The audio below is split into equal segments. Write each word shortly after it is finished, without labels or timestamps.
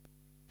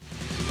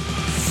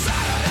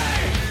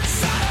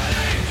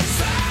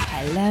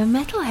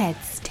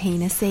Metalheads,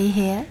 Tina C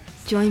here.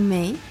 Join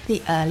me,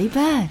 the early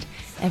bird,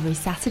 every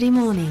Saturday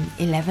morning,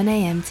 11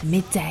 a.m. to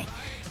midday,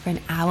 for an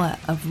hour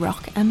of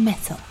rock and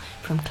metal,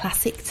 from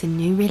classic to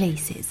new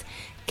releases,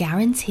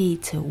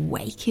 guaranteed to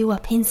wake you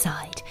up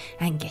inside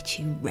and get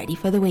you ready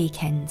for the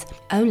weekend,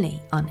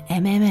 only on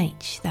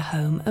MMH, the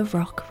home of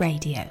rock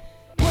radio.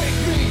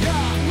 Wake me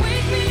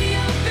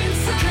up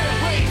inside.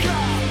 I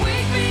can't wake up.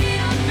 Wake me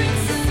up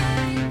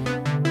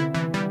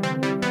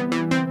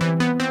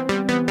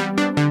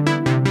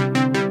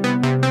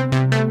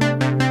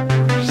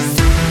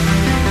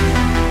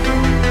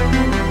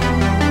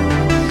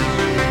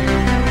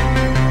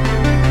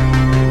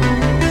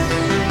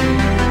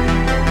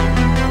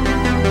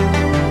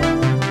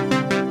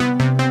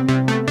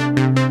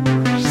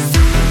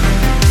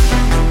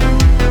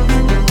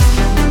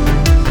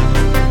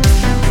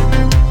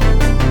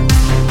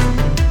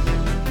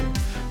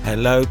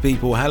Hello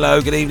people,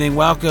 hello, good evening,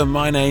 welcome.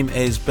 My name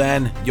is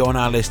Ben. You're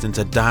now listening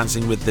to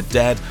Dancing with the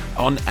Dead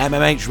on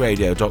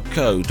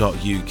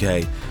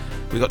mmhradio.co.uk.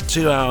 We've got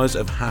 2 hours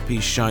of happy,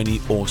 shiny,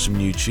 awesome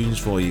new tunes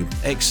for you.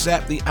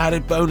 Except the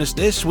added bonus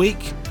this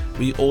week,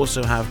 we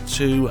also have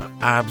 2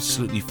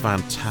 absolutely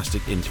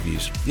fantastic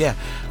interviews. Yeah,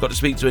 got to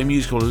speak to a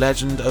musical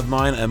legend of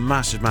mine, a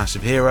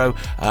massive hero,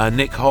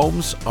 Nick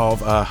Holmes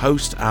of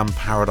Host and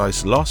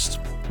Paradise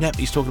Lost. Yep,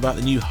 he's talking about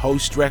the new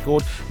Host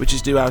record, which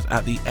is due out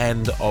at the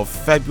end of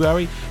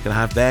February. Going to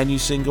have their new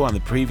single and the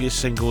previous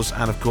singles,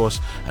 and of course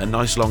a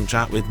nice long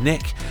chat with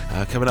Nick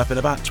coming up in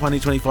about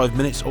 20-25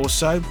 minutes or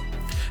so.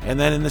 And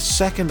then in the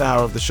second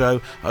hour of the show,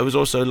 I was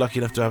also lucky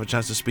enough to have a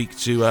chance to speak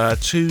to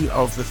 2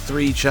 of the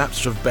 3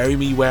 chaps of Bury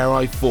Me Where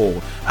I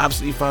Fall.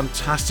 Absolutely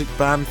fantastic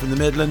band from the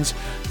Midlands,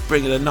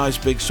 bringing a nice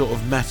big sort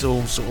of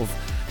metal, sort of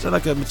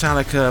like a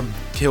Metallica,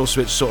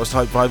 Killswitch sort of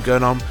type vibe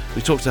going on.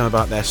 We talked to them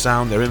about their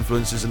sound, their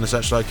influences and the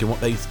such like, and what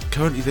they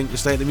currently think the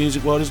state of the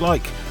music world is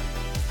like.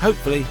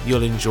 Hopefully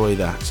you'll enjoy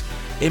that.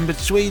 In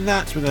between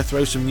that, we're going to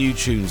throw some new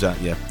tunes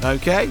at you.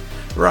 Okay?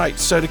 Right,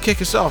 so to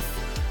kick us off,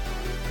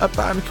 a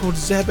band called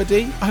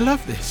Zebedee. I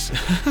love this.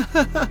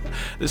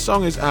 The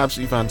song is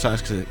absolutely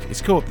fantastic.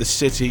 It's called The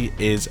City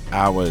Is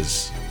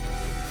Ours.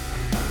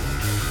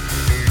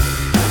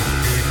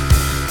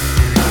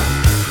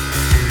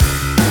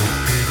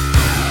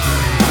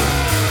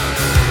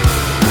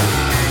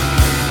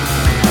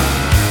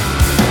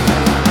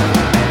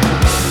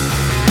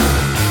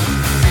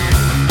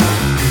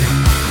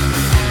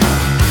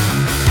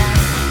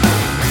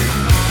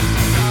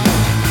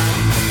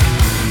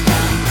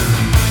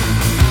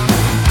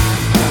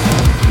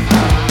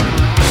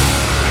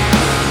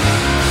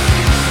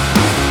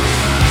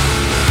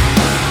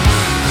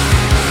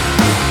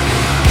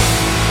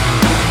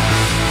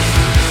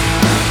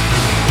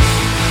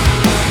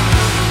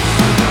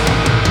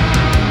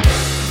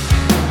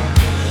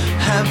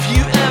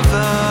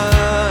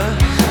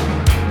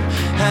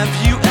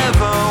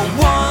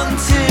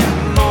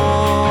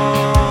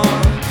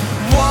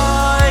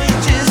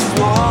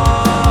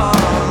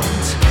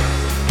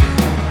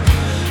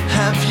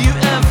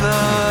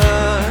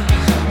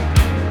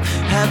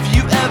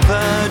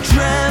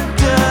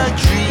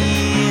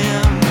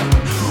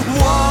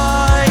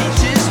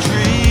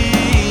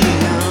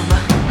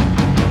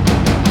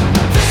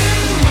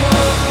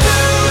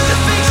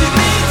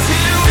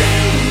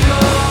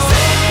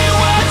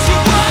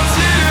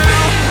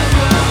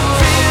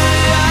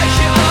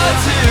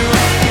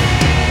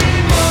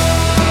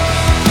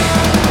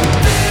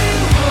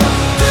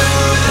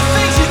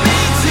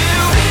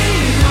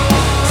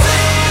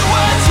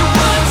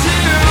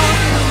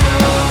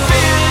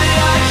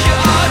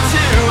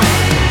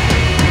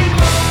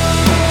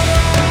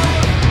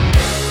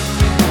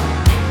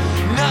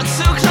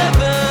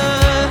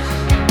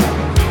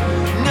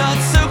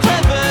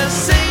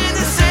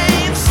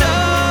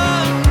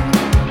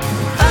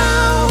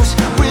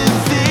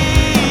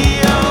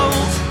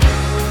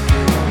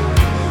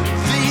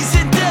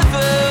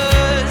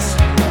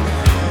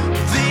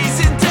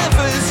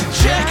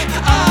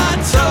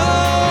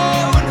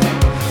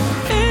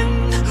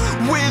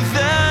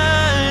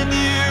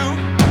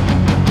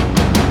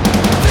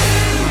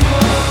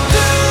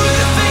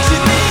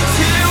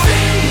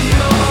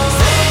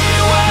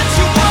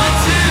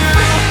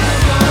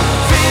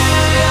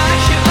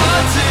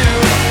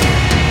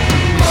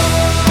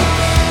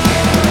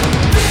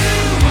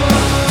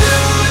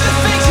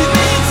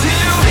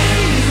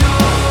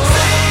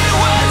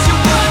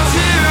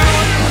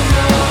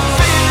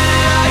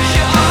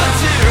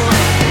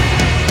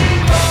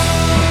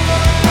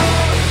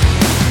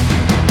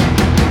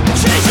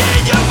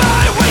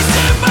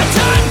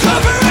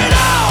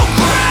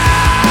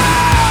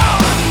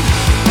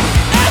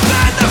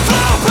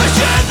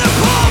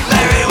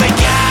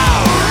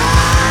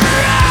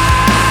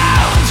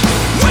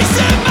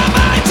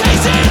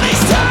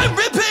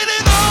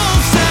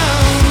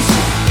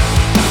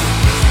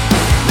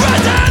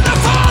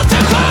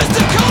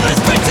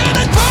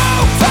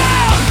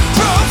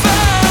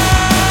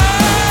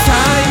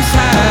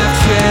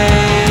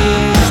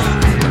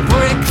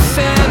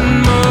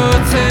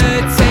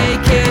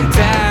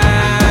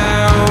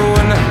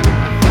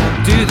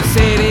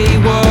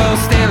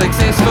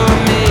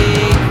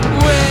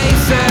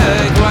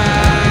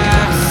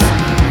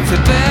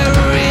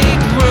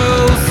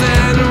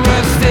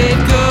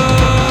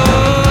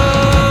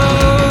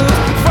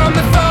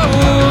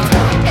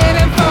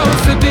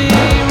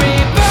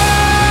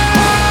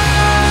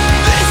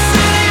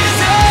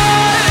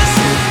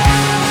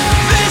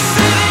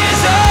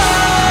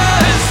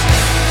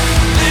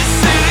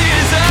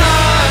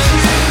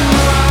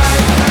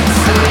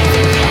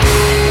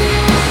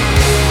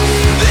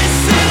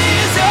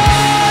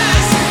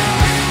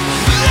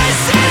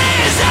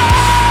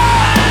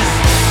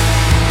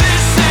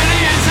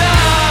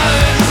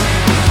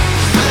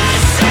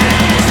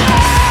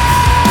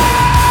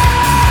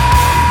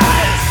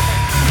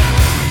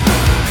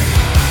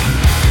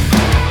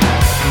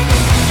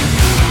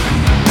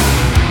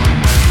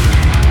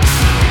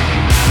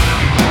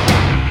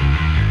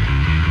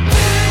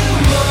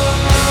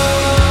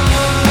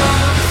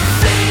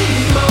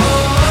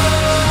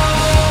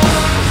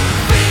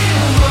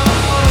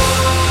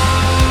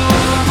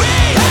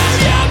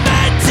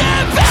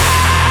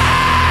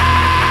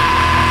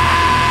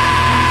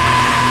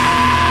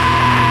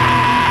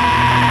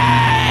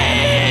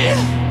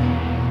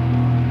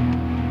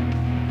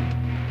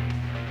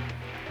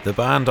 The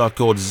band are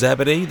called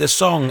Zebedee. The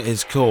song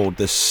is called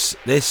This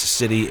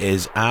City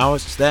Is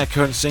Ours. It's their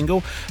current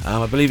single.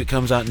 I believe it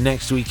comes out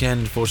next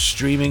weekend for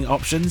streaming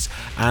options,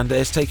 and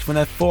it's taken from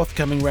their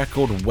forthcoming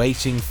record,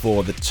 Waiting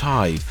for the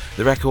Tide.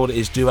 The record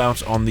is due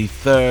out on the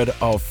 3rd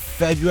of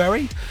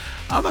February.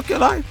 I'm not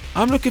gonna lie,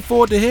 I'm looking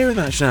forward to hearing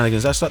that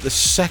Shenanigans. That's like the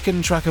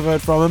second track I've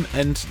heard from them,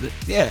 and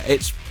yeah,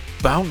 it's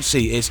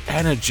bouncy, it's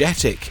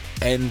energetic,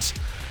 and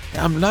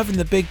I'm loving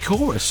the big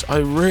chorus. I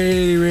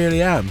really,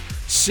 really am.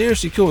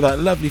 Seriously cool, that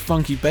lovely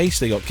funky bass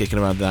they got kicking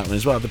around that one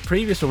as well. The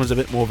previous one was a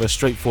bit more of a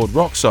straightforward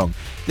rock song.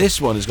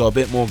 This one has got a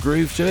bit more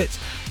groove to it,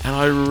 and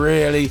I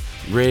really,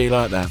 really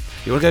like that.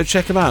 You want to go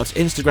check them out?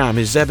 Instagram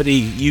is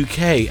Zebedee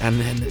UK, and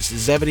it's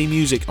Zebedee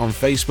Music on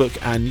Facebook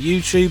and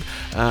YouTube,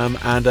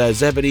 and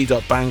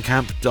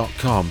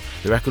zebedee.bandcamp.com.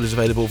 The record is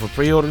available for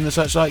pre-order and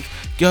such like.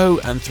 Go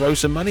and throw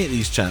some money at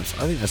these chaps.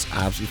 I think that's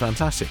absolutely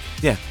fantastic.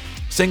 Yeah,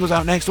 single's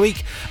out next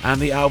week,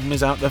 and the album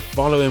is out the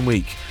following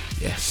week.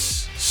 Yes.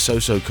 So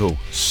cool.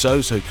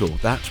 So cool.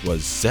 That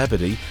was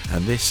Zebedee,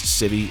 and This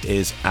City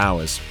Is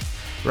Ours.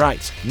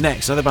 Right,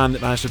 next, another band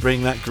that managed to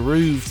bring that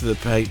groove to the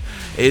plate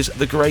is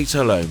The Great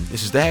Alone.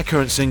 This is their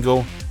current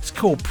single. It's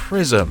called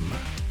Prism.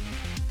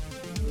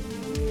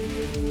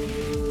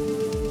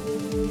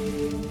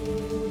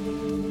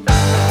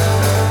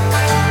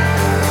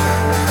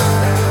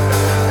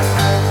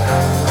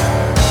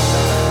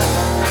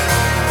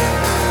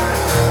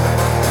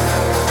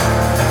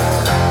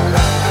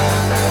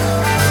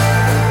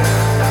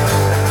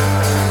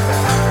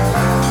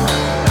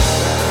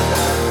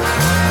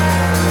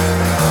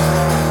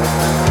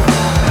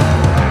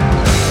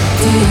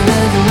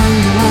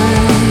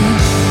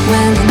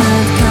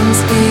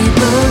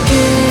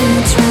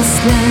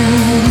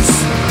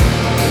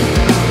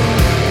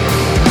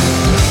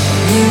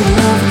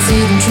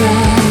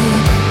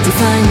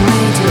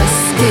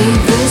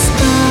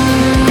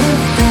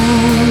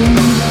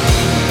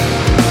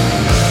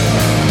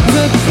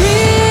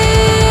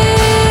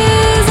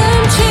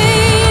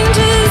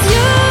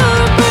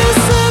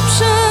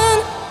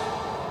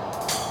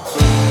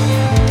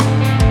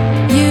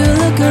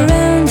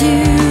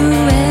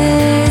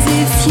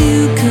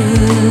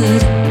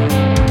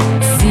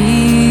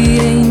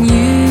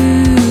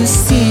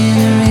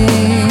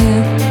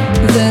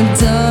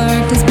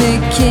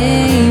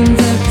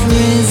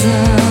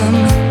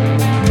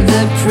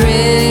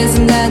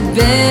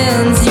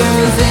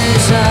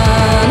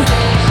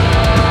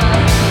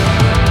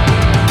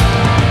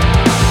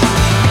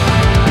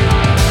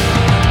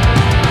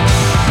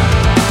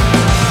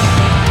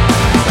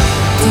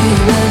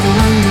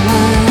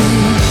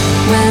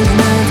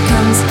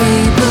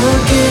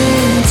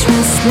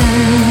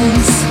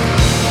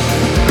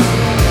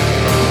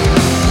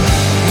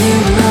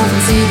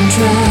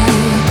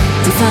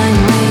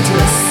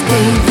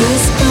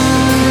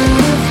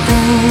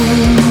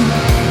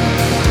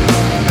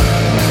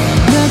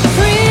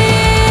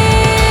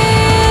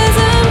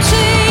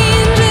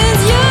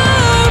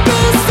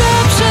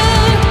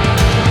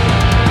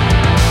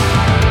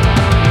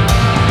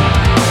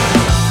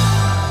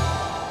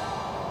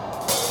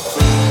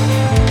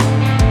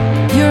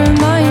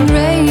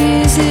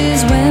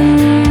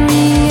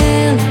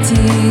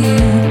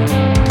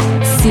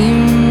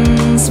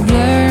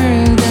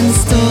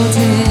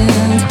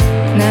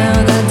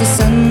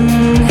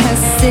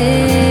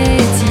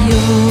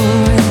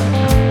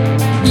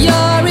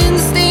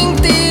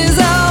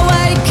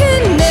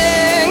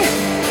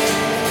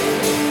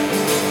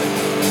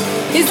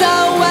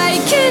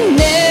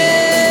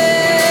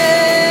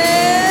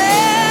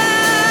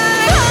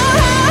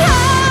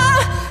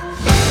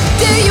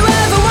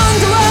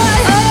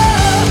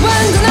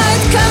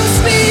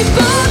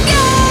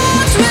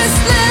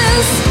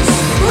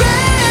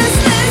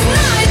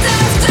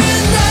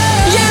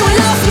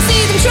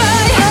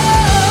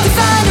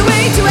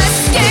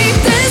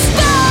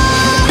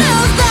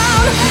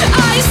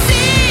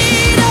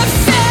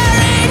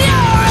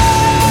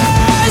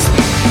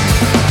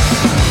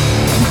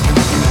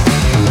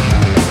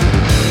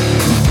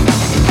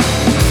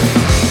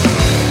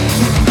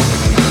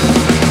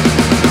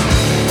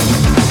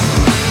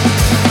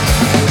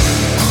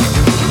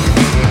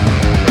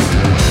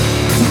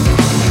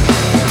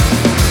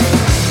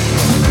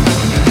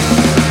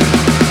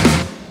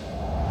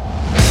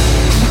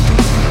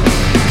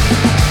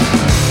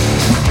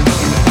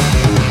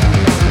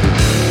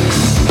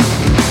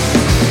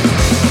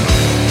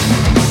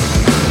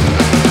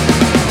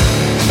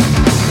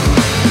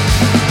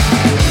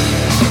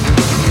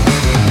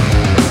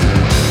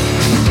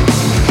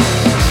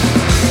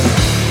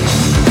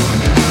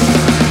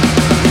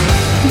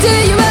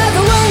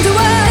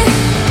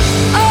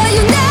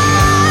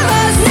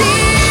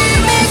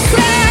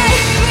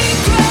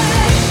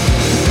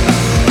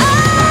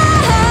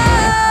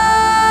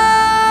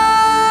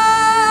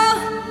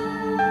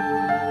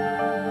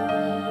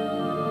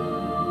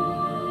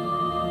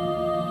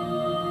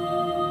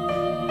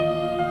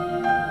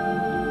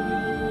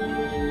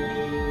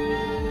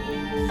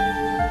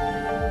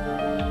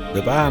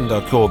 The band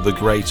are called The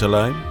Great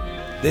Alone.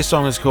 This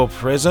song is called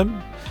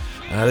Prism.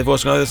 They've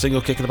also got another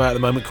single kicking about at the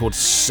moment called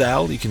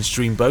Cell. You can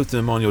stream both of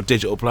them on your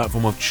digital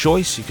platform of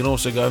choice. You can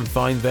also go and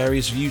find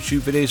various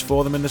YouTube videos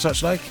for them and the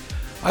such like.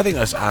 I think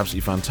that's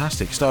absolutely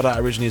fantastic. Started out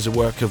originally as a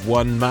work of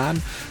one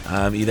man.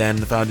 He then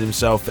found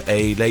himself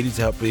a lady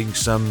to help bring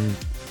some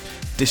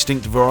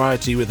distinct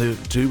variety with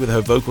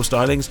her vocal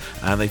stylings,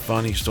 and they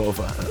finally sort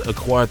of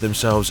acquired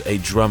themselves a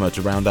drummer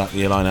to round out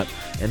the lineup,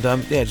 and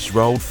just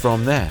rolled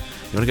from there.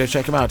 You want to go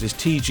check them out, it's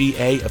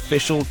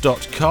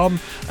tgaofficial.com,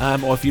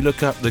 or if you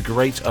look up The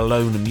Great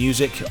Alone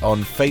Music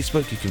on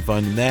Facebook, you can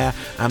find them there,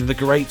 and The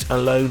Great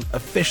Alone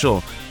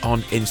Official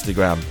on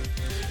Instagram.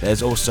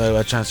 There's also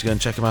a chance to go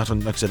and check them out on,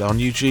 like I said, on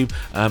YouTube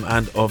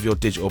and of your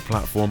digital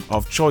platform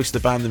of choice. The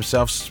band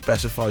themselves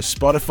specifies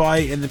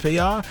Spotify in the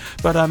PR,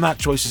 but that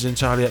choice is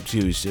entirely up to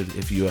you. So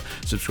if you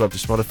subscribe to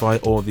Spotify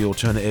or the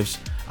alternatives,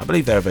 I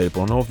believe they're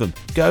available on all of them.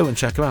 Go and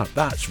check them out.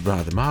 That's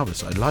rather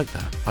marvellous. I like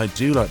that. I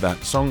do like that.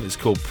 The song is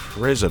called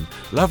Prism.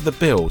 Love the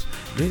build.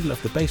 Really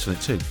love the bass on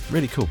it too.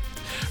 Really cool.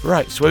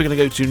 Right, so we're going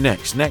to go to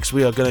next. Next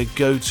we are going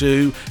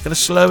to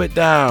slow it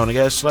down and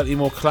get a slightly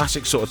more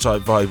classic sort of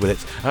type vibe with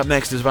it. Up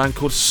next is a band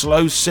called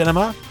Slow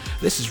Cinema.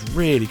 This is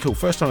really cool.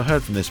 First time I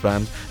heard from this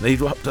band, they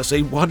dropped us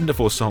a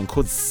wonderful song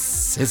called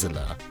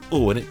Sizzler.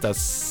 Oh, and it does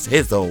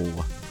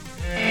sizzle.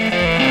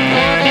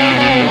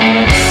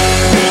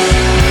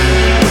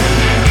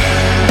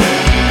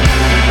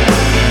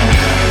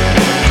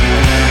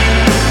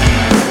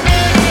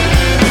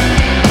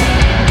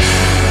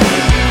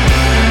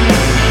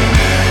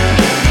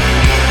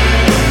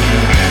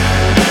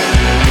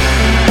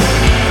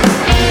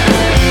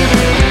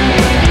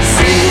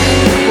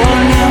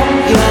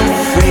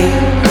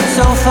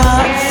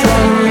 Far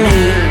from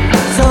me,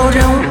 so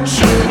don't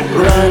you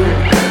run,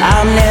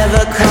 I'm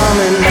never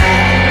coming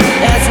back,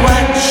 that's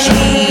what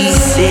she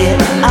said,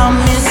 I'll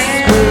miss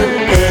her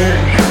bed,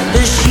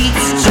 the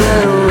sheets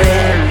turn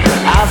red,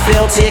 I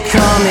felt it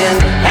coming,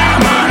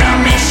 I'm on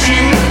a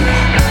mission,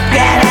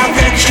 get out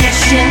the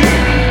kitchen,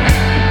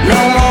 no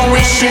more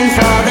wishing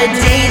for the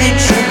day that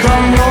you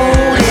come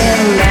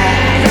rolling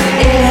back,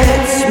 it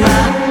hurts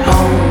my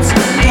bones,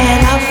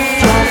 get off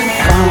your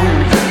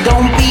phone,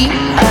 don't be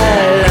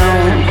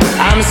alone,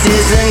 I'm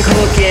sizzling,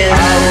 cooking,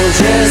 I'll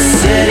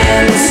just sit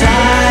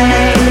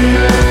inside,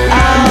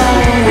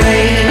 I'll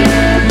wait,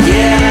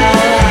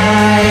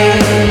 yeah,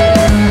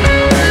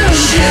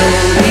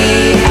 she'll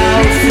be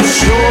out for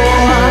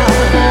sure,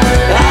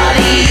 all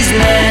these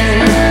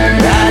men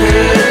at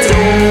her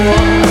door.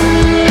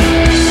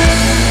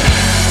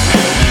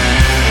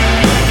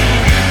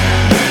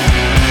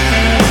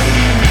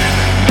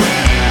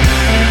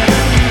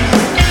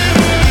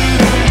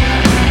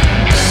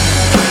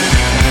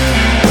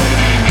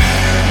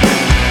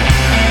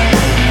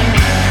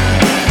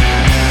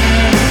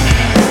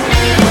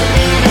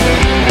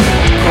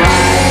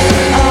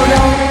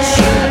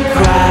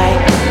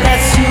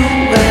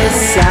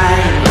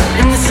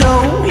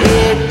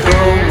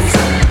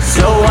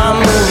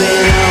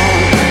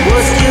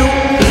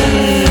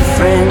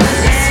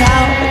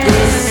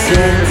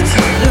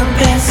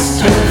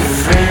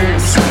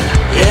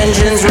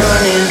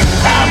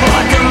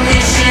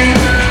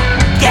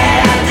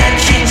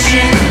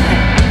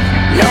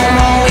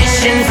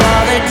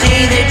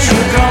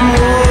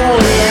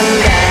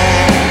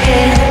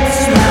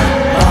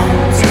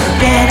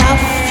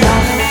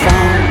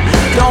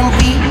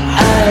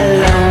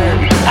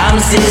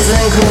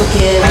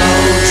 Cooking,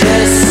 I'll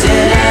just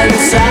sit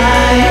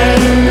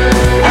inside,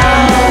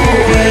 I'll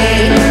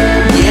wait,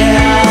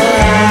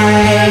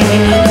 yeah,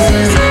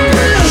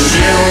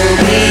 she'll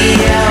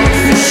be out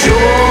for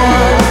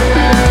sure,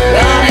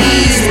 all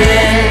these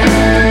men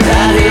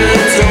at her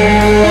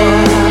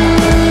door,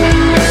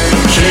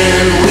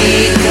 can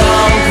we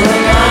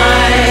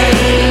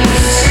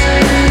compromise,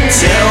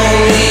 tell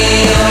me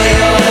all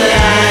your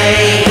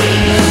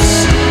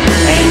lies,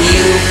 and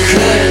you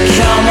could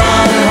come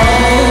on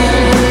home,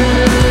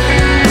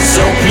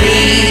 so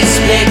please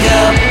pick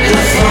up the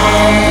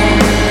phone.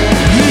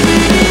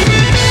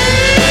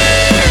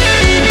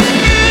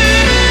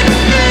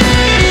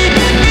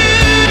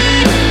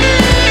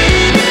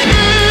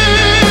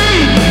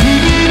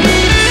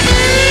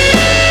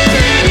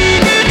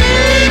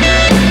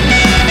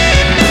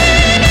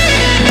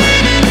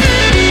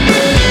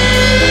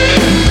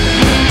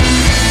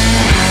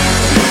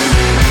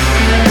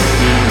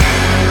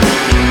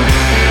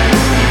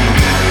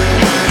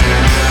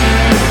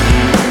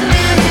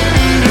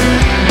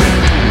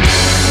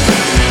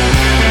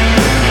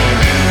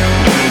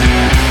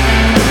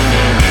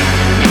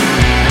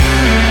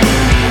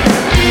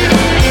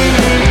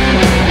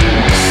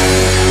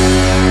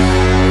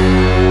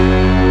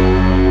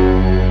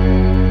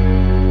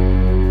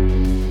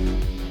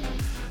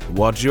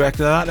 What do you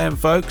reckon of that then,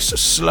 folks?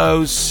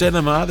 Slow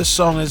Cinema. The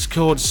song is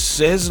called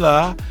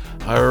Sizzler.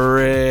 I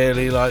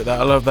really like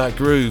that. I love that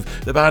groove.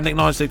 The band Nick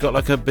Nice, they've got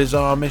like a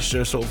bizarre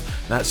mixture of sort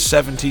of that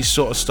 70s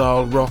sort of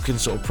style rock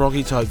and sort of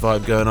proggy type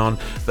vibe going on,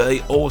 but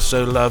they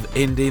also love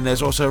indie, and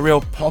there's also a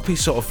real poppy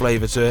sort of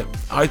flavour to it.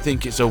 I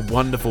think it's a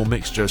wonderful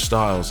mixture of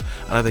styles,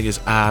 and I think it's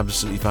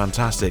absolutely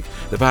fantastic.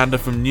 The band are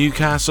from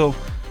Newcastle.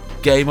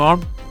 Game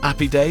On,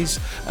 Happy Days.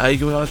 You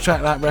can want to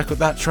track that record.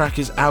 That track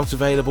is out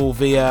available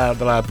via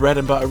the Bread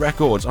and Butter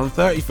Records on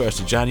the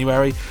 31st of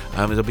January.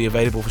 It'll be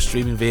available for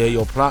streaming via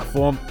your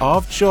platform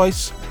of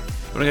choice.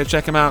 We're going to go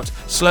check them out.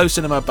 Slow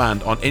Cinema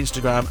Band on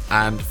Instagram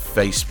and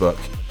Facebook.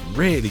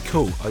 Really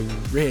cool. I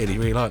really,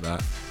 really like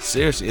that.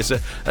 Seriously, it's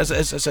as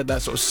I said,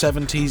 that sort of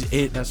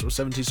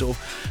 70s sort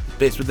of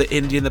bits with the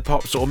indie and the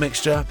pop sort of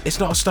mixture. It's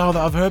not a style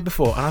that I've heard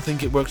before, and I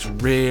think it works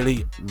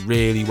really,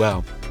 really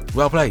well.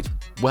 Well played.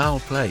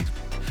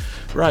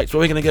 Right, so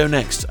where are we going to go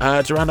next?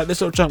 To round up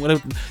this little chunk, we're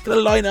going to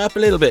line it up a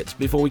little bit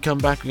before we come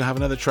back. We're going to have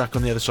another track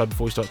on the other side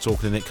before we start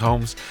talking to Nick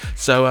Holmes.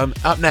 So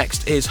up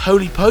next is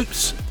Holy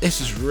Popes.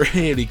 This is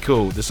really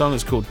cool. The song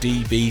is called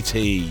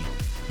DBT.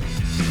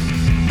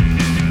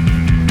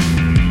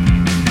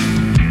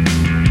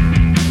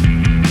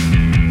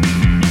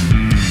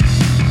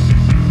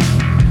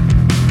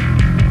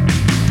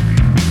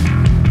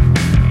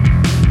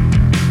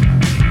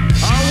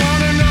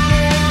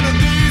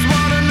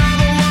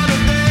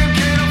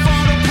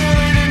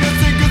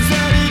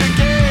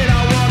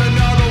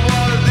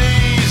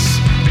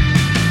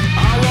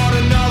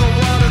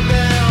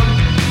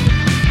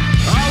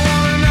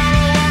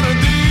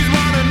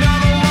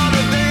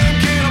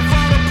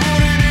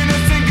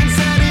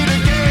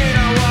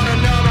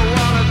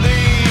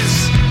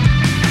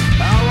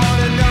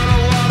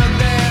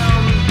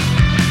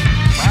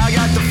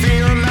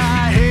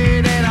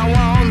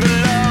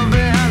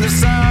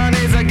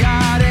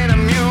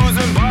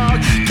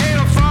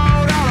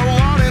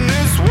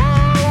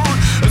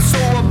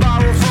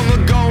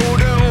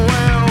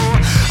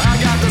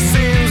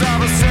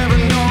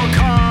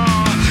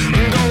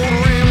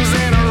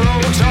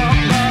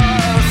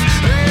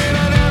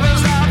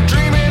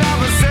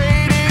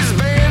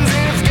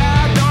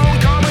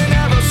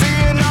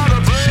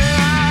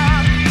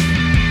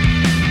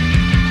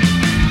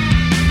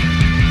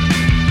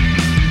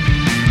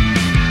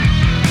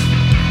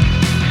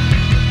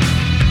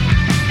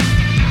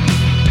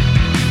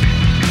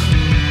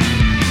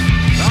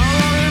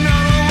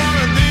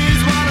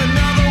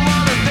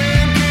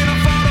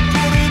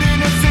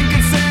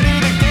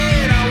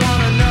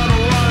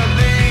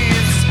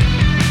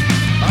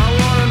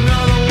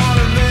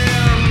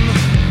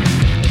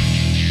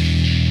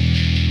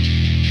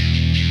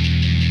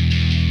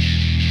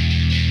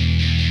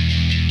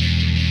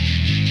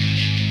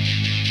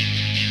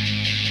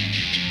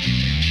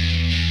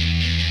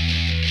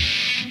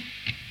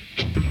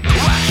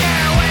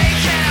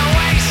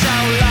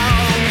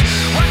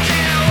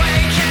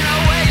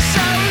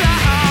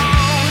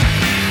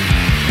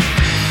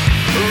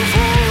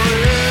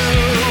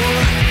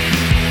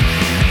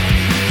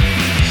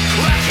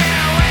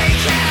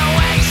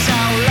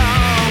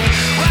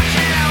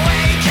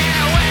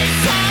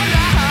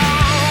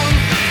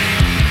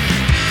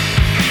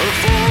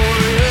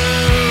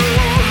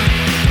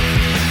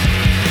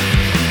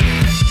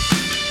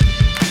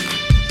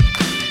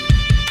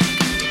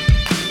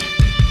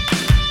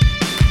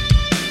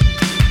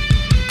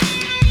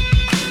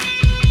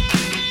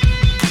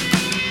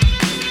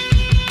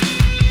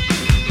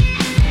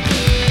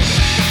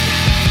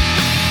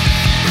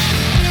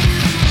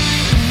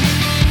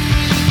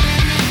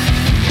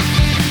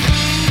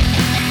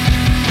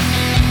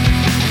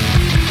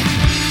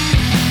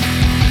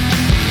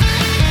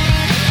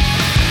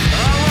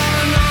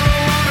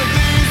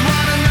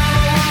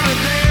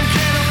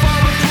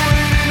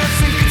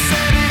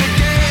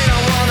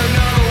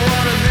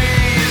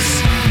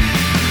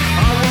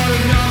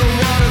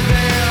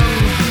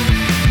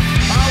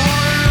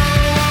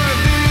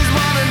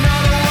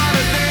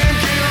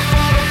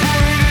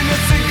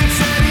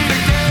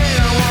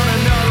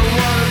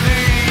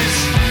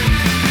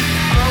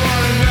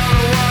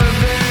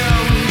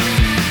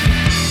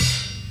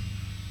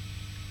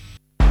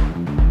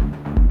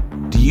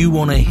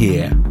 want to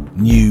hear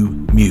new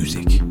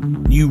music,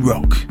 new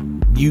rock,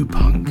 new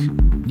punk,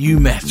 new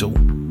metal.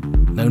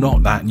 No,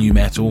 not that new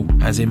metal,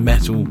 as in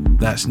metal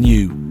that's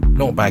new,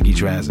 not baggy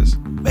trousers.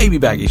 Maybe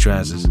baggy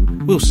trousers,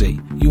 we'll see.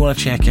 You want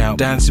to check out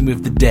Dancing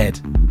with the Dead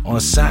on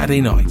a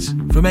Saturday night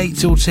from 8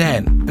 till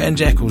 10. Ben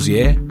Jekyll's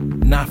here.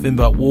 Nothing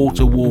but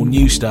wall-to-wall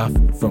new stuff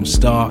from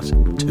start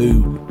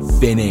to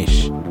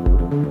finish.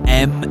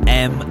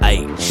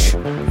 MMH,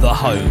 the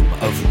home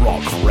of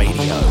rock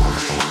radio.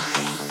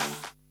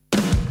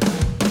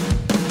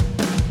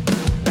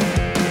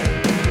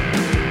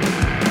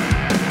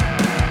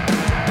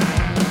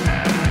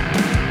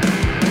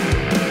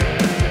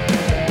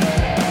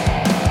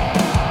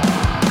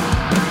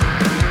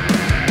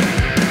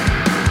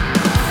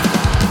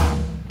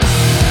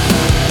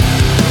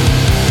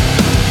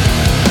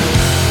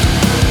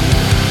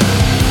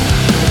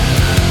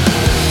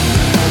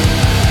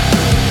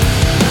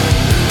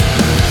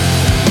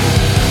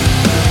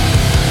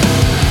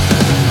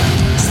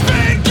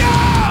 Speak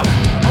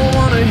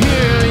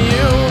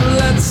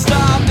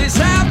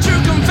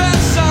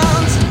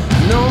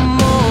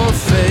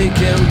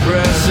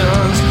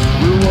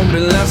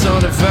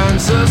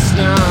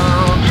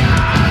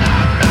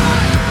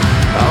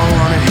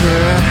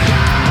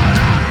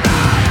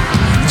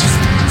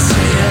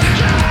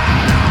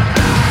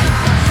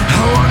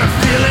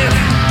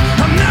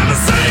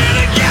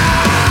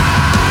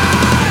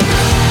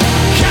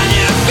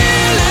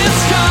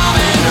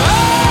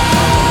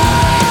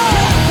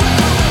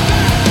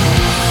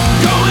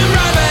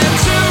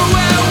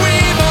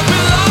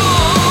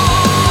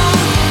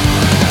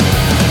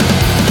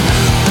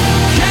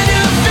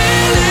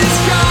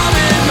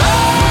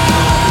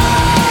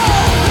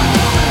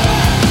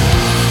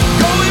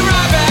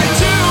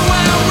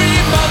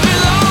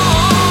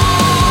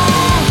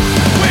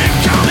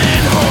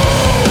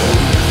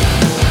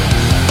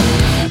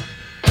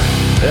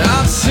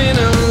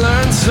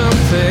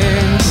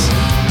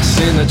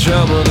seen the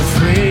trouble that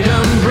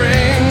freedom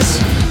brings,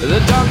 the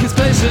darkest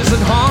places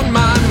that haunt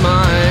my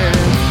mind,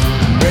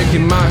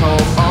 breaking my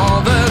hope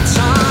all the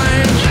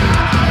time.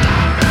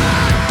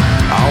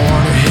 I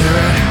wanna hear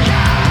it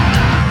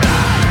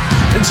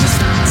and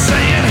just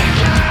say it.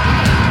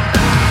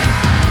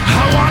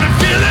 I wanna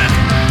feel it,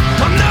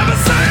 I'll never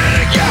say it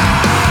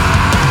again.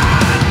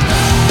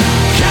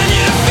 Can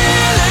you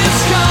feel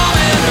it's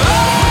coming?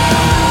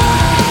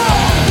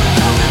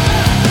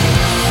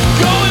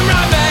 Going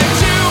right back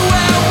to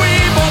where we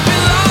both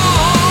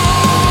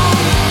belong.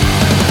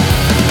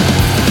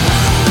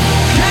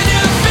 Can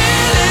you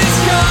feel it's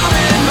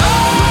coming?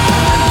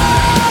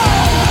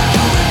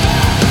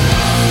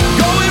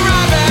 Going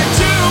right back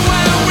to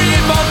where we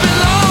both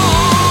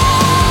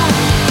belong.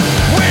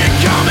 We're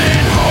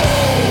coming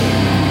home.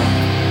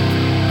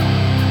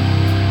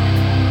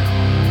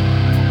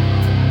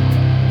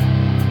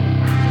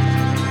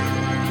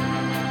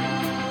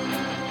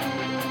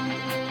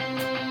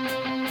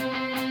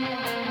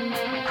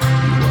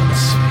 You wanna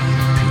say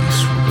your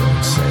piece, we'll go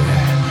and say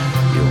it.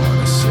 You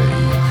wanna say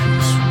your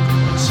piece, we'll go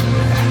and say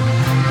it. You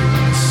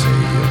wanna say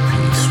your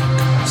piece, we'll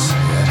go and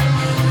say it.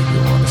 You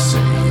wanna say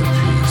your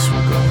piece,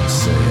 we'll go and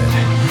say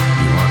it. You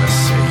wanna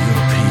say your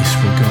piece, we'll go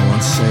and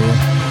say it. You wanna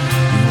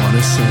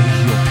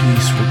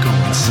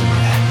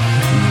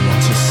say your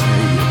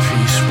piece, we'll go and say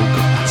it. You want to say your piece, we'll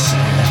go and say it. You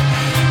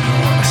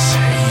wanna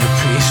say your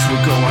piece,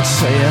 we'll go and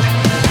say it.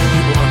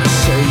 You wanna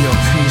say your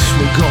piece,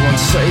 we'll go and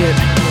say it.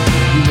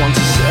 You want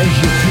to say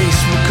your piece,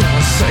 we'll go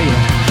and say it.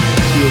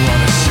 You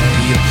wanna say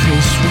your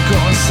piece, we'll go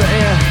and say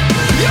it.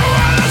 You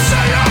wanna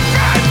say your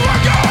piece,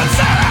 we'll go and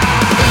say it.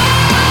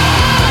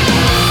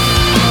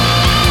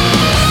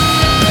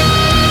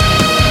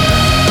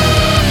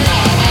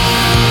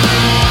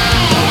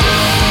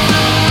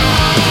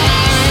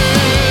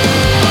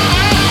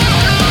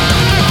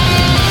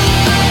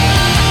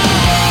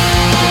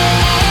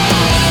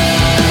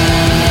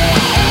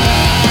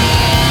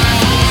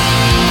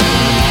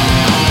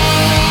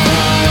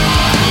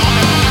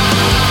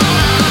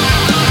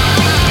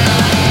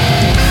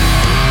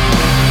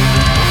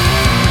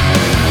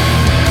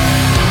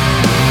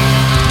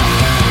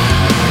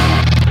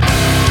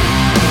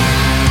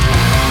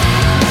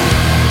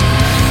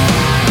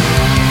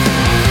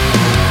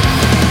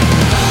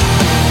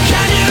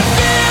 Can you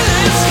feel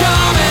it's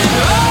coming?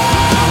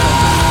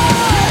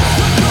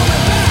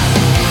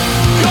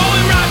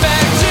 Going right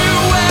back to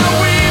where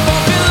we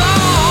both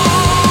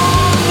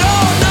belong. No,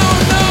 no,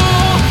 no.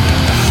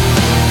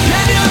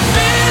 Can you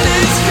feel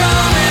it's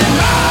coming?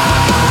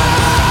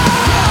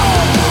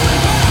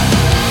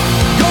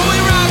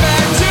 Going right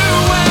back to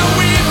where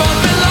we both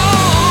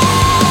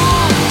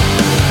belong.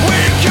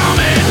 We're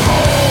coming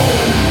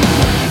home.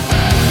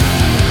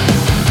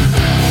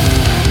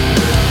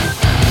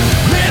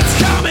 It's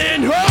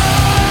coming home.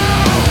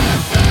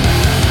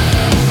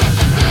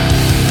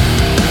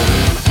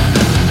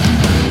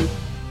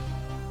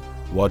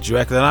 What do you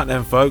reckon of that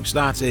then, folks?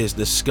 That is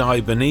The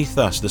Sky Beneath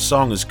Us. The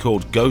song is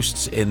called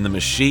Ghosts in the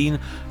Machine.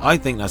 I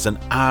think that's an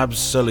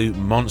absolute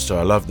monster.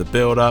 I love the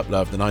build-up,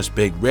 love the nice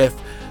big riff,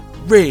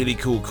 really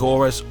cool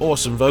chorus,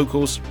 awesome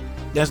vocals.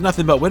 There's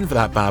nothing but win for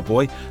that bad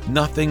boy.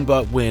 Nothing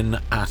but win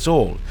at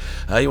all.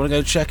 You want to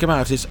go check him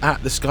out? It's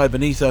at the Sky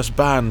Beneath Us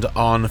band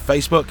on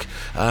Facebook.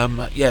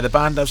 The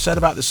band, I've said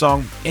about the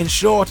song. In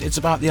short, it's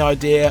about the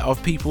idea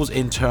of people's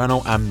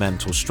internal and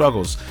mental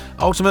struggles.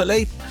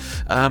 Ultimately,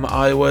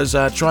 I was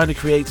trying to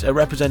create a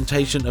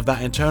representation of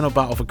that internal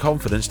battle for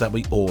confidence that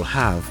we all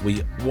have.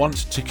 We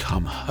want to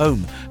come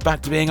home,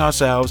 back to being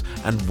ourselves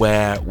and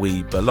where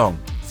we belong.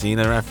 Seen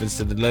a reference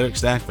to the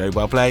lyrics there, very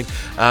well played.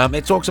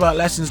 It talks about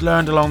lessons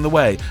learned along the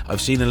way.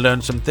 I've seen and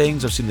learned some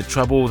things. I've seen the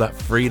trouble that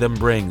freedom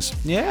brings.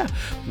 Yeah,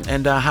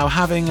 and how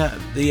having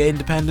the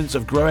independence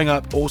of growing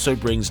up also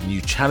brings new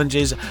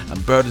challenges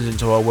and burdens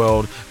into our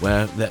world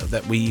where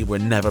that we were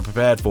never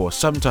prepared for.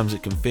 Sometimes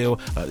it can feel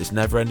like this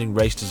never-ending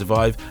race to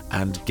survive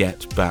and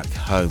get back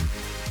home.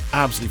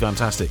 Absolutely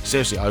fantastic.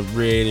 Seriously, I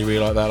really, really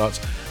like that a lot.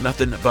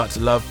 Nothing but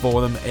love for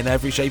them in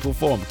every shape or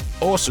form.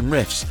 Awesome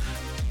riffs.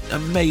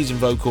 Amazing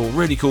vocal,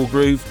 really cool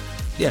groove.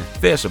 Yeah,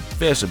 fearsome.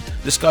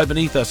 The Sky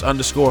Beneath Us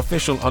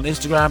 _official on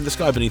Instagram, The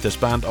Sky Beneath Us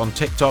band on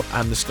TikTok,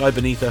 and The Sky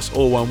Beneath Us,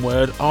 all one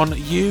word, on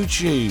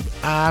YouTube.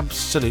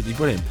 Absolutely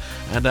brilliant.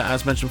 And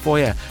as mentioned before,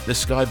 The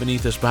Sky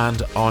Beneath Us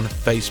band on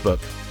Facebook.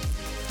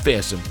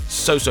 Fearsome.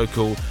 So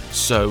cool.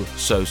 So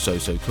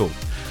cool.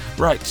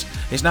 Right,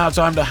 it's now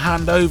time to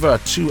hand over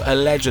to a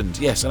legend.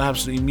 Yes, an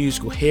absolutely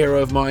musical hero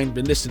of mine.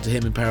 Been listening to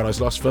him in Paradise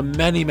Lost for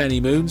many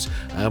moons.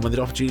 When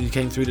the opportunity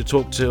came through to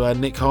talk to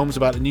Nick Holmes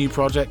about a new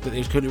project that he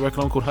was currently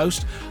working on called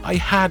Host, I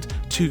had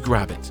to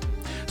grab it.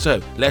 So,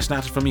 less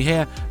natter from me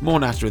here, more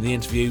natter in the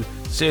interview.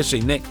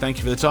 Seriously, Nick, thank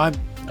you for the time.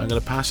 I'm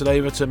going to pass it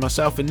over to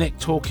myself and Nick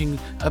talking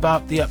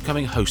about the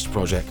upcoming Host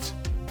project.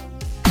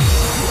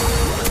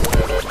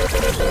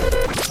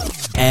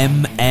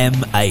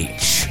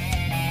 MMH,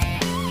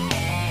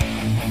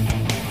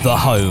 the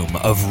home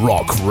of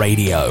rock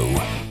radio.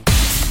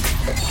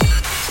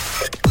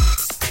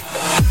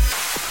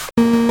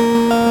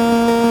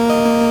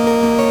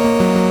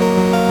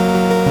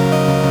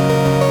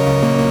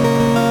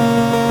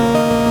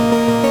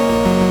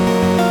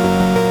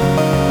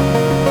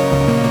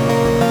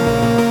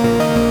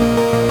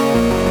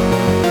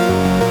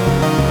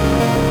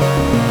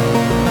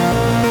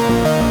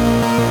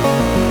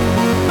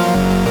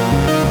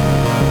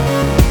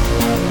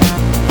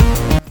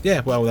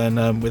 yeah, well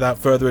then, without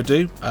further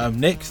ado,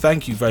 Nick,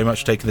 thank you very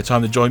much for taking the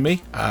time to join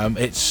me.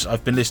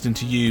 I've been listening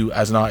to you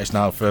as an artist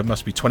now for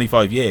must be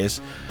 25 years.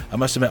 I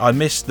must admit, I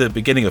missed the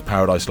beginning of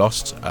Paradise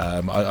Lost.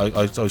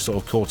 I sort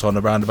of caught on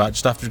around about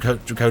just after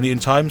Draconian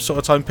Time sort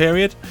of time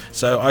period.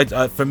 So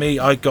for me,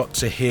 I got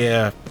to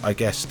hear, I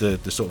guess, the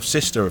sort of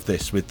sister of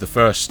this with the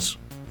first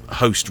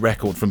host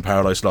record from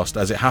Paradise Lost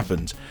as it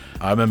happened.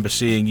 I remember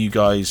seeing you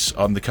guys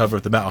on the cover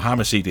of the Metal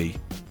Hammer CD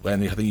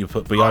when I think you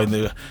put Behind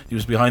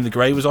the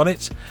Grey was on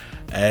it,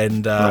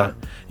 and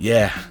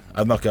yeah,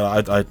 I'm not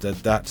gonna.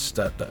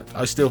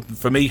 I still,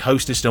 for me,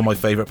 Host is still my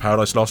favourite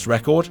Paradise Lost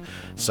record.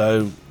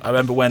 So I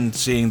remember when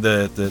seeing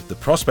the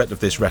prospect of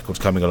this record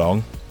coming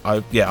along,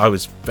 I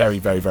was very,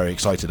 very, very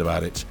excited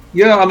about it.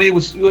 Yeah, I mean,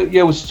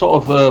 it was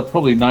sort of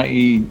probably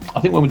 90. I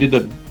think when we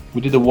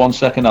did the 1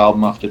 second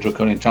album after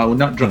Draconian Time. Well,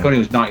 not Draconian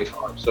was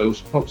 95, so it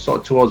was sort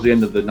of towards the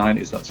end of the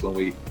 90s. That's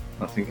when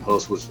I think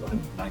Host was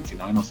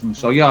 99 or something.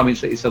 So yeah, I mean,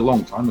 it's a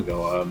long time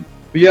ago.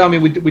 But yeah, I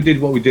mean, we did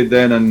what we did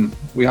then, and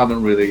we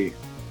haven't really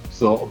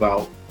thought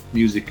about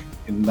music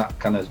in that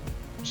kind of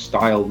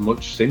style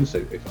much since,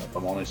 if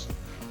I'm honest,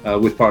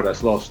 with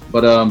Paradise Lost.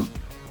 But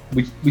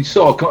we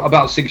saw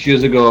about 6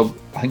 years ago,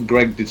 I think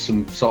Greg did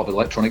some sort of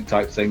electronic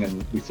type thing,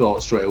 and we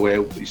thought straight away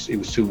it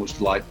was too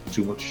much light,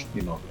 too much,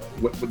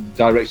 with the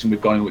direction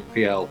we've gone with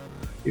PL,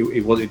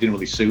 it didn't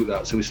really suit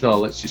that. So we said,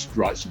 let's just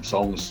write some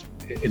songs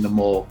in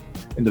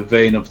the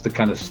vein of the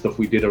kind of stuff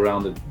we did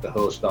around the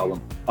Host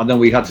album. And then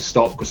we had to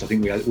stop because I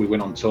think we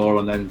went on tour,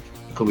 and then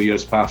a couple of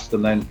years passed,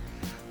 and then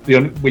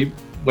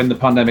when the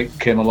pandemic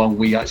came along,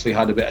 we actually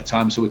had a bit of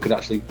time, so we could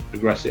actually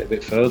progress it a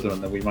bit further,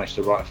 and then we managed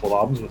to write full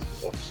albums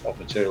of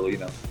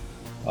material,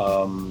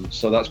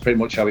 So that's pretty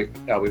much how we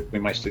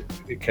managed to.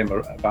 It came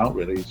about,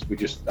 really. We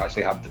just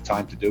actually had the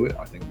time to do it,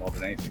 I think, more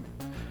than anything.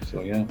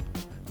 So yeah.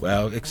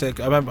 Well, except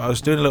I remember I was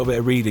doing a little bit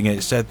of reading.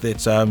 It said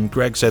that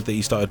Greg said that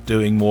he started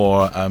doing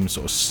more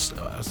sort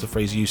of, as the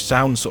phrase used,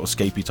 sound sort of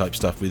scapey type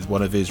stuff with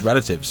one of his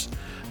relatives,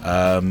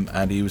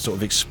 and he was sort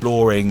of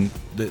exploring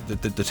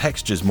the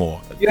textures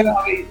more. Yeah,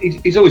 I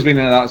mean, he's always been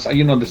in that.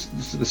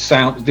 The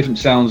sound, the different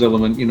sounds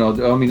element.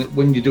 I mean,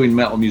 when you're doing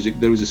metal music,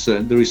 there is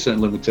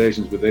certain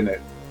limitations within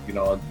it.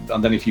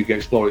 And then if you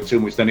explore it too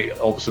much, then it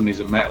all of a sudden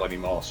isn't metal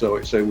anymore. So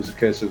it was a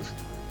case of,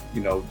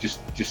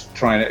 just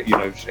trying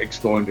to,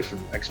 exploring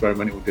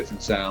experimenting with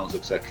different sounds,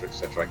 etc.,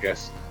 I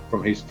guess,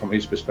 from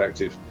his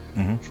perspective.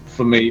 Mm-hmm.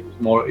 For me,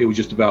 it was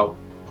just about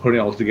putting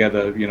it all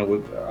together,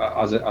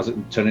 as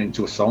it turned it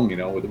into a song,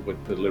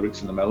 with the lyrics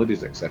and the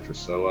melodies, etc.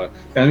 So,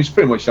 and it's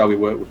pretty much how we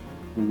work.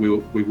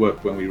 We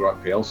work when we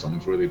write PL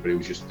songs, really, but it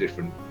was just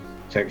different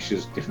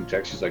textures,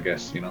 I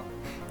guess,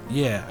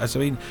 Yeah, I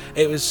mean,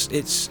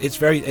 it's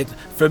very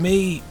for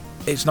me.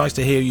 It's nice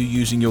to hear you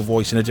using your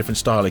voice in a different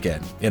style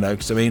again,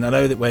 because I mean, I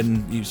know that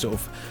when you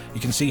you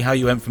can see how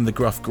you went from the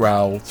gruff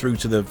growl through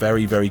to the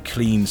very, very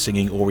clean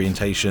singing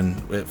orientation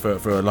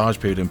for a large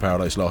period in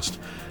Paradise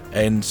Lost,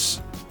 and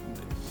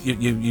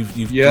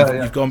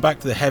you've gone back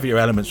to the heavier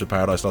elements with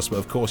Paradise Lost, but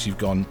of course you've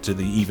gone to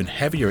the even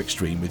heavier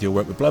extreme with your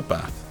work with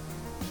Bloodbath.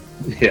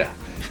 Yeah.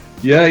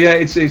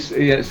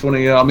 It's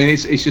funny. I mean,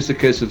 it's just a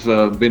case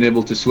of being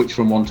able to switch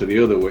from one to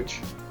the other, which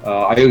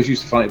I always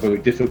used to find it very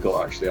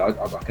difficult. Actually, I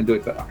can do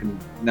it, but I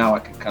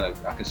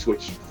can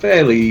switch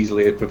fairly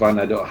easily,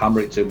 providing I don't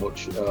hammer it too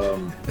much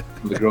from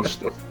the gruff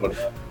stuff. But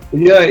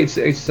yeah, it's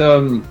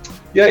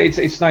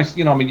nice.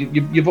 I mean,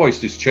 your voice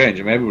does change.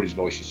 I mean, everybody's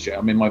voice has changed.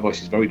 I mean, my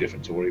voice is very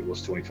different to what it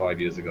was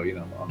 25 years ago.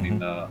 I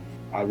mean,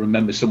 I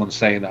remember someone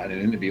saying that in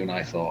an interview, and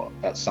I thought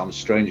that sounds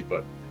strange,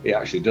 but it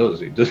actually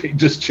does. It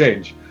does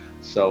change.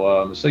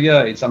 So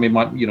yeah, it's. I mean,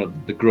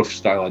 the gruff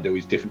style I do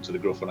is different to the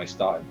gruff when we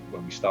started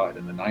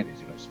in the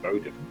 90s. It's a very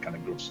different kind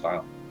of gruff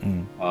style.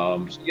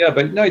 So yeah,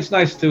 but no, it's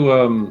nice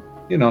to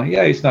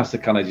it's nice to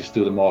kind of just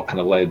do the more kind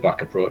of laid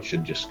back approach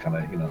and just kind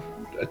of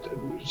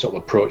sort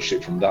of approach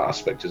it from that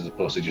aspect as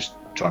opposed to just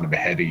trying to be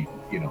heavy,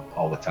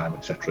 all the time,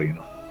 etc.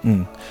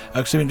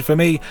 For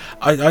me,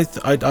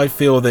 I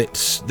feel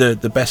that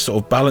the best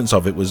sort of balance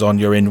of it was on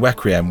your In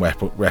Requiem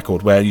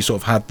record, where you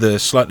sort of had the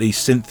slightly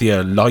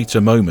synthier, lighter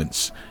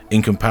moments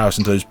in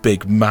comparison to those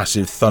big,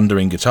 massive,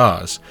 thundering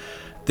guitars.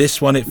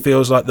 This one, it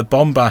feels like the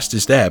bombast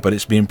is there, but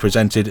it's being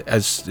presented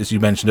as you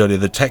mentioned earlier.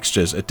 The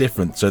textures are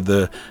different, so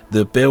the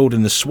build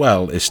and the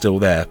swell is still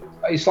there.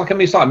 It's like a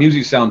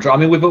music soundtrack. I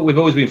mean, we've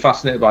always been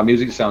fascinated by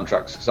music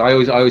soundtracks, because I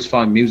always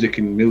find music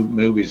in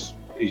movies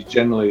is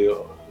generally.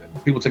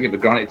 People take it for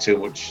granted too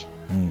much,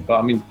 but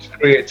I mean, to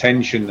create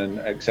tension and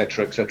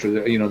etc.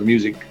 The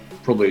music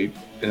probably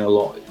in a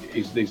lot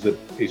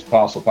is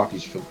parcel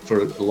package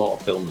for a lot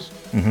of films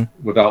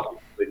without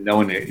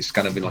knowing it. It's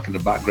kind of been like in the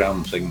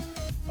background thing.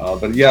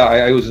 But yeah,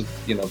 I always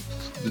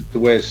the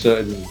way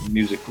certain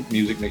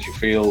music makes you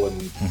feel,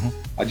 and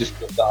I just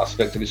love that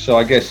aspect of it. So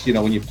I guess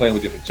when you're playing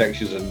with different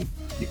textures, and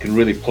you can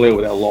really play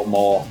with it a lot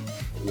more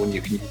when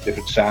you can use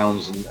different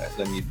sounds, and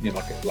then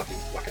like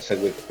I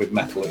said, with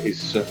metal it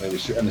is certainly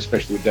restricted, and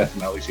especially with death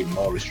metal it's even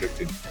more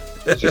restricted.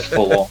 It's just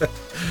full on.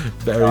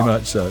 Very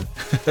much so.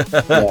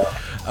 Yeah.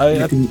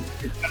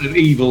 It's kind of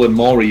evil and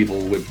more evil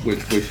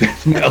with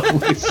death metal.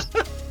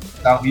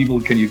 How evil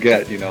can you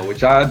get? You know,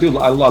 which I do.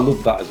 I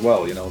love that as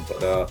well. You know,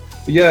 but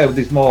yeah,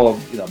 there's more.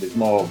 You know, there's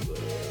more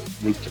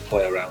room to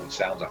play around with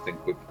sounds. I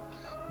think with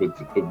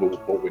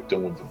what we've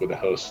done with the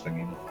host thing.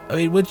 You know? I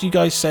mean, would you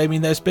guys say? I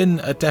mean, there's been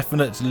a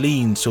definite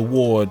lean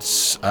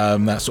towards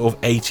that sort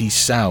of 80s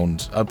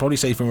sound. I'd probably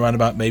say from around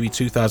about maybe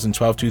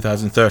 2012,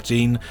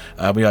 2013.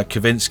 We had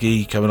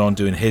Kavinsky coming on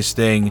doing his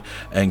thing,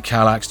 and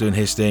Kallax doing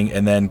his thing,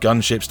 and then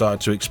Gunship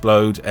started to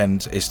explode,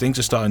 and things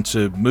are starting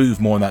to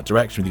move more in that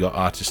direction. You got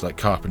artists like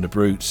Carpenter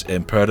Brute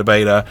and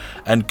Perturbator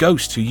and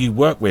Ghost, who you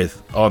work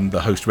with on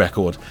the host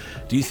record.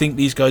 Do you think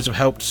these guys have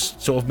helped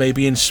sort of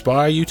maybe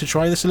inspire you to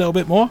try this a little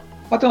bit more?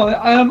 I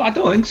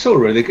don't think so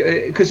really,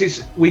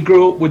 because we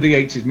grew up with the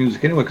 80s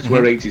music anyway, because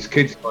we're 80s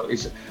kids.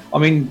 I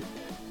mean,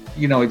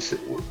 you know, it's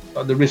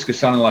at the risk of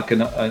sounding like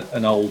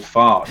an old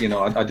fart. You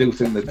know, I do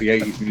think that the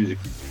 80s music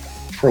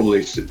probably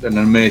is an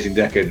amazing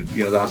decade.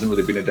 You know, there hasn't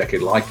really been a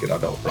decade like it, I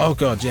don't think. Oh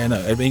god, yeah,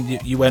 no. I mean,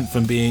 you went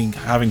from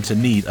having to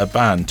need a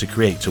band to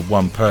create to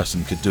one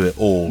person could do it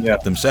all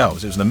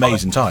themselves. It was an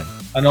amazing time.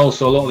 And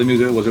also a lot of the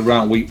music that was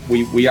around,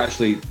 we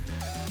actually,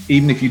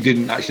 even if you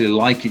didn't actually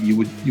like it,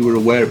 you were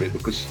aware of it,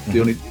 because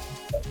the only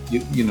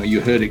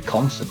you heard it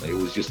constantly. It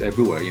was just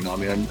everywhere, you know. I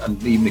mean,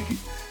 and even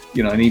if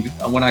you know,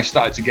 and when I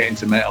started to get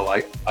into metal,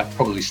 I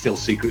probably still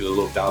secretly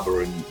loved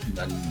ABBA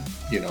and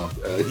you know,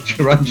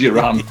 Duran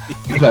Duran.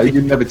 You know,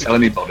 you'd never tell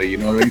anybody, you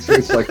know what I mean? So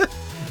it's like,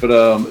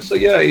 but so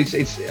yeah,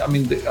 it's. I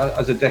mean,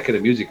 as a decade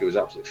of music, it was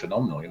absolutely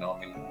phenomenal. You know, I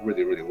mean, it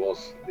really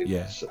was.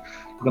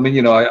 But I mean,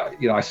 you know,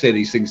 I say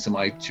these things to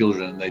my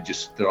children, and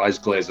their eyes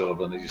glaze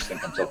over, and they just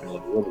think I'm talking a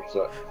lot of rubbish.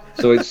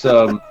 So it's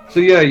so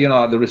yeah, you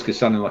know, at the risk of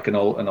sounding like an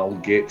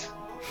old git,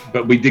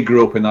 but we did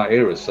grow up in that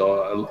era,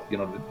 so you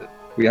know,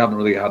 we haven't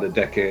really had a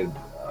decade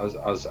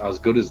as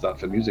good as that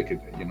for music,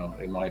 you know,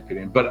 in my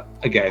opinion. But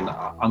again,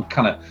 I'm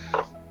kind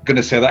of going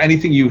to say that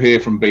anything you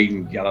hear from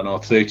being, I don't know,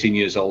 13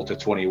 years old to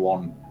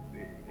 21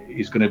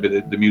 is going to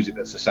be the music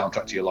that's the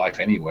soundtrack to your life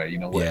anyway. You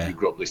know, where you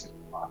grew up listening.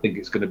 I think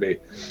it's going to be,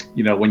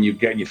 you know, when you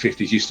get in your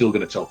 50s, you're still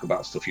going to talk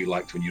about stuff you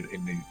liked when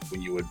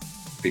you were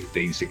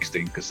 15,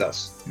 16, because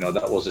that's, you know,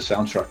 that was the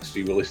soundtracks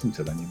you were listening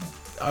to then, you know.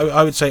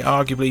 I would say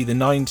arguably the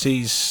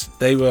 90s,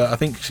 they were, I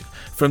think,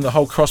 from the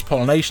whole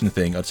cross-pollination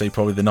thing, I'd say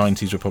probably the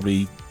 90s were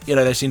probably, you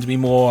know, there seemed to be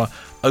more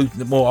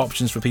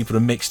options for people to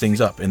mix things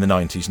up in the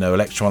 90s. You know,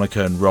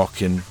 electronica and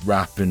rock and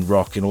rap and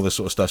rock and all this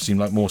sort of stuff seemed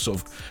like more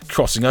sort of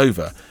crossing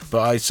over.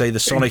 But I'd say the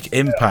sonic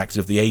impact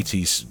of the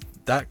 80s,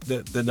 that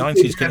the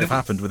 90s couldn't have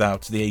happened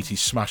without the 80s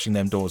smashing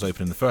them doors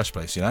open in the first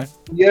place, you know?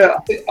 Yeah,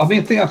 I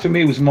think that for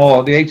me was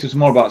more, the 80s was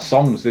more about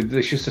songs.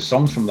 There's just the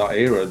songs from that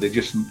era. They're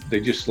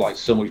just like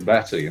so much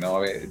better, you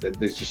know? I mean,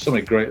 there's just so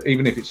many great,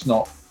 even if it's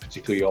not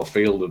particularly your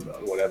field or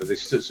whatever,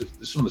 there's some of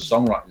the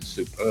songwriting is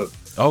superb.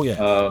 Oh,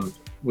 yeah.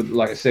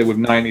 Like I say, with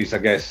 90s, I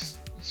guess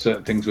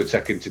certain things were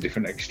taken to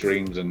different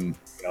extremes, and,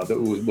 you know, it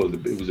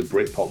was a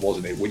Britpop,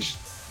 wasn't it? Which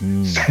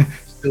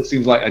still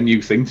seems like a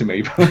new thing to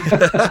me.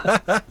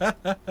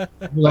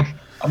 Like,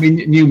 I mean,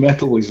 new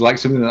metal is like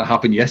something that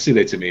happened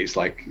yesterday to me. It's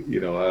like, you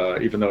know,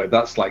 even though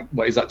that's like,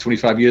 what is that,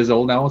 25 years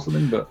old now or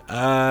something? But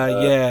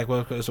yeah,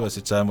 well, was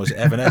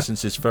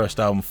Evanescence's first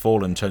album,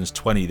 Fallen, turns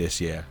 20 this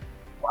year.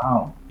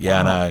 Wow.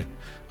 Yeah, wow.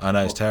 I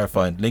know, it's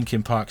terrifying.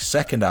 Linkin Park's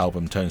second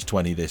album turns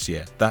 20 this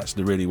year. That's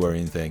the really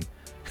worrying thing.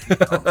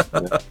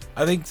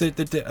 I think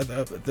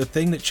the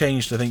thing that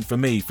changed, I think, for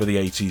me, for the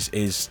 80s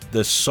is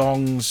the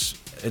songs.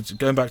 It's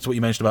going back to what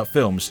you mentioned about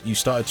films. You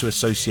started to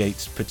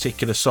associate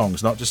particular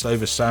songs, not just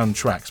over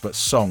soundtracks, but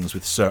songs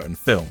with certain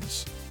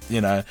films, you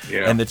know,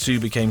 and the two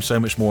became so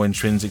much more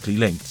intrinsically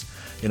linked.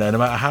 You know, no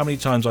matter how many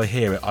times I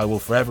hear it, I will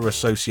forever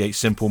associate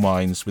Simple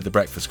Minds with The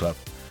Breakfast Club.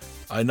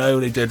 I know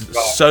they did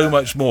so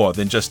much more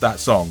than just that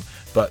song,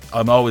 but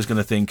I'm always going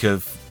to think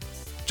of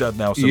Judd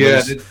Nelson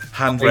with his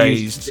hand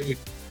raised.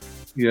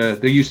 Yeah,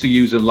 they used to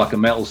use like a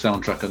metal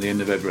soundtrack on the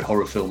end of every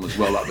horror film as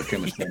well. That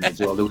became a thing as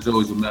well. There was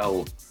always a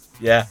metal.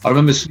 Yeah, I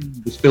remember seeing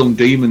this film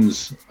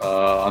Demons,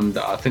 and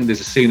I think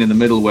there's a scene in the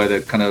middle where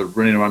they're kind of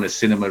running around a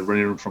cinema,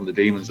 running from the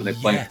demons, and they're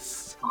playing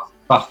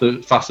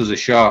Fast as a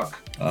Shark.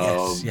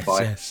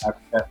 Yes.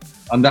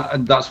 And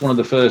that's one of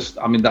the first.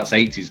 I mean, that's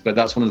 80s, but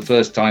that's one of the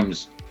first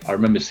times I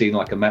remember seeing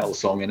like a metal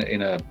song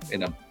in a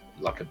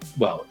like a,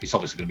 well, it's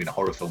obviously going to be in a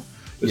horror film.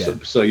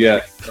 So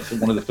yeah, that's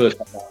one of the first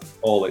times I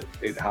recall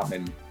it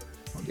happening.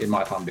 It might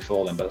have happened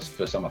before then, but that's the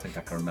first time I think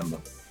I can remember.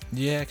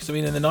 Yeah, because I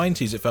mean, in the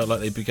 90s, it felt like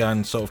they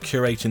began sort of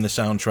curating the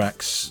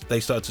soundtracks. They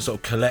started to sort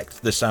of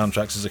collect the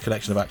soundtracks as a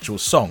collection of actual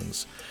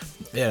songs.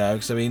 You know,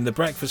 because I mean, The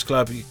Breakfast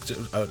Club,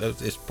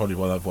 it's probably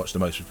one I've watched the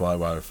most before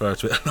I refer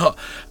to it a lot.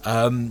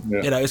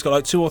 You know, it's got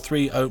like 2 or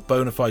 3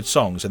 bona fide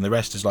songs, and the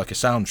rest is like a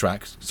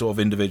soundtrack, sort of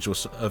individual,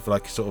 of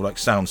like sort of like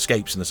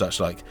soundscapes and the such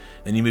like.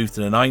 Then you move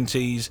to the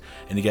 90s,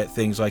 and you get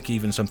things like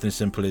even something as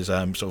simple as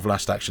sort of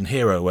Last Action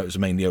Hero, where it was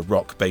mainly a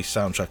rock-based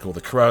soundtrack, or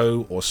The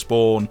Crow, or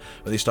Spawn,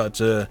 where they started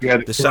to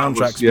the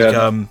soundtracks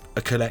become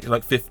a collect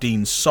like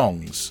 15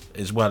 songs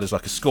as well as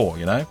like a score,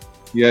 you know.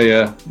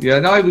 Yeah.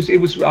 No, it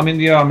was. I mean,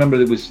 yeah, I remember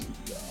it was.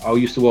 I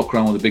used to walk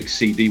around with a big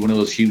CD, one of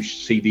those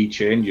huge CD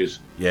changers.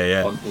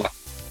 Yeah.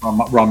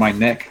 Around my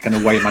neck, kind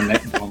of weighing my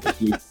neck down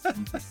to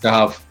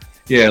have.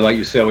 Yeah, like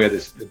you say, we had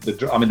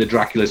the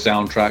Dracula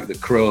soundtrack, the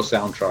Crow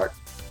soundtrack.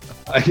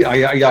 I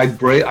had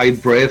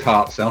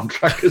Braveheart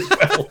soundtrack as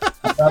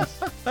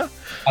well.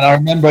 And I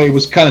remember it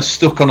was kind of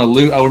stuck on a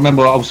loop. I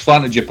remember I was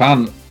flying to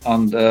Japan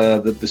and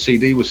the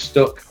CD was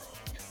stuck.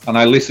 And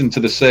I listened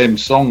to the same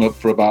song up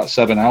for about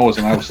 7 hours.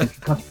 And I was thinking,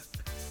 God,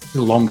 what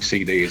a long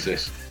CD is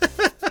this?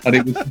 And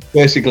it was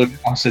basically,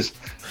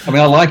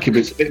 I like it, but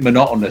it's a bit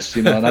monotonous,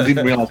 you know. And I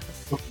didn't realise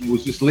it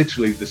was just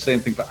literally the same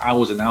thing for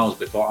hours and hours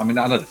before. I mean,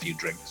 I had a few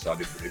drinks, so I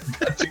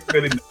didn't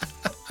really know.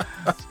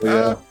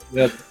 So,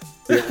 yeah,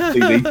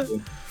 CD.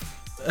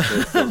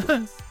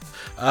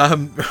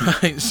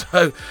 Right,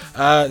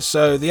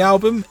 so the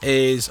album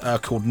is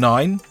called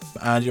 9,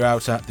 and you're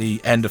out at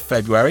the end of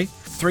February.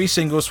 2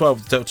 singles,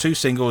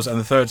 and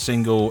the third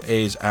single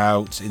is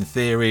out, in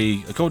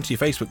theory, according to your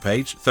Facebook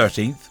page,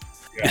 13th.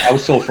 Yeah, I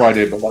was told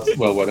Friday, but that's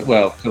well,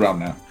 it's around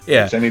now.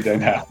 Yeah, it's any day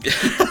now.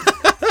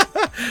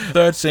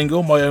 Third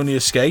single, My Only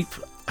Escape,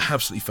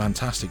 absolutely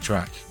fantastic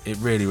track. It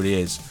really, really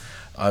is.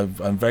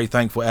 I'm very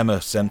thankful Emma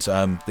sent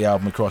the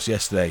album across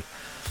yesterday.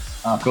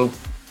 Ah, cool,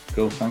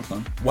 thanks,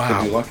 man.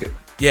 Wow, you like it?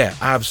 Yeah,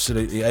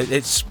 absolutely.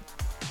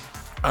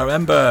 I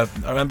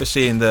remember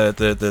seeing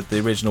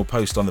the original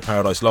post on the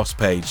Paradise Lost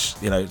page,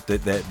 you know,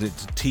 the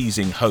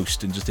teasing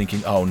host, and just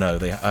thinking, oh no,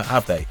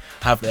 have they,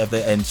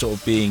 and sort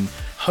of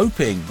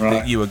hoping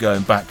that you were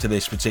going back to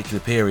this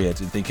particular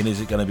period, and thinking, is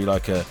it going to be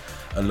like a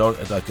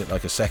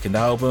second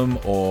album,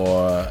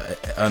 or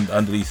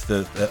underneath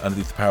the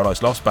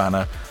Paradise Lost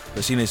banner?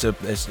 But seeing it's a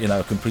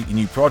completely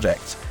new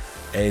project,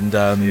 and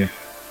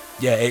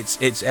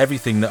it's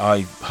everything that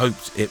I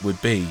hoped it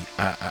would be,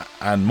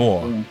 and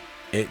more. Mm.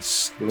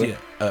 It's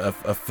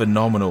a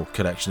phenomenal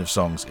collection of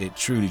songs. It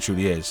truly,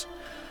 truly is.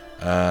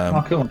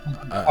 Cool.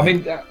 I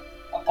mean,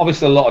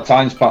 obviously, a lot of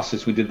time's passed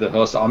since we did the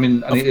host. I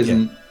mean, and it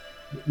isn't.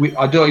 Yeah.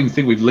 I don't even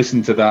think we've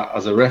listened to that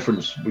as a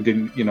reference. We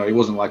didn't. You know, it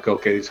wasn't like,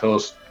 okay, it's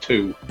Host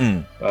 2.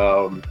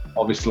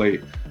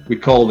 Obviously, we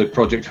called it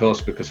Project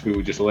Host because we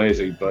were just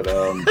lazy. But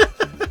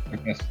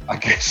I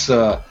guess,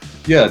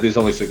 there's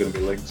obviously going to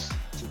be links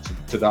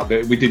to that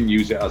bit. We didn't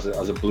use it as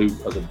a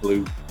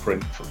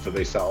blueprint for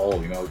this at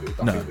all. You know, I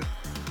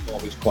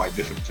think it's quite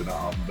different to that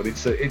album, but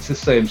it's the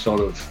same sort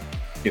of,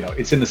 you know,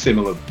 it's in a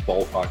similar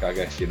ballpark, I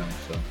guess, you know.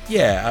 So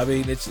yeah, I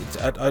mean,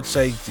 I'd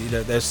say, you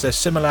know, there's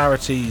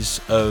similarities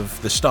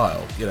of the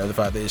style, you know, the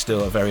fact that it's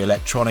still a very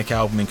electronic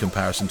album in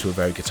comparison to a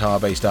very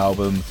guitar-based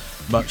album.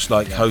 Much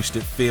like Host,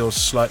 it feels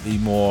slightly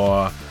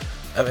more.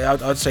 I mean,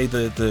 I'd say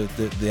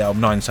the album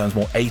 9 sounds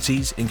more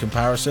 80s in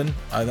comparison.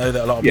 I know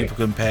that a lot of people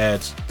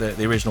compared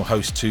the original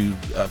Host to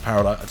a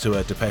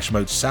Depeche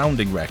Mode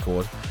sounding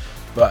record,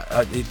 but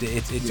I'd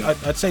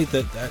say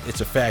that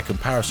it's a fair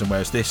comparison,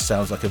 whereas this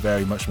sounds like a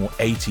very much more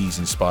 80s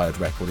inspired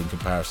record in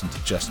comparison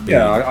to just being.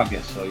 Yeah, I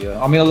guess so,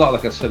 yeah. I mean,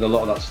 like I said, a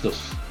lot of that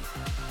stuff's,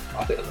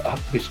 I think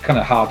it's kind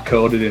of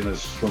hard-coded in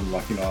us from,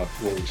 like, you know,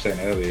 what we were saying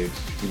earlier. It's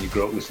when you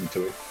grow up listening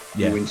to it,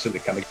 you instantly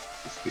kind of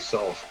get this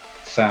sort of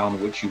sound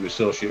which you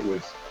associate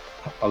with,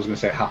 I was going to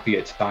say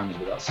happier times,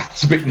 but that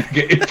sounds a bit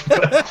negative.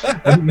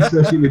 I think you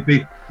associate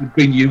with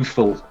being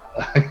youthful.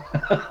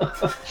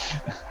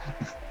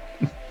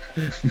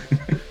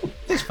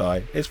 It's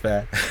fine. It's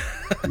fair.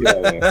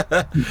 Yeah.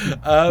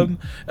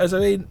 As I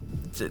mean,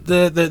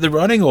 the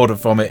running order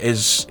from it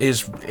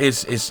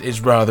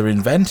is rather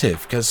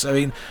inventive, because I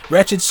mean,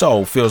 Wretched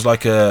Soul feels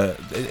like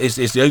is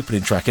the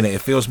opening track in it. It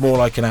feels more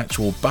like an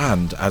actual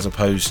band as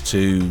opposed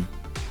to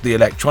the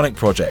electronic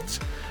project.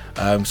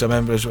 So I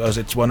remember as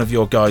it's one of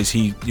your guys,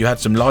 you had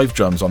some live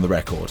drums on the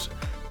record,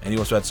 and you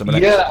also had some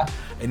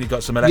and you've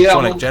got some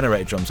electronic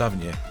generated drums,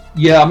 haven't you?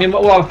 Yeah, I mean,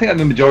 well, I think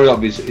the majority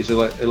of it is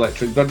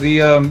electric, but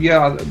there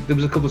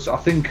was a couple of, I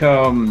think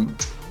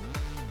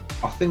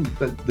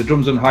that the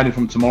drums on Hiding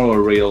from Tomorrow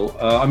are real.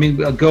 I mean,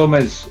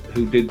 Gomez,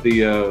 who did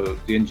the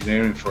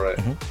engineering for it,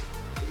 the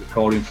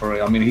recording for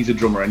it, I mean, he's a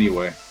drummer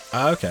anyway.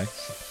 Okay.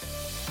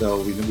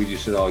 So we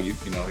just said,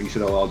 he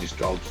said, I'll just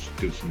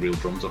do some real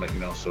drums on it, you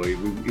know. So it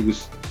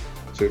was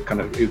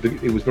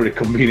very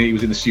convenient. He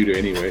was in the studio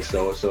anyway,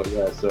 so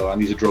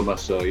and he's a drummer,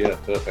 so yeah,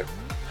 perfect.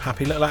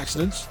 Happy little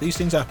accidents. These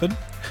things happen.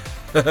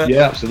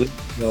 Yeah, absolutely.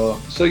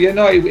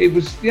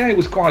 It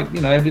was quite,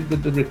 you know,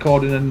 the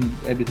recording and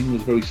everything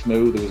was very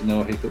smooth. There was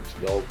no hiccups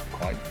at all.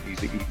 Quite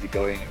easy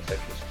going, etc.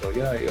 So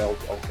yeah, it all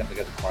came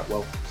together quite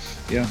well.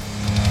 Yeah.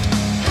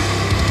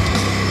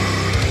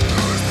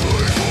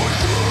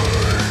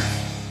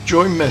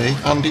 Join me,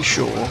 Andy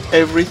Shaw,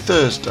 every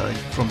Thursday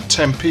from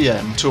 10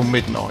 p.m. till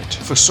midnight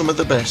for some of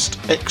the best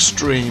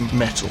extreme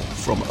metal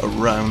from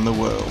around the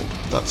world.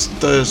 That's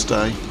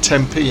Thursday,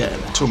 10 p.m.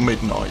 till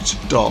midnight,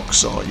 Dark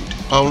Side,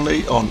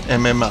 only on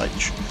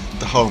MMH,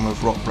 the home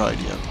of rock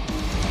radio.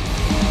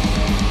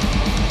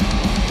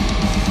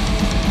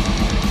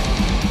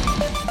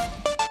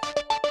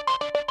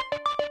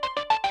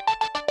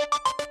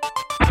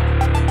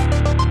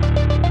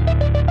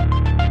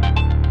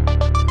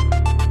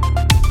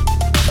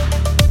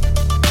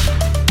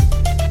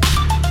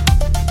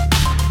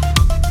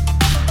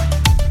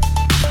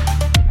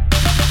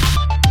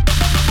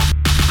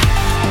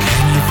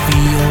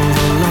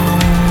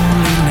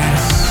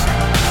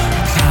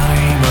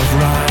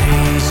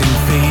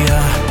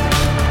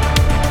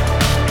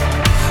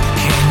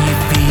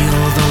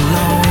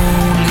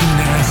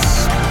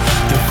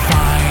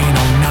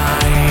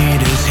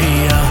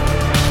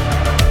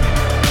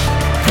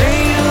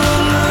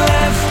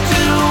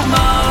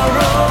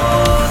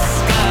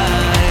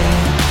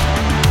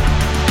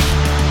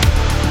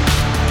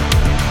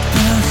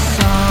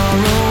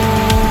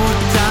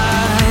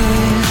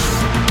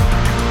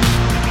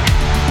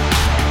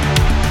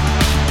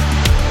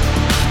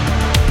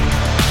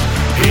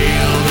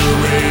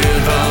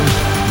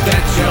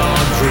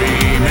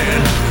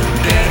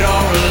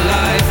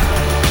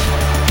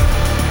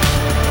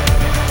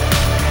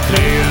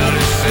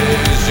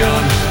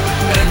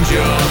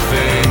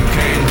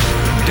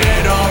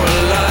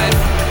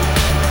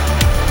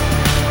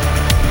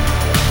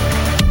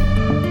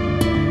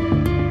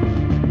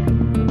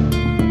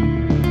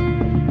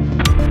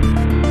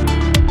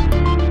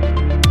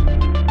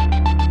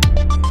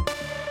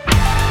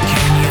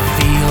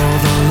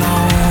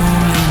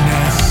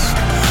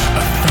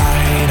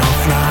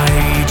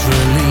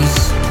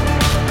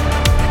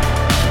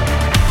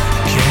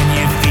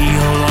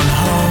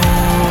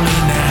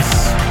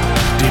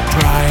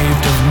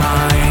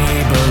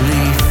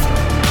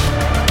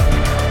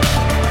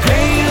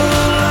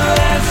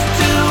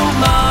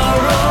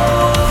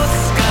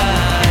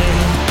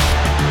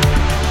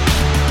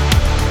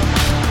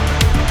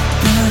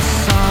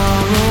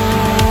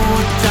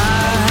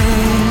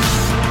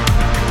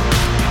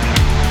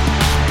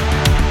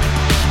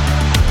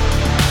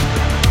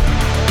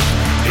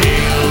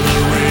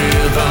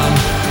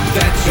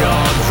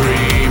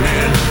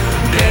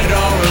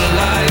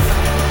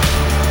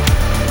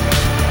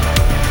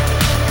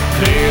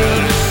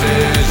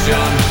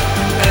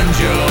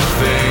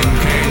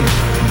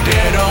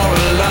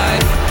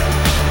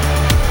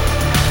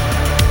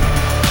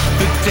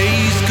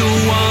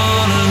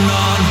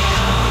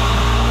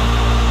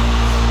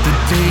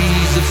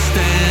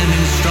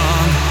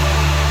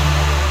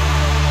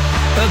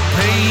 a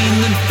pain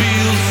that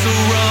feels so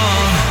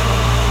wrong.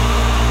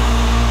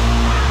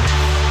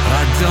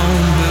 I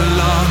don't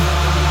belong.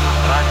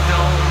 I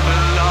don't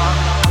belong.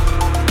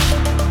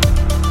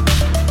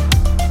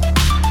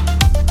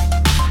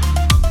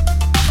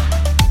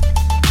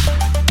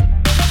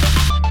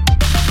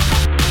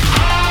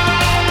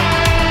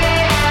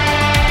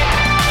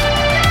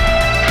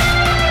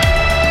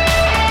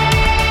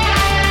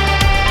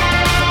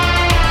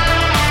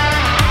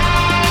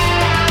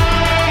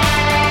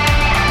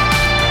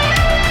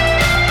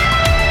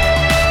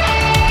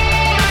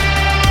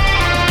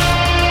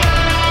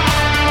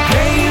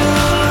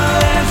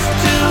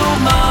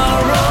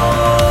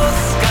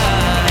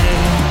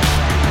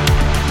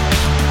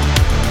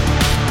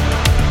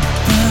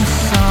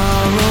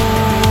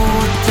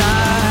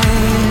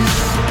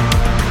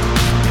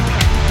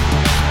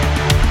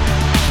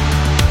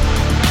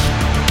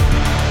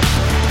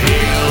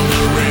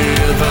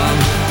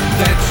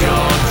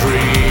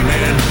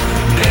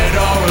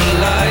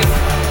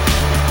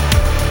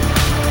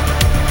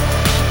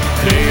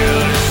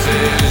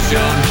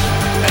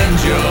 And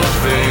you're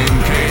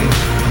thinking,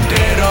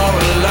 dead or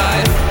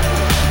alive.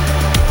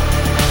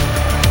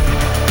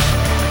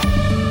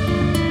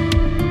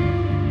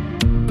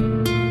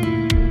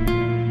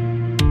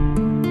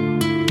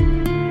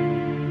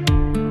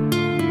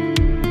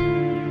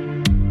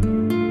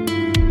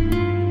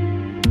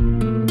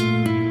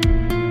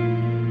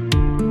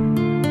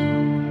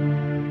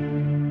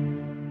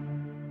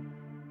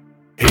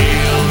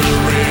 Heal the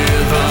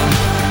rhythm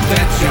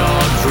that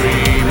you're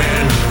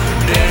dreaming,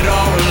 dead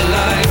or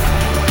alive.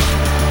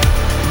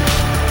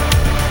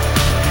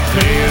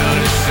 Clear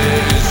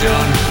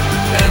decision,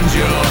 and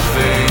you're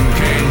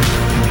thinking,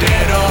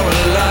 dead or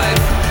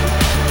alive.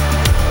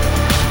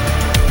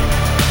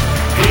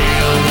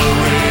 Heal the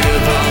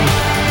rhythm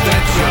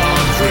that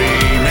you're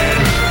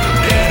dreaming,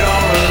 dead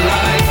or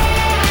alive.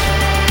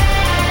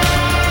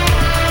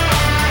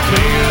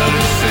 Clear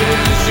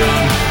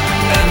decision,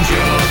 and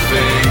you're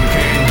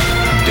thinking,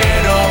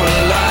 dead or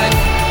alive.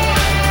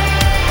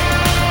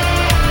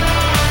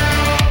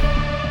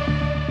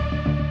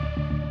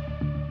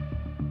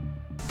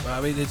 I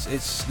mean,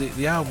 it's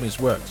the album has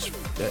worked.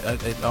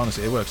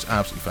 Honestly, it works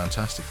absolutely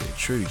fantastically. It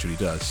truly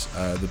does.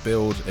 The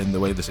build and the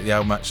way the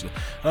album actually,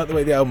 I like the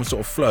way the album sort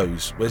of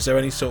flows. Was there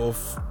any sort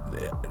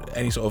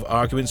of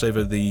arguments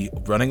over the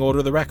running order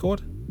of the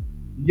record?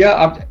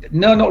 Yeah,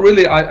 no, not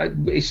really.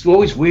 It's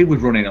always weird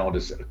with running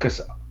orders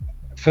because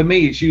for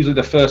me, it's usually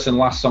the first and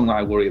last song that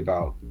I worry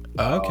about.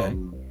 Oh, okay.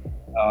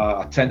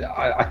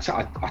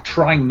 I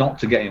try not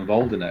to get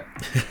involved in it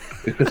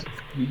because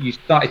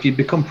if you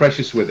become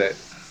precious with it.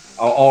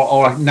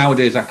 Or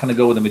nowadays I kind of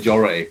go with the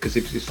majority because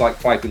it's like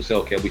 5 people say,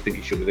 okay, we think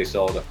it should be this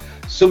order.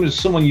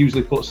 Someone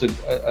usually puts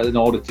an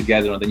order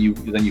together and then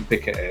you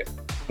pick at it.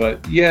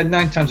 But yeah,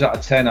 9 times out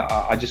of 10,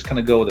 I just kind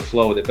of go with the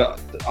flow with it. But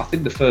I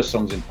think the first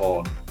song's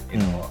important, you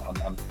know,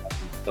 and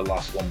the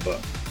last one. But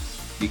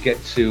you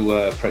get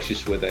too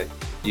precious with it,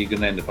 you're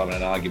going to end up having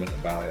an argument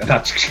about it.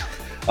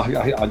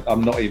 And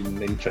I'm not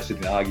even interested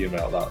in arguing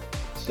about that.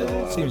 So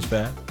That seems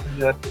fair.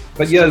 Yeah,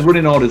 but yeah,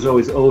 running order is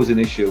always an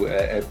issue.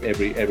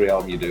 Every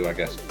album you do, I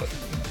guess. But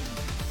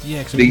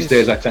Yeah, cause these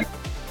days I tend to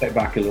step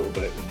back a little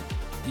bit.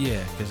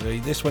 Yeah, because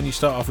this one you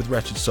start off with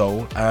Wretched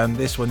Soul, and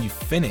this one you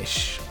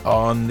finish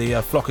on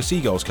the Flock of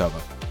Seagulls cover.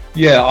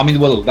 Yeah, I mean,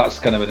 well, that's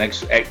kind of an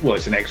extra. Well,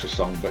 it's an extra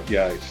song, but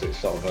yeah, it's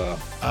sort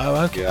of.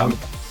 Oh, okay. Yeah,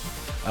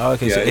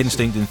 okay, yeah, so it's-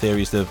 Instinct in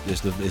theory is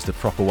the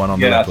proper one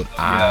on the Yeah, record.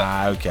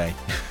 Okay.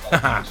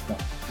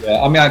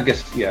 yeah, I mean, I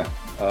guess yeah.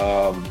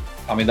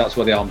 I mean, that's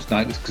why the album's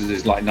 9 because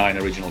there's like 9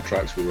 original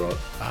tracks we wrote.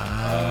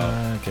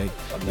 Okay.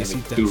 And You then see,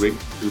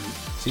 it's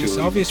see, it's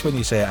obvious when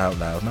you say it out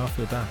loud. Now I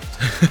feel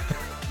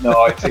daft.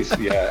 No, it's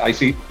yeah. I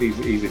see. It's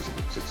easy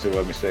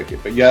to mistake it,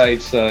 but yeah,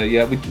 it's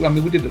yeah. We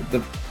did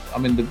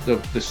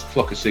this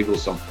Flock of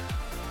Seagulls song.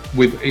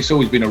 It's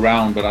always been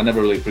around, but I never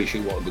really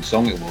appreciated what a good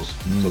song it was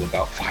until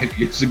about 5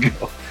 years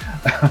ago.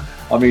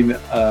 I mean,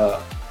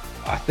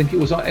 I think it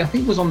was on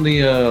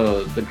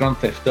the Grand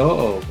Theft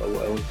Auto.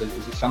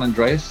 Is it San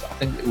Andreas? I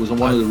think it was on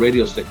one of the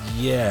radio stations.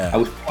 Yeah. I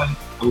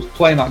was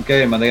playing that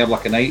game, and they had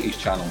like an 80s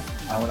channel,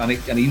 and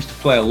it used to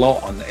play a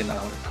lot. And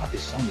I went, God,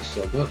 this song is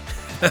so good.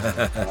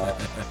 I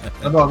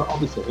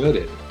obviously heard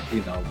it,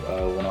 you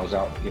know, when I was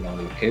out, you know,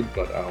 as a kid.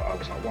 But I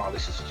was like, wow,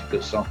 this is such a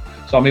good song.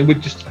 So I mean, we've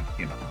just,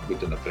 you know, we've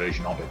done a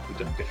version of it. We've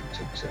done different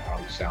to how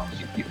it sounds.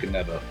 You can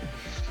never.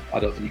 I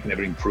don't think you can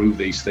ever improve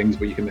these things,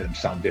 but you can make them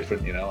sound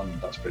different, you know,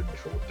 and that's pretty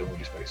much what we've done. We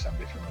just make it sound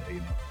differently,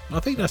 you know. I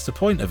think that's the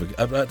point of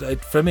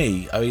it. For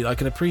me, I mean, I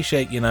can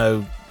appreciate, you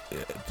know,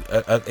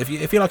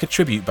 if you're like a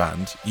tribute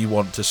band, you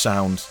want to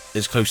sound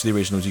as close to the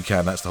original as you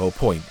can. That's the whole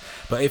point.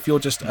 But if you're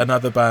just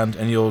another band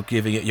and you're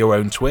giving it your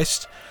own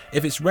twist,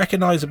 if it's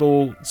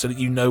recognisable so that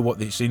you know what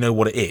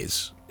it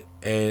is,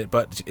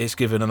 but it's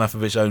given enough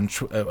of its own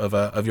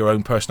of your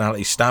own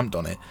personality stamped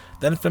on it,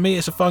 then for me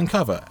it's a fun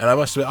cover, and I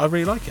must admit I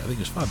really like it. I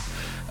think it's fun.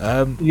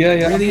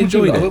 Yeah, really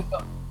enjoyed it.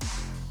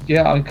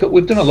 Yeah, I mean,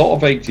 we've done a lot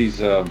of 80s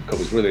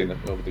covers really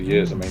over the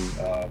years. I mean,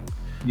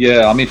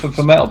 Yeah, I mean,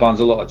 for metal bands,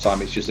 a lot of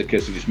time it's just a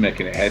case of just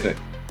making it heavy,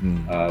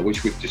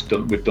 which we've just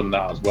done. We've done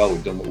that as well.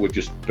 We've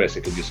just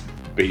basically just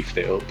beefed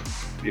it up.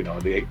 You know,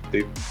 they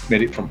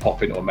made it from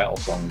pop into a metal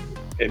song,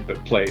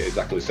 but play it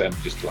exactly the same,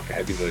 just like a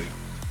heavy version.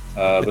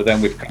 But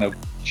then we've kind of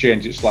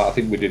changed it slightly. I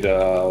think we did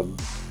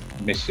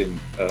Missing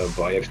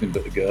by Everything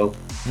But the Girl,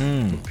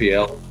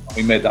 PL.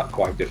 We made that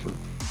quite different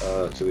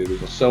to the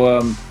original. So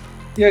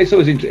yeah, it's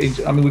always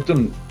interesting. I mean, we've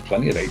done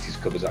plenty of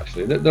 80s covers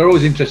actually. They're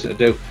always interesting to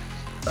do.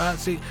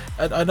 See,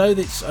 I know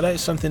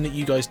it's something that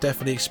you guys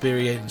definitely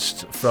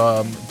experienced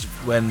from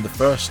when the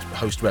first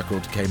Host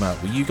record came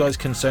out. Were you guys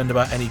concerned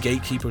about any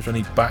gatekeepers or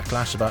any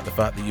backlash about the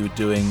fact that you were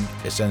doing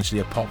essentially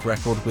a pop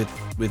record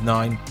with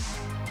Nine?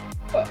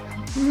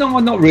 No,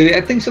 not really. I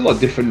think it's a lot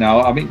different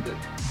now. I mean,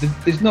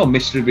 there's no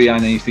mystery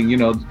behind anything. You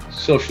know,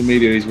 social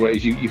media is where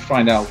you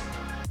find out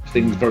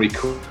things very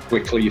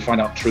quickly. You find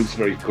out truths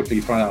very quickly.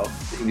 You can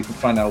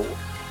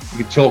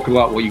talk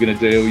about what you're going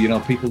to do. You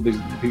know, people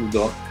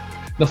don't.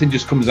 Nothing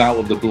just comes out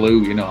of the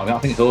blue, you know. I mean, I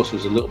think Host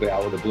was a little bit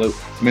out of the blue.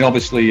 I mean,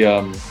 obviously,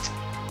 the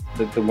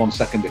 1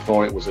 second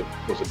before it was a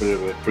bit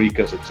of a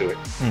precursor to it.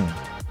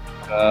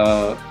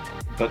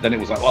 But then it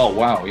was like, oh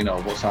wow, you know,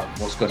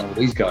 what's going on with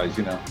these guys,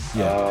 you know?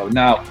 Yeah.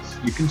 Now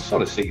you can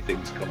sort of see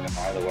things coming a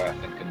mile away, I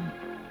think, and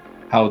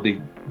how the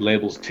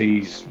labels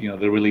tease, you know,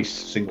 they release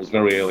singles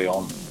very early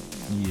on,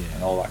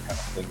 and all that kind of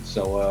thing.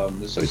 So, I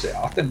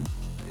think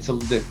it's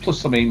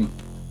plus. I mean,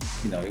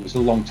 you know, it was a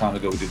long time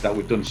ago we did that.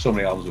 We've done so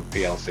many albums with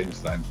PL since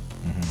then.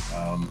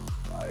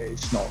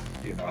 It's not,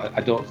 you know,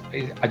 I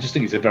just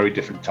think it's a very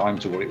different time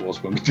to what it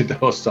was when we did the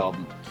Host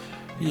album.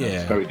 You know,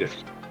 it's very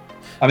different.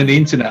 I mean, the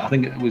internet, I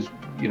think it was,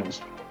 you know,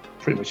 was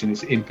pretty much in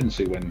its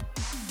infancy when,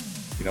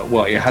 you know,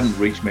 well, it hadn't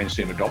reached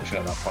mainstream adoption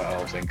at that point. I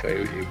don't think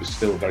it was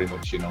still very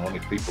much, you know, only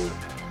people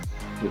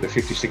with the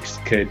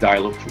 56k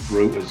dial-up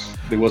routers.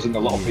 There wasn't a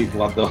lot of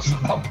people had those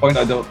at that point,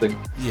 I don't think.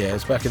 Yeah,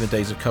 it's back in the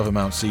days of cover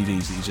mount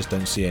CDs that you just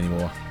don't see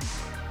anymore.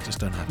 Just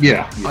don't have.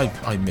 Yeah.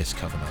 I miss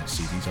cover mount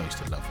CDs. I used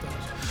to love those.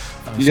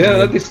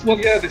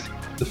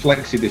 The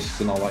flexi discs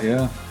and all that.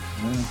 Yeah.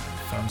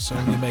 Found so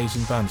many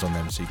amazing bands on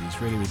them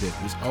CDs. Really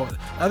ridiculous. I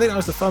think that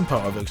was the fun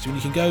part of it, because when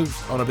you can go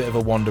on a bit of a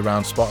wander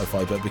around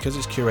Spotify, but because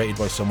it's curated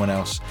by someone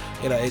else,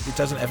 you know, it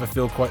doesn't ever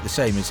feel quite the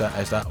same as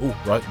that. Oh,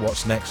 right,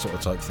 what's next sort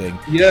of type thing.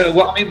 Yeah.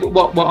 Well, I mean,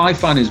 what I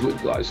find is with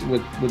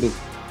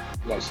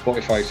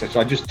Spotify,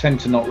 etc. I just tend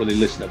to not really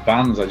listen to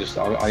bands. I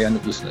end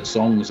up listening to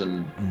songs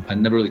and I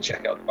never really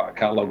check out the back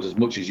catalogues as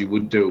much as you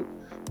would do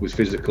with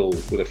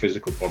a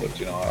physical product.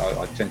 You know,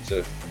 I tend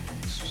to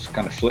just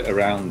kind of flit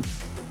around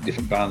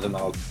different bands and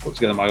I'll put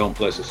together my own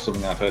playlist of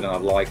something I've heard and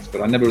I've liked,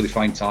 but I never really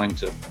find time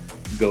to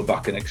go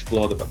back and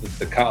explore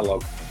the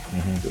catalogue,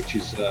 which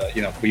is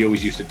you know, we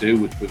always used to do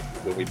with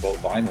when we bought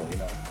vinyl. You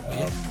know.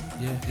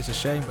 Yeah, it's a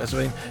shame. I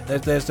mean,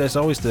 there's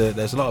always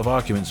there's a lot of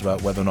arguments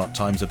about whether or not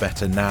times are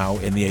better now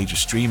in the age of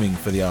streaming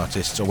for the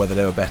artists, or whether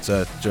they were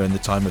better during the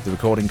time of the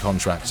recording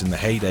contracts in the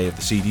heyday of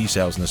the CD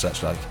sales and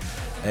such like.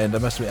 And I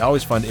must admit, I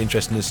always find it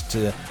interesting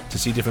to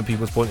see different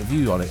people's point of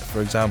view on it.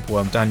 For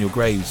example, Daniel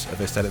Graves of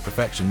Aesthetic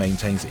Perfection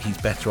maintains that he's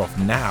better off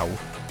now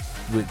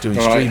with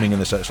doing streaming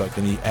and the such like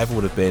than he ever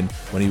would have been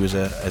when he was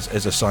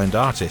as a signed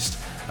artist.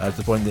 To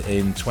the point that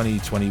in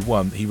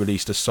 2021 he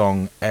released a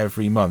song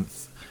every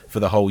month for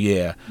the whole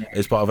year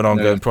as part of an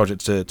ongoing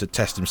project to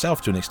test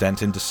himself to an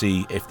extent and to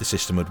see if the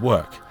system would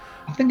work.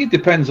 I think it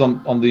depends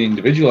on the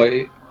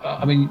individual.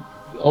 I mean,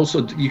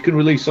 also you can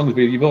release songs,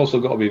 but you've also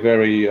got to be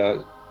very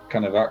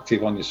kind of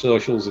active on your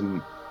socials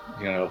and,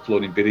 you know,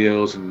 uploading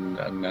videos and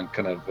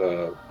kind of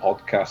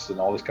podcasts and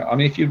all this kind. I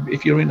mean,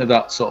 if you're into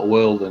that sort of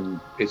world, and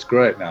it's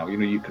great now. You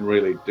know, you can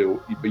really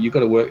do, but you've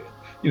got to work.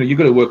 You know, you've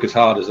got to work as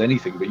hard as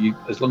anything. But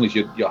as long as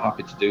you're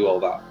happy to do all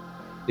that.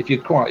 If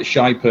you're quite a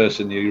shy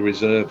person, you're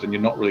reserved and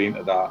you're not really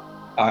into that,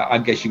 I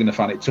guess you're going to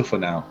find it tougher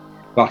now.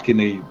 Back in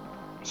the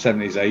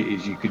 70s,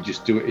 80s, you could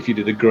just do it. If you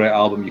did a great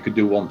album, you could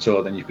do one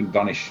tour, then you can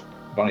vanish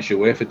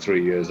away for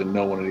 3 years and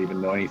no one would even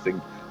know anything.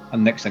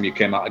 And next time you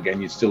came out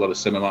again, you'd still have the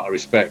same amount of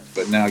respect.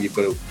 But now you've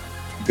got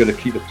to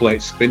keep the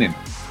plate spinning.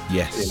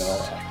 Yes. You know,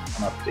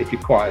 and if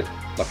you're quite,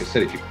 like I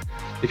said,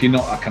 if you're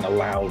not that kind of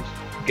loud,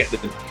 get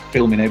them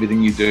filming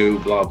everything you do,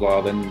 blah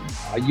blah, then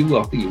I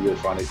think you will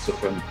find it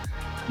tougher. And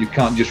you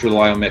can't just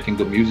rely on making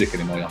good music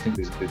anymore. I think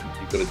you've got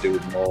to do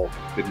with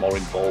bit more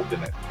involved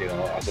in it. You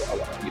know,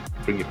 you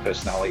bring your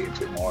personality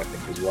into it more, I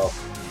think, as well.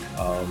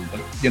 But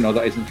you know,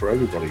 that isn't for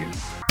everybody. You know?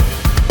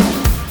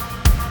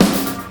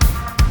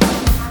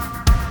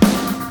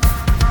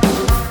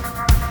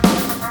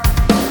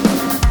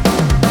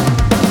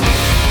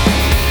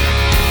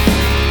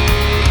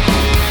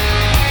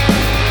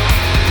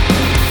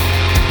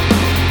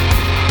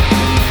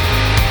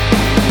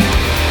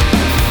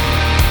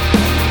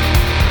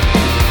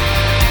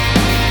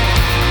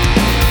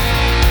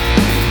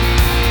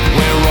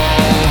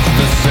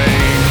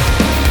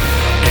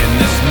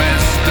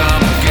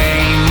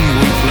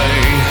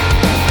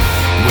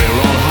 We're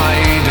all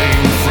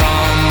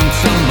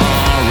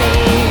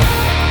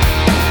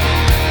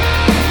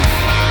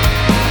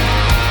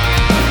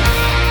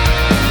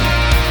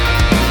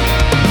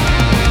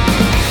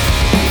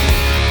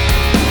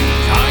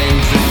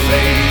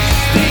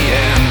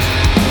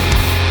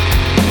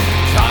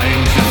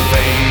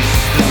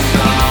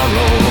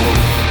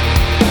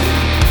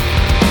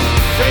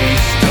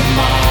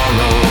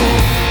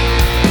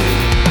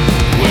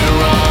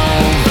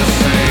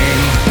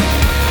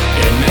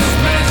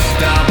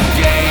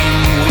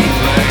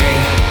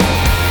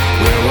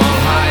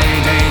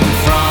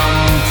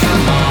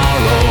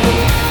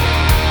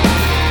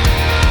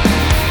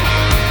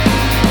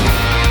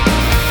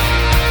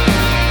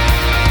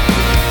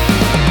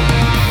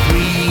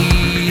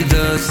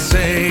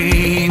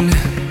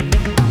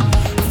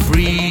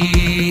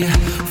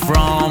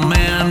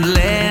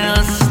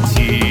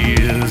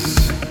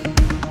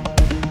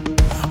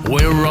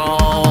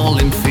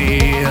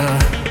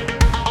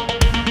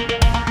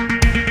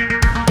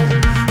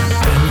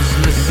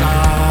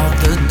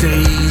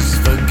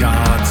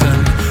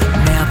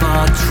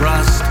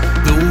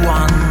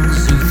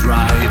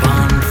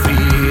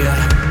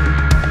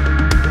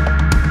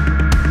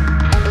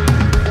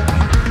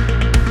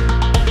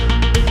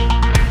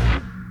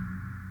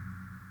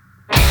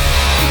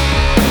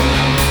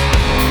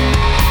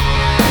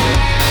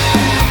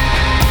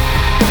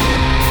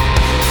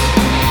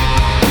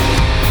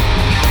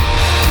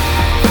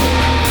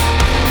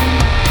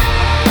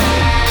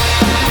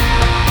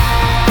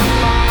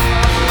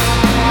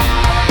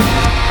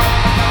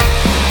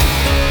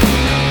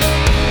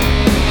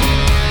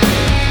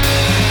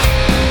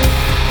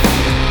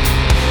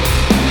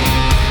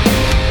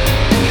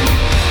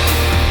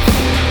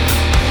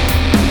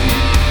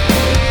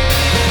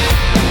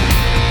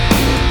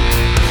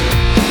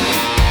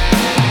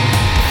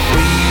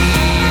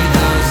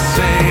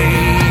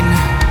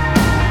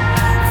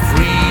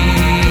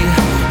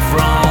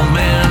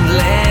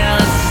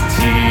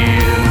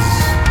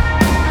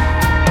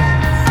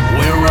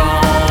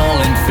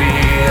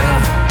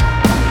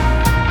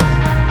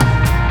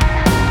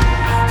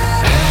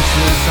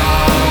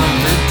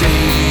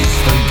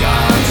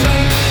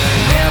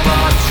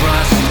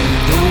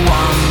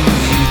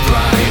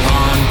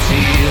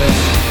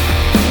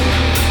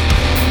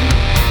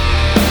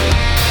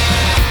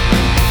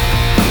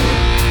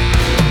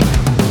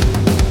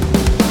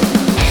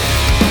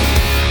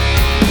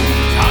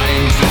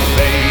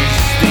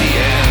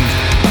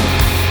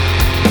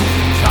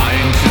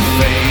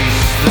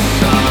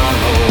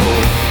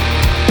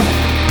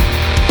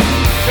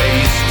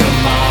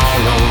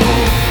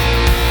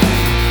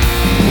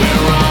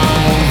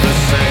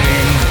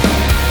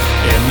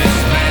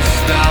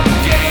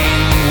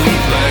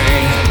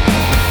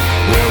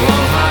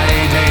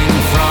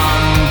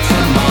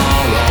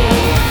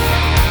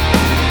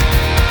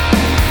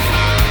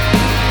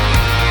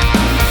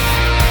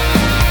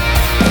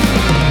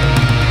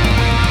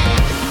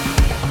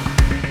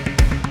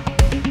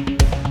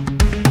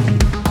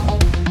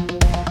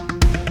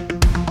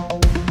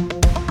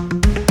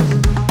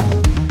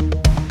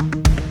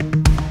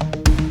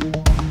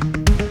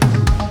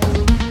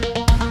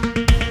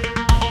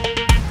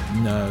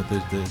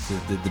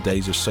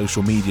days of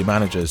social media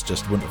managers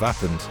just wouldn't have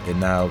happened. And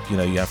now, you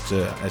know, you have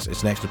to,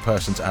 it's an extra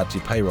person to add to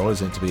your payroll,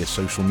 isn't it, to be a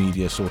social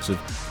media sort of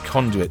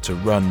conduit to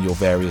run your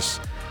various,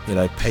 you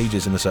know,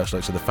 pages and the such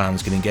like, so the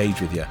fans can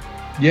engage with you.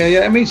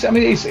 Yeah. I mean,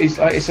 it's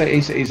like I say,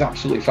 it's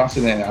absolutely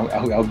fascinating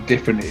how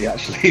different it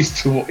actually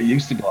is to what it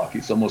used to be like.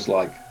 It's almost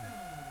like,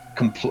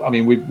 I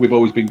mean, we've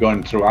always been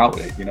going throughout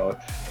it. You know,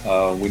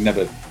 we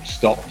never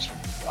stopped,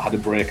 had a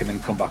break, and then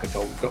come back and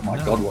thought, "Oh my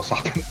God, what's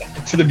happened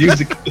to the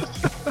music?"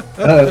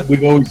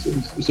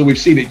 We've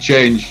seen it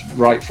change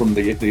right from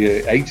the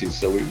 80s.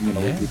 So we've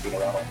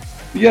been around.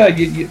 Yeah,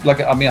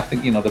 like I mean, I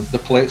think, you know, the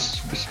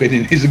plates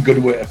spinning is a good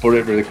way to put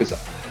it, really, because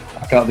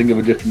I can't think of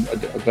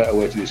a better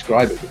way to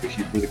describe it, because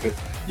you really could,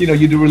 you know,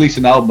 you do release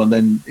an album and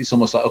then it's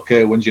almost like,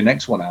 okay, when's your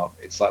next one out?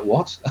 It's like,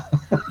 what?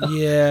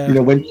 Yeah. You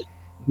know, when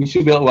we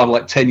should be able to have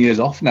like 10 years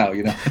off now,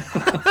 you know.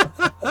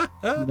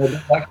 You know,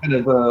 that kind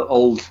of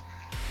old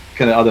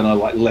kind of, I don't know,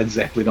 like Led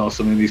Zeppelin or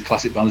something. These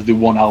classic bands do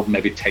one album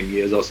every 10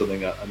 years or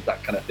something, and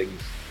that kind of thing.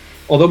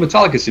 Although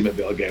Metallica seem to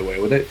be able to get away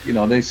with it, you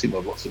know, they seem to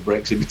have lots of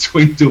breaks in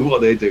between doing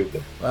what they do.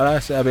 But. Well, I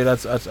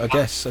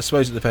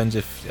suppose it depends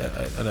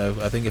if, I know,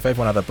 I think if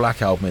everyone had a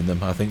Black Album in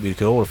them, I think we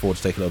could all afford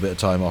to take a little bit of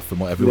time off from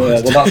what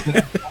everyone's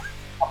doing.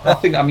 I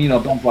think, I mean, you know,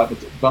 bands like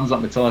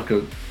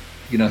Metallica,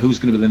 you know, who's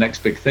going to be the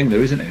next big thing?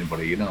 There isn't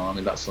anybody, you know. I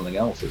mean, that's something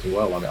else as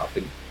well. I mean, I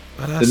think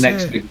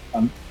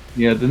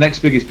the next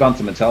biggest band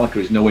to Metallica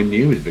is nowhere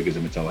near as big as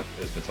Metallica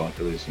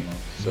is, you know.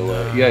 So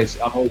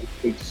I'm always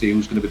intrigued to see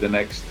who's going to be the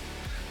next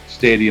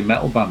stadium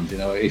metal band, you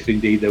know, if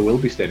indeed there will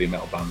be stadium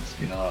metal bands,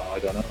 you know. I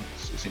don't know.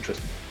 It's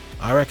interesting.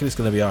 I reckon it's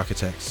going to be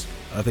Architects.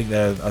 I think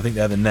they're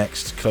the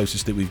next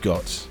closest that we've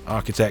got.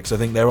 Architects, I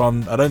think they're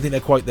on. I don't think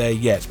they're quite there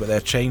yet, but they're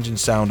changing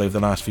sound over the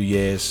last few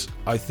years.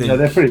 I think. Yeah,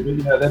 they're pretty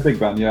big. Yeah, they're a big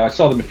band. Yeah, I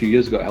saw them a few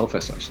years ago at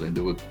Hellfest actually, and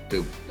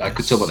I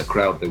could tell by the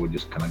crowd they were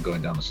just kind of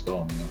going down the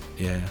storm, you know.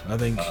 Yeah, I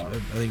think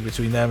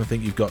between them, I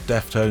think you've got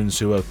Deftones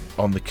who are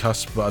on the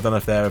cusp, but I don't know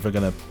if they're ever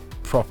going to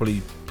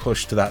properly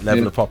push to that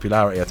level of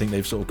popularity. I think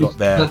they've sort of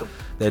got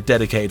their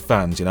dedicated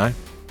fans, you know.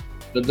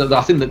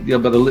 I think that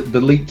but the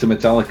leap to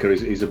Metallica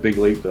is a big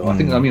leap, though. I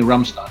think, I mean,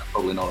 Rammstein are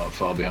probably not that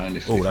far behind.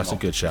 That's a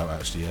good shout,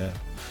 actually. Yeah.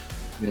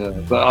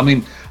 But I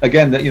mean,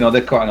 again, you know,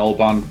 they're quite an old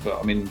band. But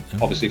I mean,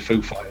 obviously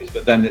Foo Fighters.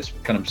 But then it's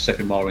kind of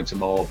stepping more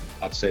into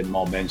I'd say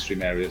more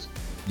mainstream areas.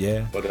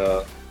 Yeah. But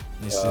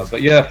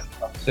yeah,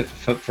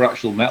 for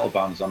actual metal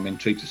bands, I'm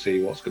intrigued to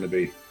see what's going to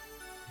be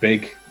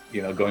big,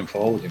 you know, going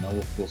forward. You know,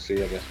 we'll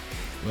see, I guess.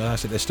 Well,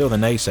 that's it. There's still the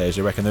naysayers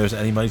who reckon there isn't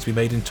any money to be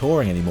made in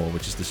touring anymore,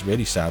 which is this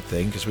really sad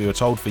thing, because we were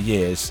told for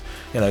years,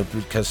 you know,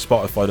 because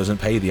Spotify doesn't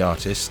pay the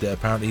artists, that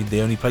apparently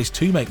the only place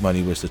to make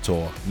money was the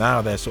tour.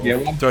 Now they're sort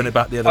of throwing it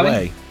back the other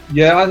way.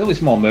 Yeah, I think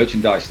it's more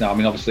merchandise now. I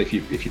mean, obviously,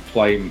 if you're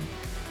playing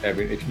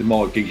the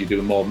more gigs you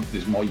do,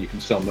 there's more you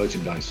can sell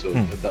merchandise. So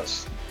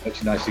that's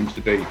merchandise seems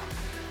to be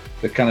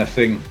the kind of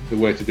thing, the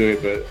way to do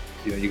it. But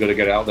you know, you got to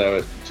get out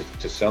there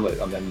to sell it,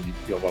 and then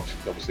you've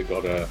obviously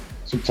got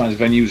sometimes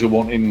venues are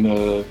wanting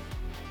to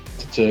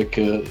take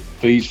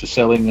fees for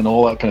selling and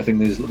all that kind of thing.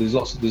 There's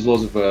lots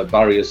of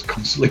barriers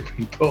constantly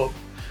being put up.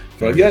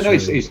 But yeah, no,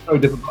 it's very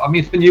difficult. I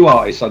mean, for new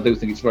artists, I do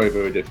think it's very,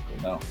 very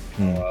difficult now.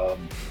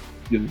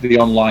 The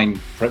online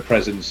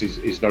presence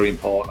is very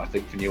important, I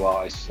think, for new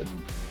artists. And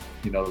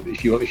you know,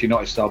 if you're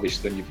not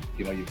established, then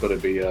you've got to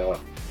be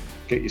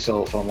get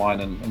yourself online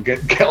and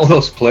get all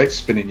those plates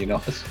spinning. You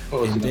know, I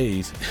suppose,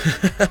 indeed.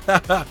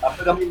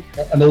 I mean,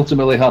 and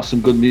ultimately have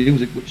some good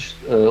music, which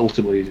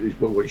ultimately is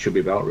what it should be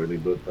about, really.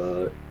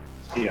 But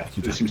yeah,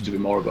 there seems to be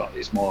more to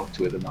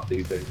it than that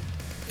these days.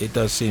 It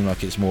does seem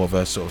like it's more of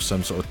a some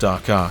sort of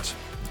dark art.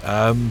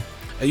 Are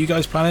you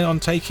guys planning on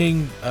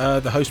taking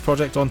the Host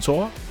project on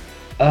tour?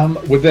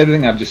 With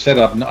everything I've just said,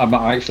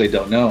 I actually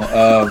don't know.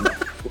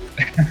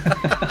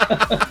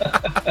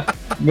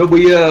 Well,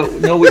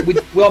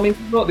 I mean,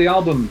 we wrote the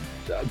album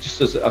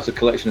just as a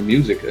collection of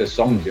music,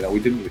 songs. You know,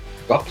 we didn't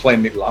start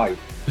playing it live,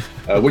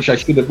 which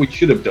we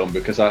should have done,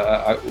 because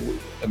I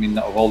mean,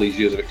 out of all these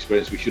years of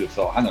experience, we should have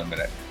thought, hang on a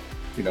minute,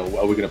 you know,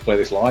 are we going to play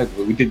this live?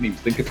 But we didn't even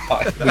think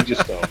about it. We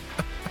just thought.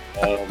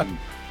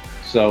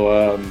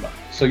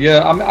 So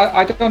yeah,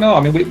 I don't know.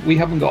 I mean, we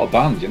haven't got a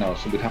band, you know,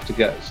 so we'd have to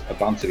get a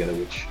band together.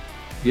 Which,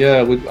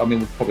 yeah, we'd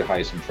probably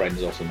hire some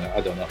friends or something.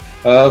 I don't know.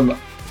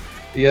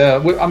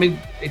 Yeah, I mean,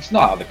 it's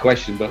not out of the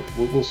question, but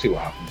we'll see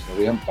what happens.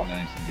 We haven't planned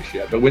anything just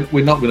yet. But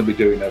we're not going to be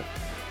doing a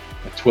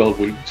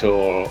 12-week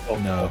tour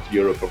of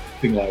Europe or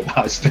anything like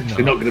that. It's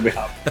definitely not going to be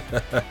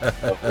happening.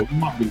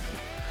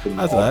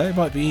 I don't know. It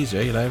might be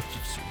easier, you know,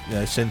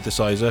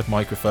 synthesizer,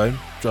 microphone,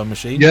 drum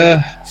machine.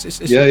 Yeah,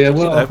 Well, you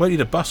won't need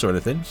a bus or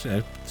anything. You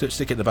know,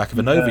 stick it in the back of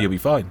a Nova, you'll be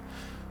fine.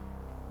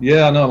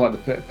 Yeah, I know,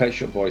 like the Pet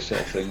Shop Boys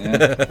sort of thing.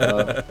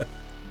 Yeah.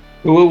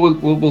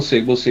 We'll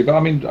see. But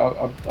I mean,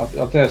 I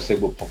dare say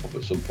we'll pop up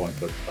at some point.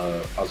 But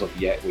as of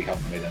yet, we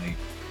haven't made any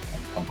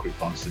concrete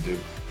plans to do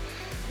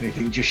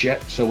anything just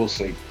yet. So we'll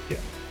see. Yeah.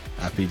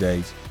 Happy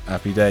days.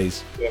 Happy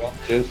days. Yeah,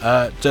 cheers.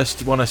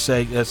 Just want to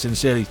say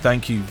sincerely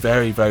thank you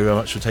very, very, very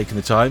much for taking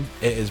the time.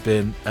 It has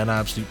been an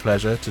absolute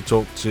pleasure to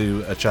talk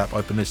to a chap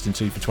I've been listening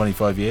to for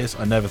 25 years.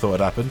 I never thought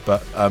it'd happen,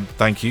 but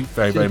thank you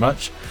very, very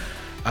much.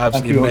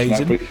 Absolutely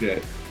amazing. I appreciate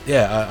it.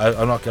 Yeah,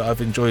 I'm not.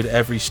 I've enjoyed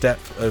every step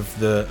of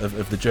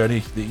the journey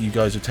that you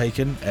guys have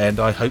taken, and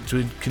I hope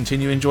to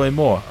continue enjoying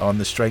more on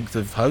the strength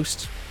of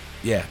host.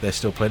 Yeah, there's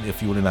still plenty of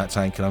fuel in that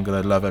tank, and I'm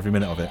going to love every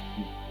minute of it.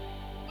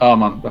 Oh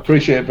man,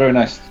 appreciate it. Very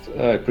nice.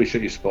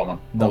 Appreciate your support, man.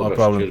 Not a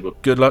problem. Cheers,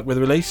 good luck with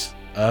the release.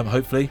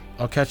 Hopefully,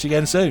 I'll catch you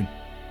again soon.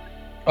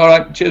 All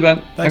right. Cheers,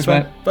 Ben. Thanks,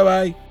 man. Bye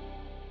bye.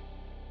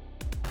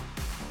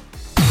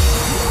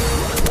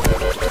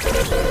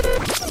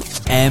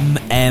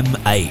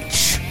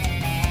 MMH,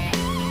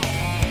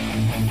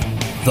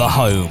 the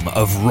home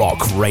of rock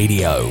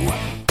radio.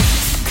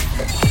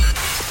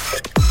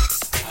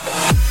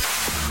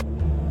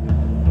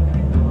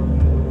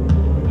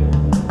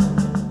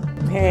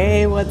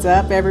 Hey, what's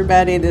up,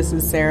 everybody? This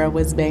is Sarah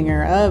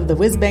Whizbanger of The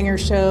Whizbanger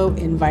Show,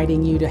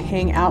 inviting you to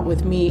hang out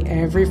with me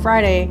every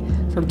Friday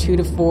from 2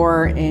 to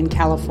 4 in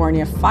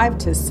California, 5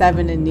 to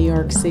 7 in New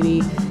York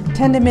City,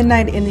 10 to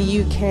midnight in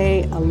the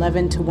UK,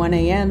 11 to 1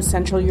 a.m.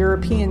 Central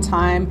European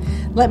Time.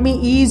 Let me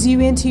ease you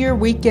into your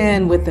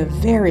weekend with the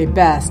very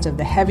best of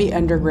the heavy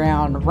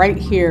underground right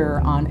here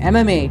on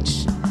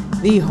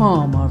MMH, the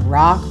home of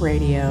rock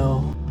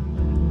radio.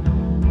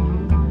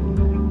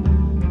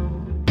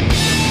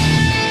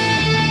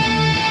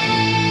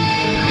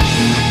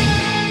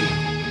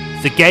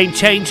 The Game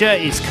Changer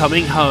is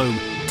coming home.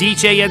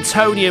 DJ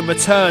Antonium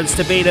returns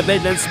to being a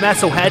Midlands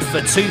metalhead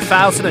for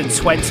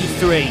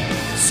 2023,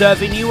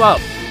 serving you up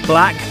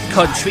black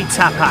country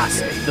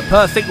tapas, the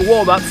perfect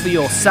warm-up for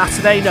your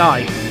Saturday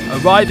night.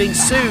 Arriving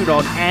soon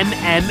on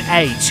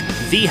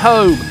MMH, the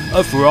home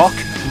of rock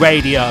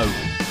radio.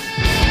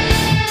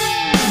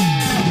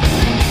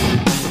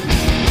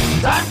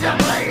 Time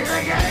to play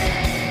the game!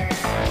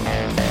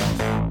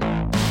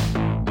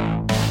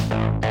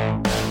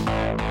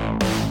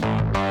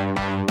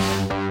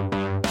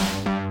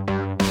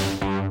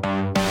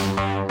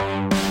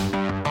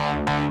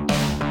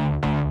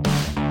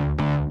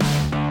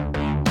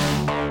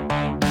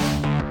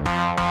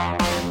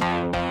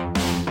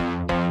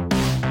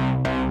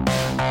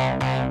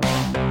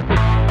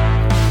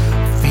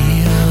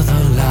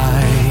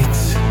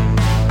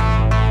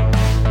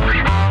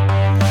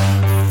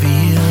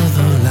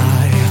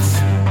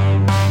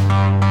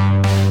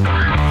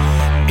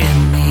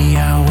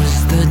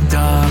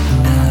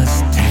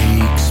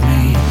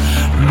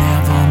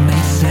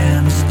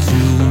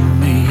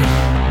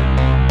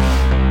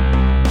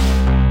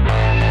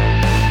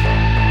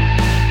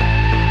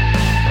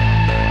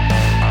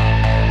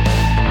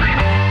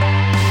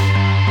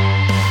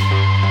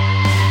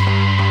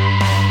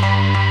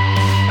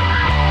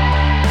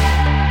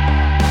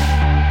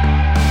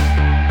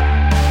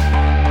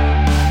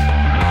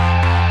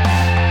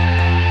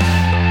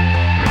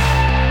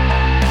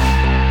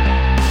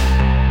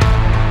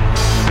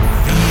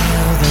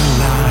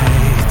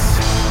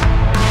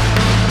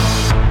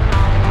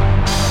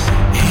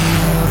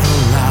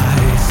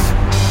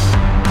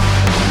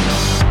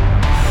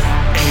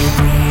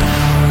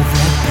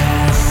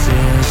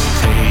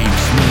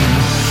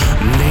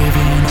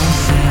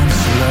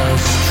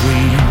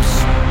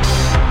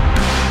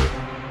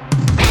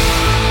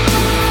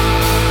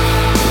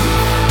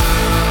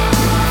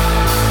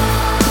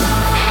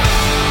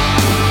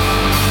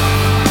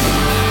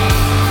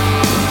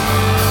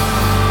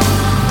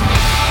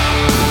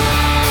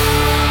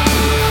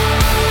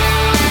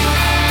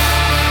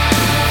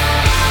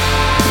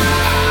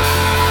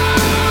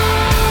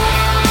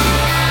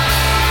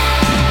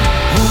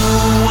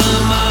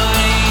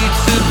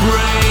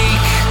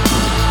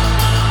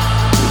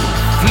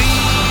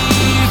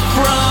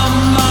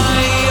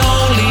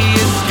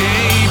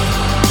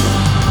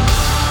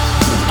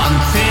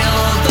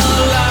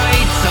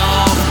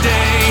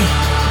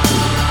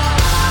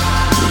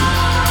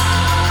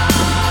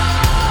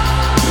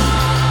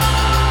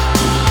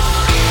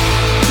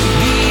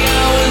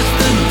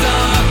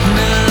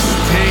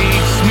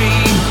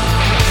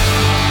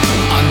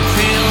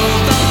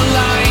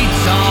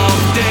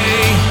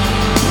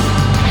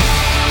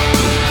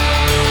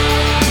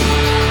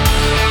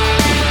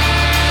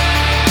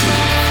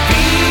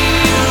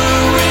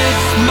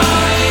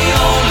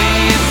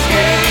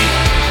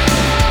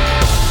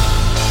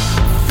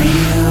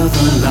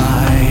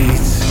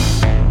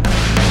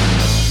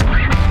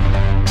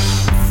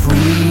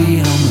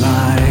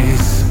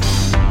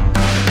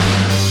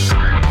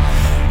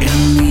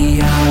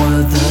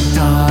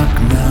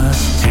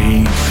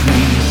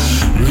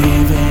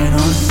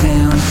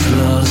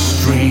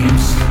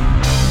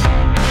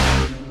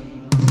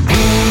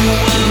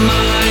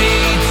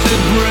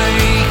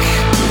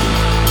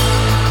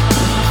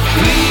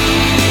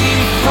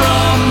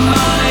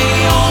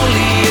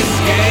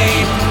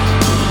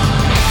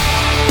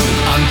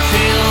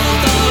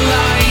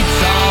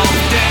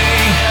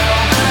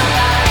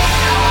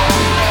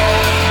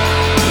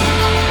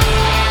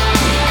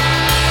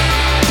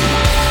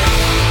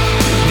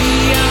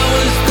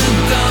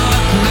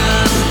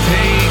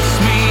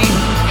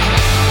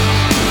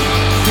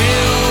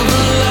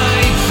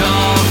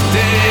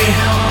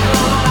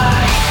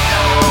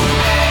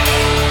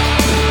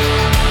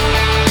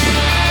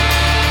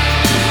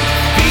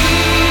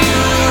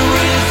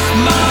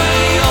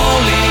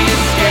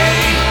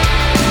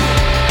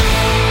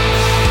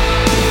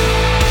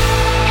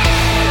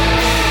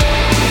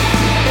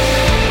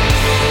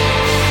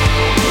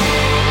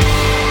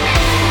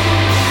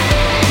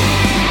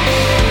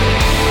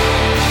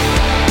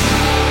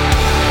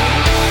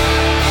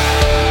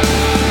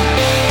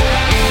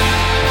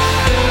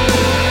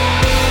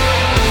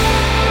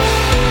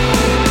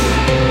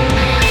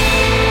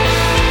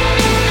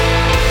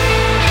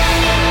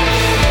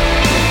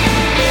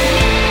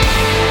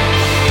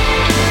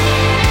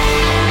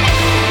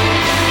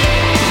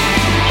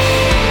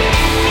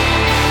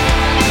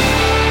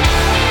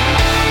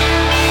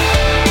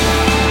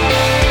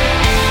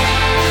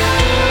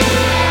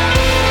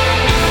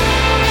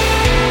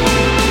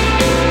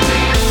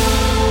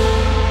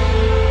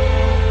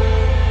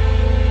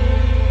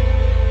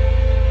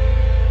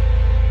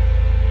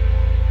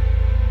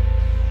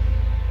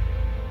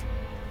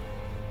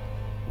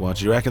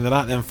 do you reckon of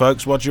that then,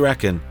 folks? What do you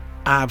reckon?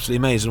 Absolutely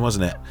amazing,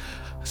 wasn't it?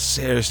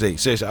 Seriously,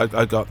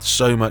 I got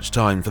so much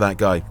time for that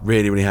guy.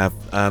 Really have.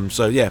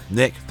 So yeah,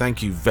 Nick,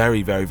 thank you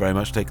very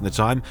much for taking the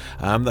time.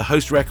 The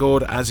Host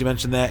record, as you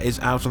mentioned there, is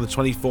out on the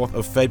 24th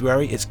of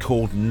February. It's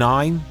called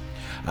 9.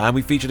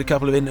 We featured a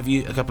couple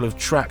of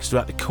tracks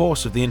throughout the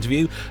course of the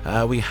interview.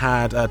 We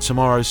had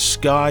Tomorrow's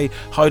Sky,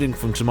 Hiding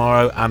from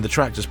Tomorrow, and the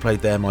track just played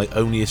there, My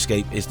Only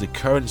Escape, is the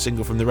current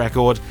single from the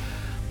record.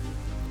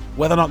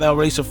 Whether or not they'll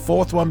release a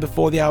fourth one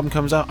before the album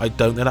comes out, I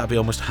don't know. That'll be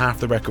almost half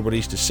the record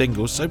released as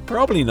singles, so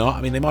probably not.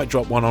 I mean, they might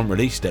drop one on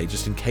release day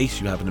just in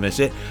case you happen to miss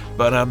it.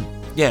 But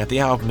yeah, the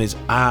album is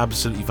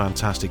absolutely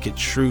fantastic. It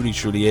truly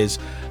is.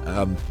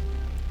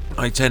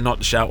 I tend not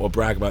to shout or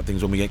brag about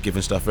things when we get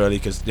given stuff early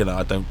because, you know,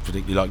 I don't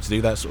particularly like to do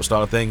that sort of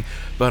style of thing.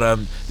 But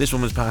this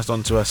one was passed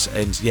on to us,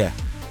 and yeah,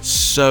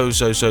 so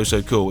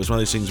cool. It's one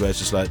of those things where it's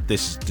just like,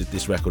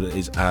 this record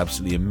is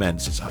absolutely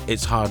immense.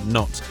 It's hard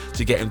not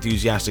to get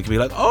enthusiastic and be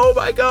like, oh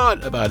my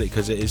god, about it,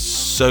 because it is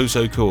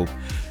so cool.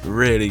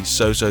 Really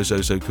so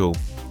cool.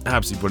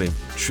 Absolutely brilliant.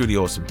 Truly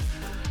awesome.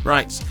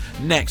 Right,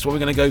 next, what we're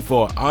going to go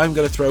for, I'm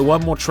going to throw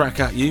one more track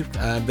at you,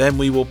 and then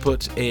we will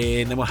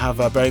then we'll have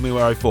Bury Me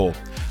Where I Fall.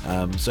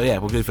 So yeah,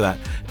 we'll go for that.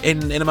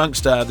 In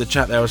amongst the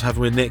chat there I was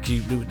having with Nick,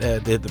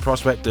 the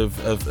prospect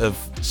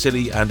of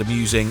silly and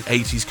amusing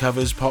 80s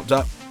covers popped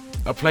up.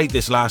 I played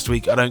this last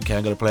week, I don't care,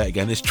 I'm going to play it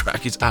again. This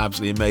track is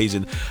absolutely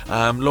amazing.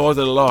 Lord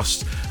of the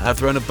Lost have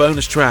thrown a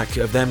bonus track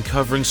of them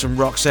covering some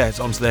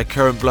Roxette onto their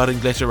current Blood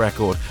and Glitter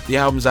record. The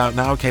album's out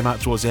now, came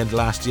out towards the end of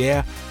last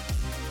year.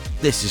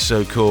 This is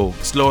so cool.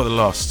 It's Lord of the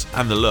Lost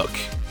and The Look.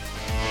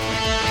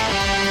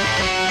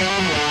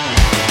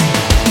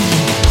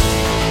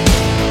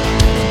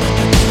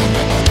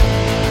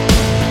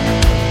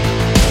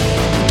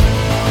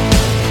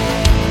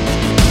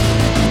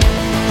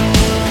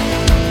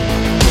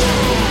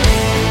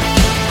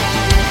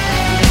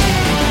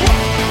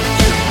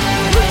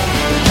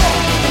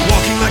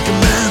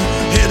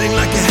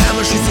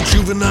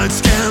 Juvenile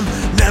scam,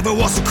 never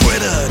was a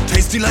quitter,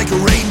 tasty like a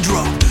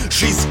raindrop,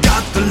 she's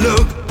got the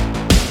look.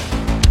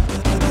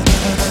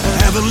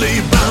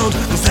 Heavenly bound,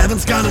 cause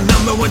heaven's got a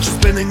number when she's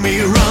spinning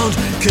me around.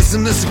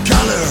 Kissing is a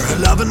color,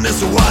 loving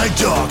is a wild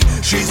dog,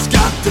 she's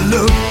got the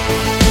look.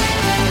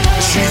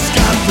 She's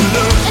got the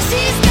look.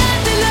 She's got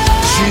the look.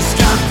 She's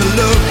got the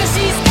look.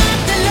 She's got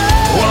the look.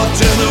 What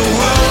in the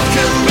world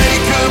can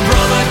make a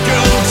brown-eyed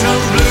girl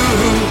turn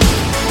blue?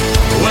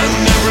 When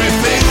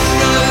everything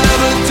I'll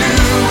ever do,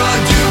 I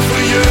do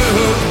for you.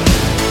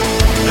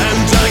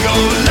 And I go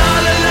la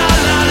la la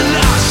la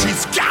la,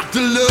 she's got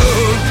the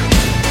look.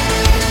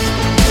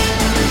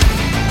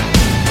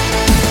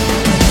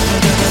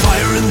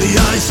 Fire in the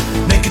eyes,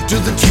 naked to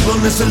the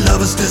T-bone is a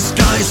lover's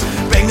disguise.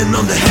 Banging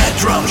on the head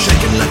drum,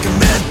 shaking like a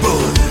mad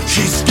bull,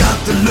 she's got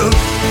the look.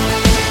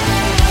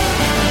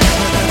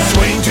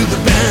 Swaying to the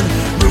band,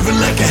 moving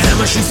like a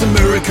hammer, she's a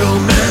miracle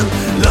man.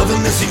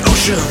 Loving is the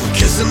ocean,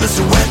 kissing is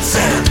the wet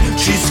sand.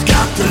 She's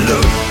got the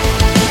look.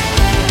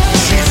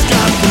 She's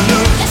got the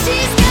look.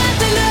 She's got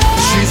the look.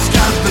 She's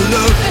got the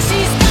look.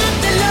 She's got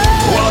the look.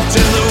 What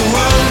in the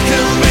world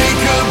can make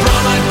a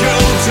brown-eyed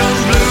girl turn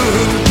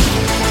blue?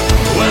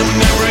 When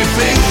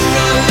everything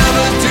I'll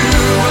ever do,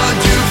 I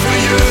do for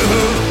you.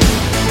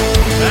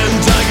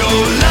 And I go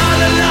la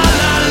la la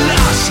la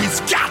la, she's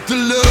got the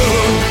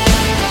look.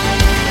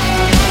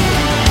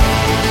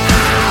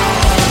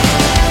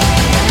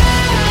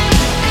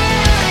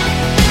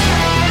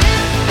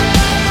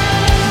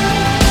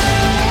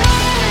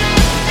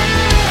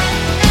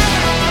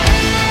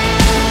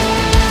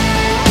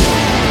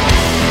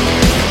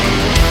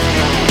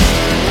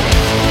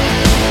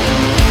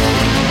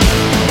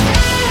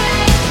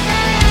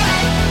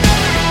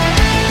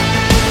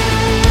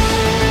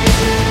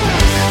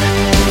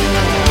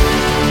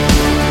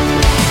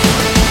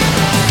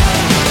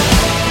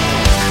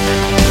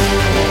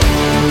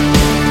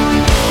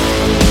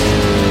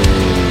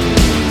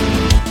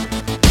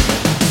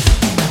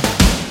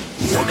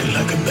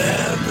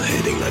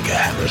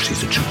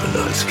 She's a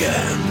juvenile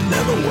scam,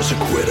 never was a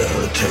quitter,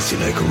 tasty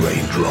like a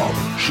raindrop,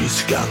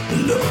 she's got the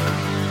look.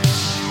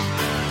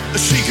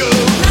 She goes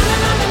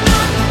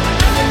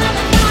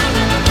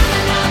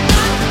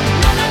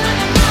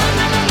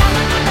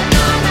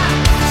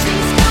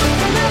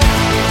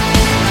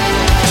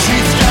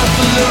she's got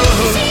the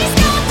look. She's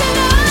got the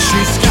look.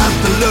 She's got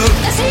the look.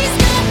 She's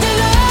got the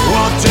look.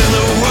 What in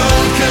the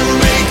world can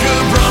make a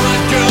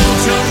brown-eyed girl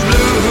turn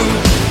blue?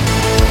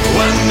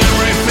 When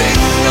everything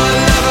I'll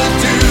ever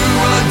do,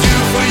 I do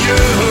for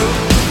you.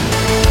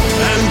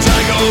 And I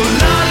go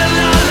la la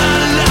la la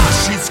la,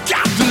 she's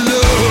got the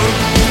look.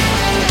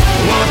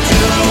 What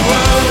in the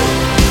world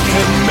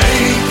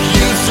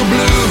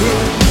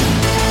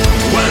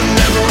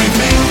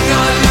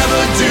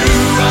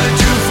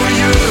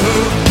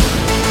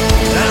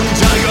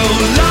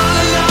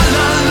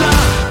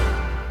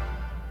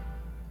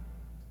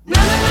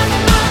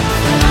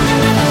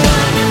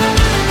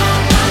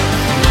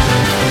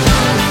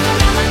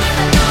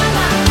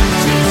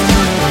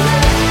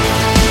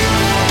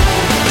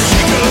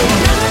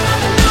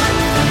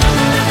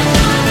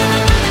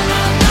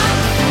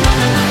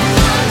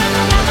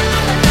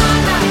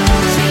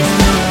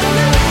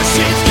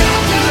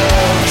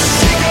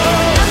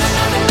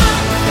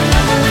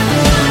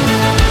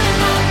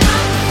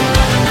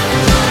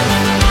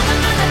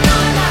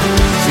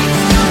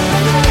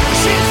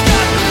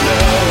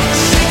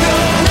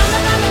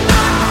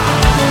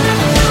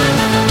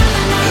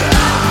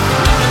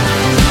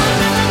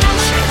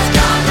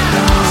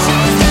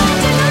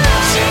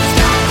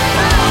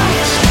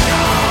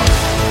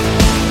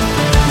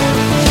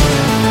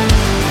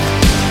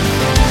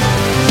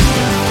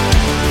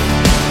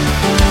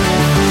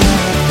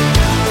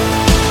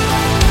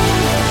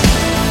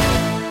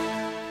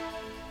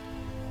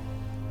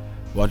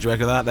What do you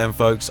reckon of that then,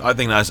 folks? I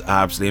think that's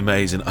absolutely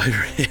amazing.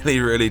 I really,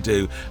 really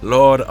do.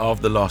 Lord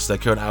of the Lost, their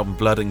current album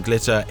Blood and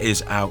Glitter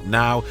is out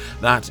now.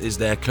 That is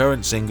their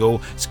current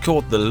single. It's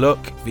called The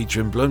Look,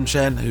 featuring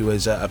Blümchen, who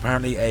is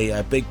apparently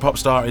a big pop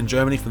star in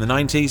Germany from the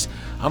 90s.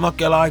 I'm not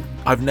gonna lie,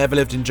 I've never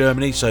lived in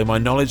Germany, so my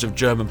knowledge of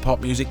German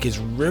pop music is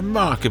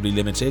remarkably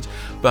limited.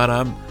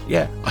 But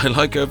yeah, I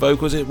like her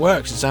vocals. It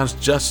works. It sounds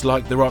just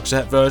like the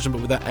Roxette version,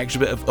 but with that extra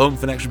bit of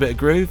oomph and extra bit of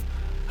groove.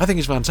 I think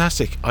it's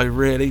fantastic. I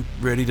really,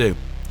 really do.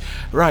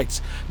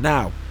 Right,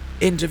 now,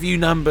 interview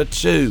number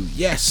 2.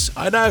 Yes,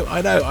 I know.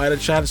 I had a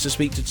chance to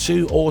speak to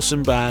 2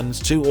 awesome bands,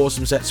 2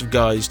 awesome sets of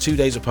guys, 2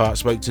 days apart.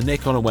 Spoke to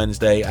Nick on a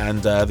Wednesday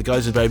and the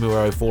guys at Bury Me Where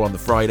I Fall on the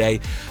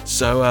Friday.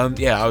 So,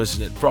 yeah, I was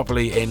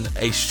properly in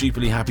a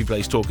stupidly happy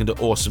place talking to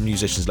awesome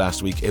musicians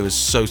last week. It was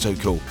so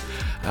cool.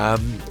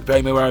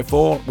 Bury Me Where I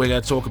Fall, we're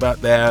going to talk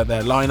about their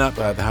lineup,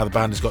 how the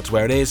band has got to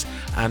where it is,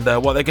 and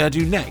what they're going to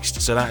do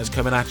next. So that is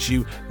coming at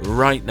you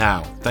right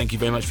now. Thank you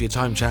very much for your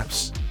time,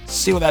 chaps.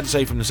 See what they had to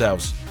say from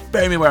themselves.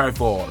 Bury Me Where I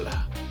Fall.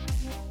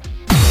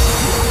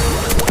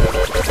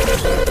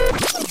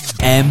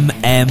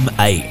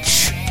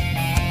 MMH,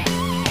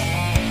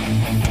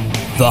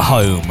 the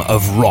home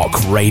of rock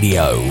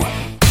radio.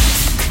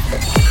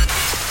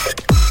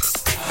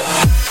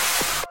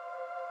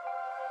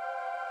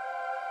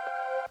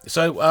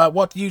 So,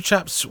 what do you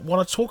chaps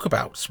want to talk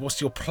about? What's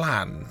your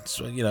plan?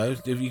 So, you know,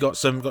 have you got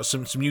some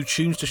new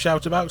tunes to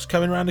shout about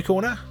coming around the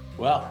corner?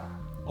 Well,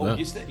 No.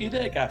 you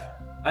there, Gav?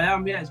 I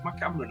am, yeah. Is my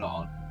camera not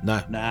on? No.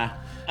 Nah.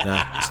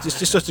 It's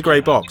just a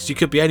grey box. You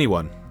could be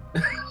anyone.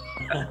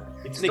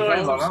 It's Nick Nick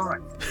on, Holmes. all right.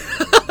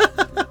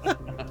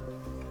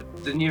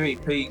 The new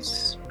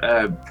EP's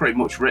pretty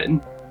much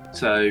written,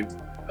 so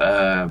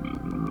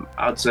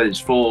I'd say there's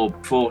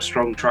four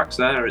strong tracks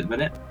there at the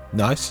minute.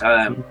 Nice.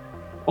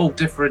 All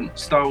different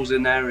styles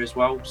in there as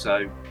well,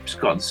 so it's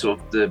got the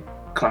sort of the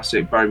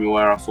classic Bury Me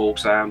Where I Fall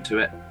sound to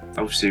it.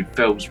 Obviously,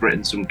 Phil's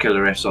written some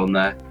killer riffs on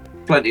there.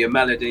 Plenty of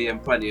melody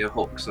and plenty of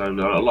hooks, so a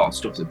lot of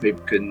stuff that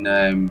people can,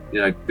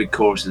 big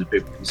choruses that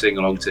people can sing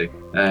along to.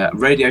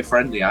 Radio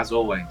friendly, as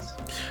always.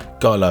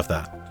 Gotta love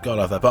that.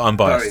 But I'm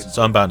biased,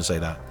 so I'm bound to say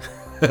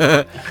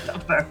that.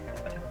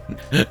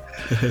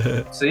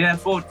 So yeah,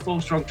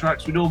 four strong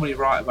tracks. We normally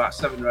write about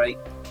 7 or 8.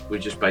 We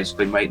just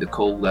basically make the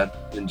call then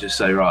and just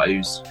say, right,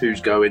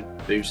 who's going,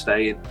 who's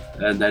staying,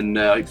 and then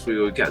hopefully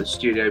we'll get the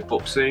studio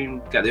booked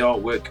soon, get the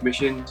artwork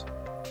commissioned,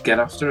 get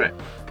after it.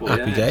 But,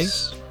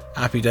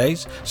 Happy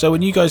days. So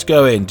when you guys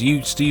go in, do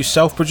you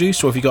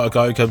self-produce, or have you got a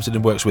guy who comes in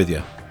and works with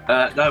you?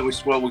 No,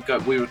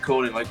 we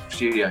record in local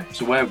studio.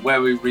 So where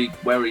we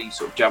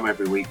sort of jam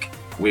every week,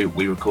 we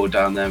record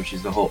down there, which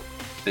is the Hut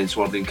in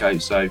Swaddling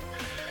Coat. So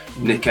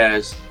Nick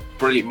Ayres,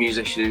 brilliant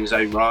musician in his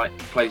own right,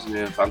 plays in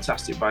a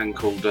fantastic band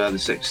called the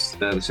Sixth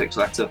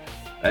Letter,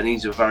 and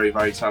he's a very,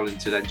 very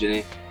talented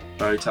engineer,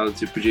 very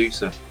talented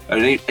producer,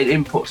 and it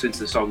inputs into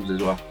the songs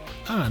as well.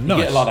 Ah, You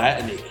nice. get a lot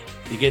out of Nick.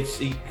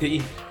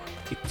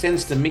 He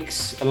tends to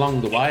mix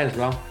along the way as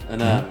well,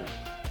 and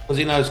because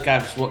he knows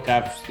Gav's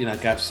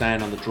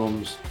saying on the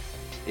drums,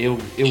 he'll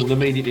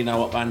immediately know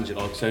what band you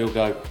like. So he'll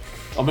go.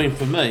 I mean,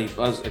 for me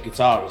as a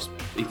guitarist,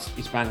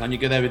 it's bang on. You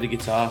go there with the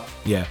guitar.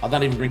 Yeah. I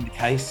don't even bring the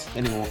case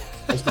anymore.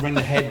 I used to bring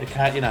the head, the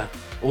cat,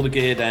 all the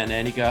gear down there,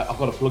 and you go, I've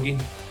got a plug in.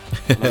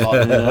 And I'm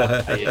like,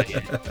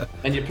 yeah.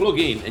 And you plug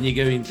in and you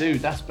go in, dude,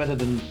 that's better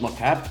than my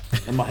cab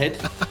and my head.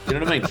 You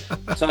know what I mean?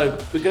 So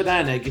we go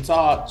down there,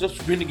 guitar,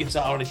 just bring the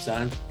guitar on its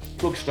own,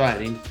 plug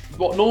straight in.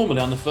 But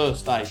normally on the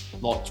first day,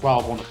 like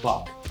 12, 1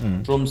 o'clock,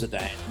 drums are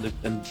down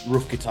and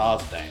rough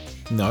guitars are down.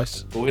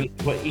 Nice.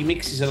 But he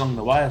mixes along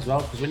the way as well,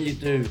 because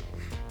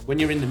when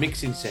you're in the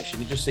mixing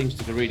session, it just seems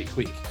to go really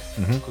quick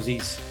because he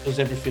does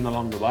everything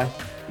along the way.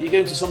 You go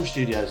into some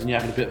studios and you're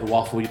having a bit of a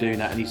waffle, you're doing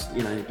that, and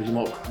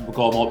the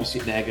guy might be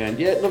sitting there going,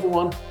 yeah, another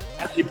one.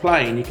 As you're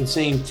playing, you can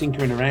see him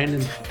tinkering around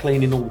and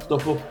cleaning all the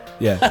stuff up.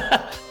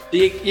 Yeah.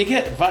 you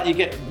get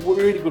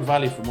really good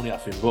value for money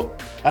off him,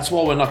 but that's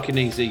why we're knocking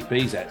these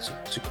EPs out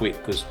so quick,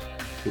 because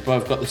we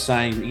both got the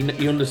same.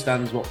 He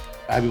understands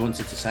how he wants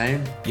it to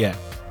sound. Yeah.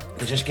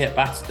 They just get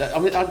battered. I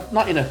mean,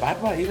 not in a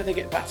bad way. Even they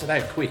get battered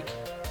out quick.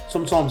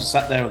 Sometimes I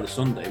sat there on the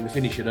Sunday and we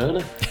finish it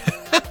early.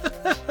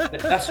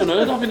 That's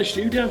unheard of in the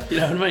studio. You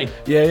know what I mean?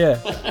 Yeah.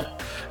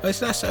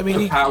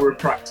 The power of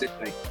practice,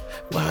 mate.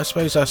 Well, I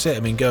suppose that's it. I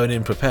mean, going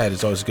in prepared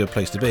is always a good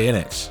place to be, isn't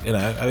it? You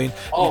know, I mean.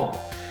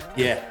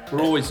 Yeah,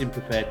 we're always in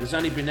prepared. There's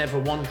only been ever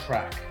one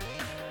track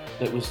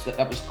that was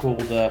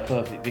called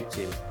Perfect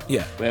Victim.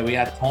 Yeah. Where we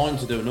had time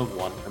to do another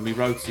one, and we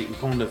wrote it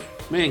and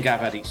me and Gav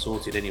had it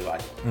sorted anyway,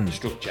 the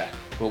structure,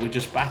 but we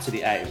just battered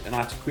it out, and I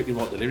had to quickly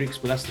write the lyrics.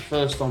 But that's the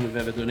first time we've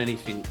ever done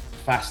anything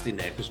fast in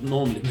there, because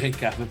normally me and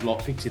Gav have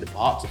like picked it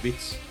apart to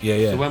bits.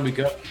 Yeah. So when we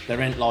go, they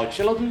ain't like,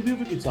 shall I do the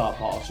other guitar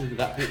part? Shall I do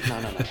that bit?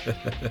 No.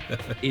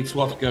 It's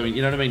what's going.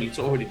 You know what I mean? It's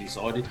already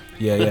decided.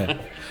 Yeah.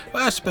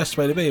 Well, that's the best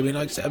way to be. I mean,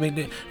 like I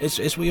said,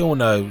 it's we all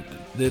know,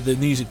 the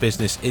music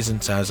business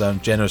isn't as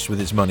generous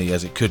with its money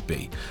as it could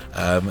be,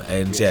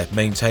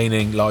 maintaining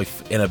maintaining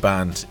life in a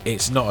band,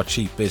 it's not a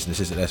cheap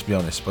business, is it? Let's be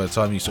honest. By the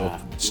time you sort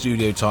of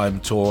studio time,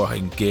 tour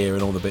and gear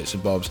and all the bits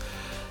and bobs,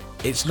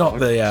 it's not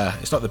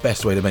the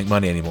best way to make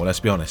money anymore. Let's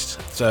be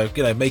honest. So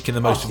making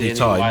the most of your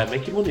time. Way of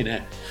making money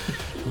now.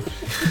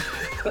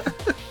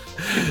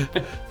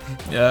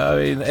 Yeah, I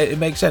mean, it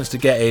makes sense to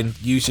get in,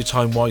 use your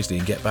time wisely,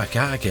 and get back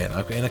out again.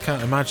 I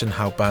can't imagine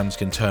how bands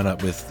can turn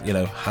up with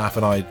half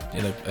an eye,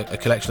 a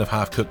collection of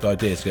half-cooked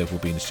ideas. We'll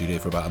be in the studio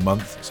for about a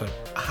month. So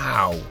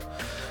how?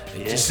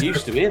 It's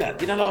used to hear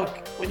that.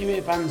 Like when you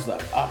hear bands though,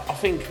 I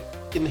think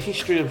in the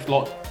history of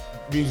like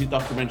music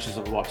documentaries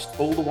I've watched,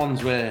 all the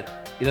ones where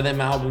them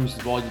albums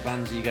divided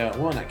bands, and you go,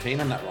 "Well, I'm not keen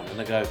on that one," and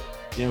they go,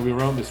 "We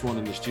wrote this one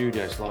in the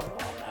studio." It's like,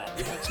 "Oh man,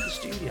 you go to the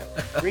studio,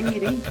 bring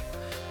it in."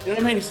 You know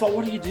what I mean? It's like,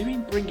 what are you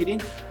doing? Bring it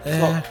in.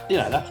 It's like,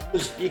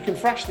 that's you can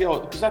thrash the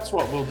old, because that's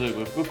what we'll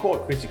do. We're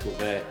quite critical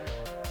there.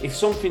 If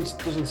something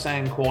doesn't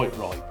sound quite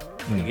right,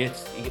 it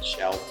gets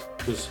shelved.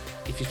 Because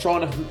if you're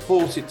trying to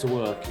force it to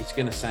work, it ain't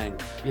going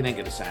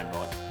to sound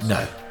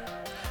right.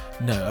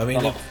 No, I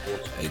mean,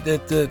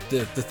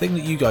 the thing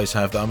that you guys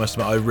have that I must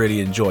admit I really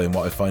enjoy, and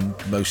what I find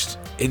most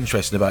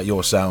interesting about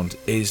your sound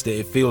is that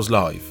it feels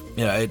live.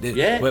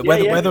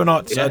 Whether or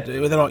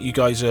not you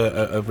guys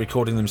are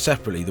recording them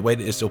separately, the way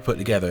that it's all put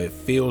together, it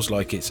feels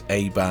like it's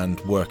a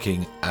band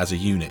working as a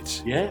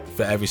unit. Yeah.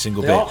 For every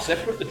single bit. They are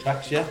separate, the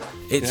tracks. Yeah.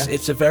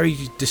 It's a very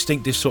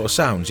distinctive sort of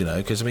sound,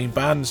 because I mean,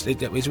 bands,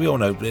 as we all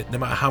know, no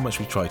matter how much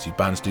we try to,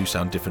 bands do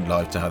sound different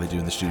live to how they do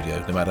in the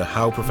studio. No matter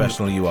how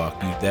professional you are,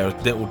 there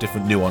are little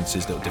different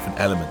nuances, little different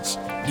elements.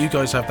 You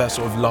guys have that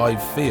sort of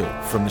live feel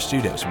from the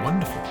studio. It's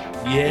wonderful.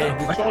 Yeah,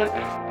 we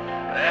try.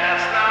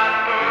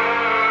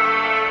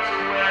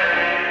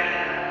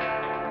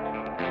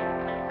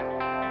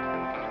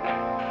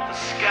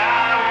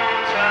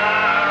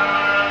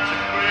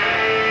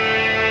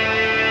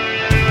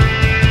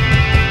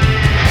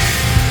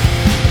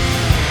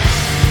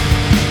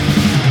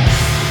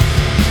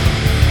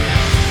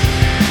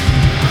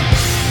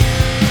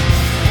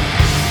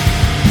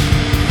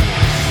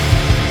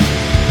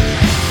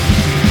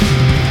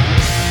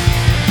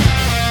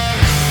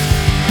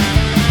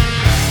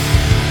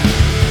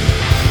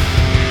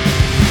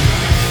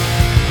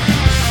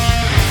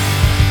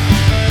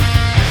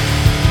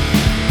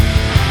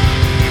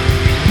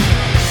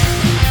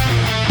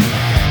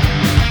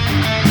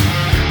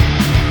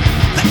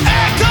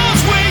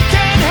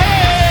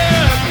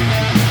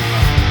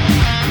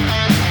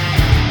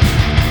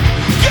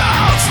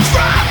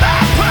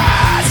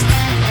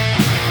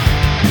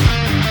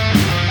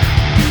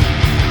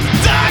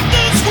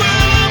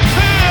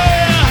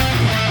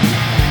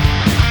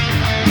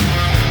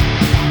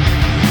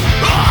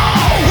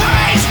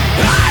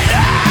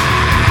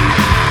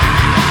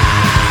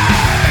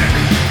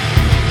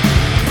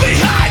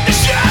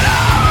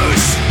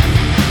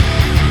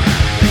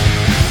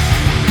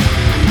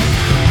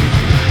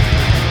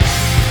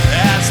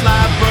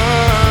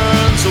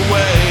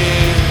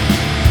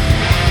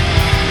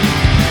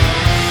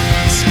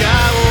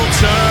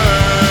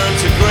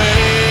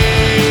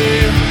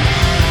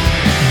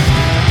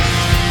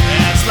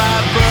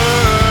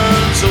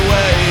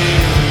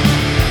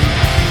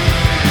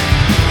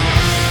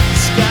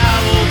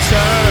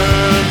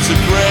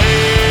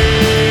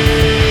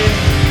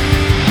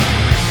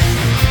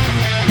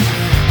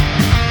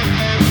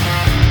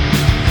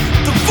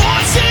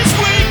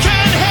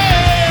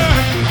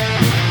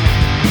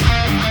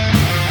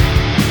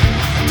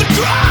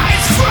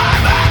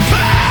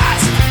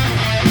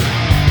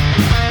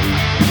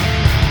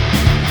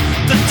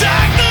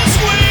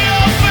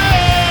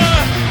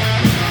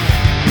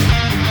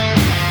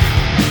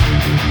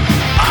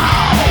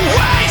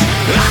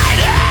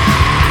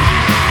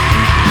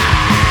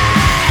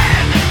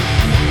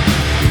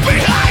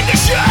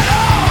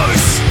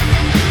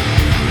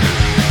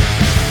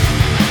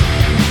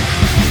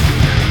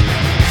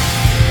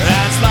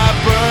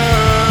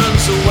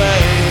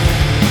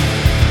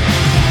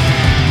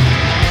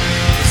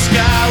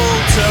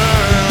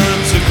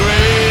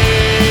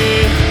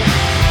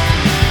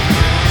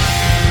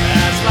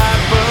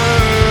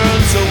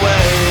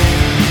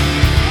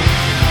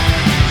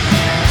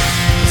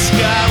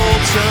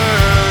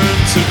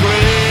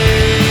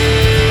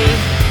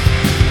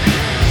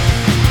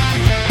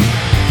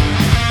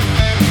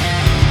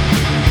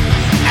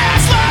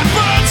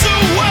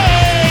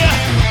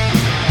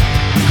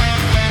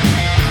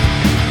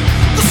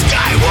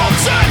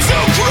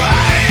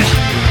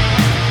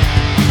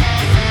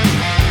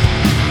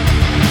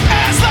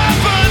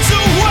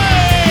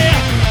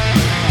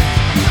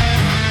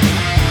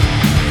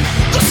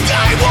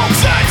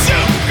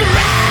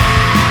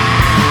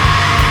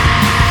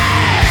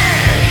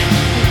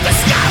 The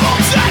sky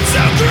won't turn to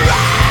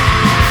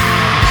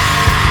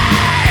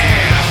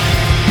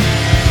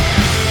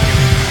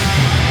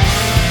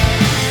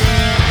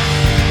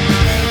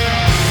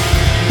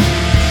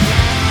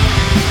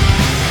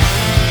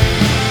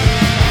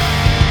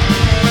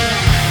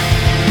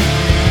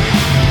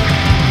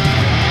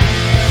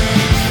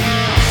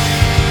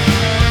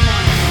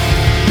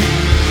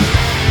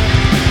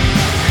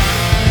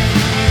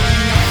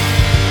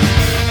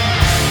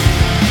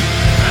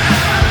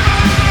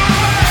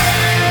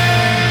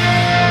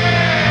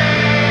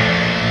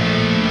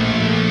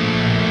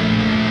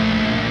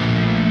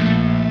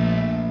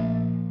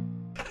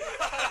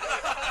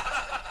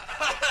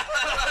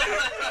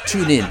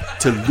Tune in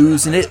to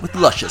Losing It with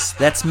Luscious.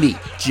 That's me,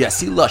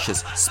 Jesse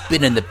Luscious,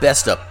 spinning the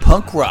best of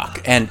punk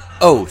rock and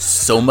oh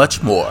so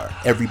much more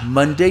every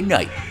Monday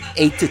night,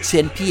 8 to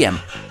 10 p.m.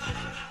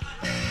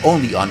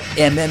 Only on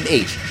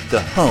MMH,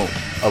 the home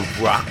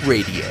of rock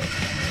radio.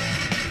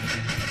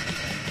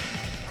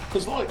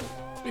 Because like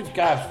with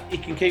Gav, he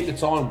can keep the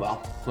time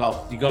well.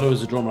 Well, you got to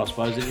as a drummer, I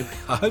suppose. Don't you?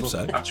 I hope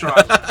so. That's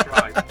right.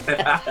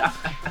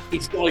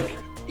 It's like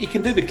he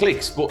can do the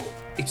clicks, but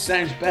it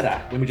sounds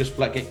better when we just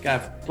play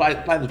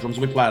the drums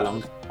and we play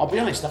along. I'll be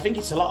honest, I think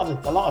it's a lot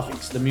of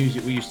it's the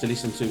music we used to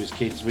listen to as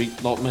kids. We,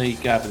 like me,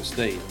 Gav, and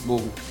Steve, we'll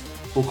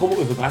come up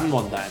with a band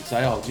one day and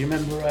say, "Oh, do you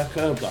remember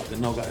Curb Dog?"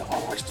 And they'll go,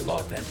 "Oh, I used to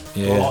like them."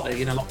 Yeah. Or like,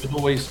 you know, like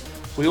we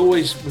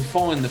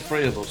find the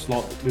three of us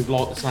like we've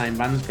liked the same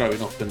bands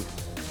growing up, and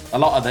a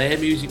lot of their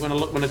music when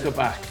I go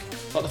back,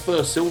 like the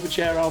first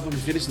Silverchair album,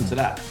 if you listen to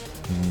that,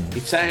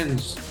 it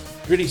sounds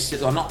pretty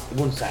similar. I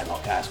wouldn't say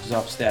like ours because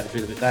obviously they had a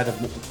bit of it. They had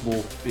a much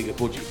more bigger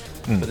budget,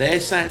 but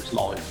theirs sounds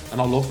live,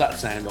 and I love that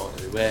sound I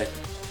do, where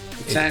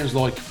it sounds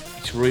like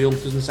it's real,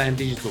 doesn't sound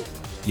digital.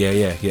 Yeah.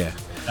 You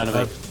know what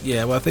I mean?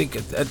 Yeah, well, I think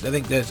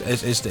that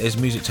as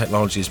music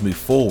technology has moved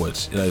forward,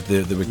 you know,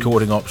 the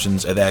recording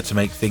options are there to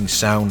make things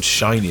sound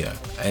shinier,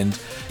 and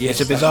Yes,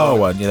 it's a bizarre that's right.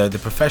 one. You know, the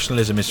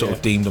professionalism is sort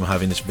of deemed on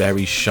having this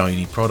very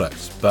shiny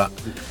product, but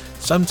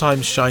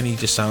sometimes shiny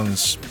just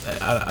sounds.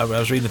 I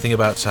was reading a thing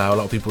about how a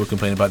lot of people were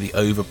complaining about the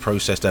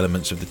over-processed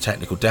elements of the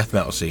technical death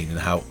metal scene and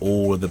how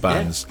all of the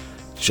bands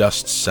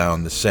just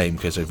sound the same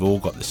because they've all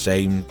got the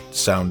same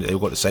sound. They've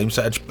got the same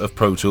set of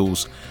Pro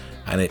Tools.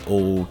 And it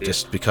all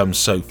just becomes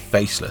so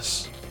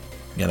faceless,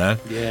 you know?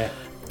 Yeah.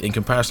 In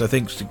comparison, I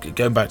think,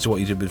 going back to what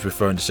you did with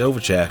referring to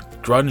Silverchair,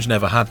 grunge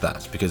never had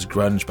that, because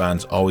grunge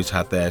bands always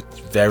had their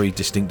very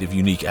distinctive,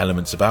 unique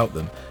elements about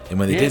them. And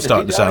when they did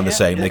start to sound the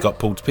same, they got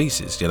pulled to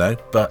pieces, you know?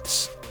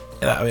 But,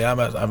 you know,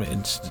 I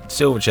mean,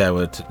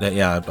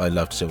 Silverchair I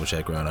loved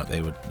Silverchair growing up.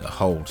 They were a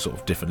whole sort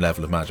of different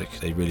level of magic.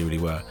 They really, really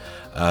were.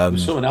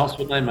 Someone else,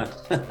 wouldn't they, man?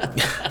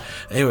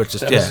 They were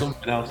just,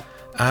 Something else.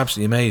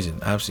 Absolutely amazing.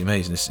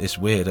 It's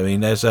weird. I mean,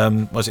 there's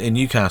was it in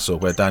Newcastle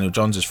where Daniel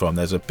Johns is from?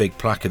 There's a big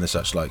plaque and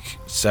such, like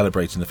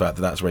celebrating the fact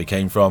that that's where he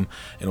came from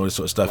and all this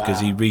sort of stuff. Because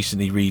he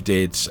recently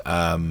redid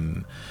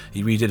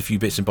a few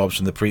bits and bobs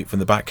from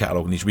the back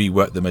catalogue, and he's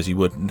reworked them as he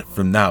would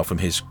from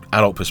his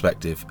adult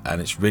perspective. And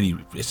it's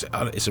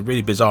a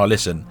really bizarre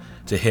listen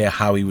to hear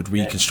how he would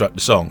reconstruct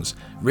the songs.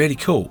 Really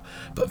cool,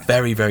 but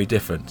very, very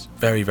different.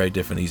 Very, very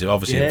different. He's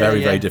obviously a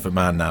very, very different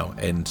man now,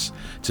 and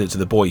to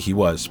the boy he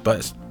was.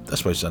 But I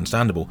suppose it's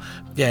understandable.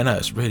 Yeah, no,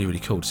 it's really, really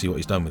cool to see what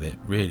he's done with it.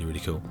 Really, really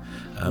cool.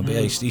 But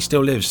yeah, he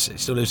still lives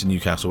in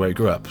Newcastle where he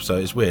grew up. So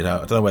it's weird. I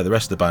don't know where the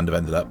rest of the band have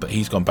ended up, but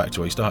he's gone back to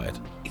where he started.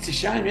 It's a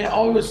shame. Yeah,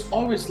 I was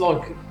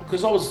like,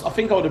 because I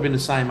think I would have been the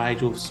same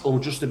age or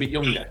just a bit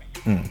younger,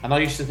 and I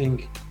used to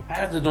think,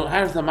 how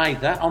have they made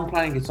that? I'm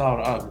playing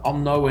guitar at home.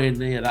 I'm nowhere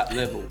near that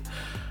level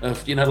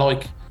of, you know,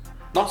 like.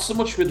 Not so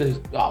much with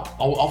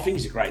I think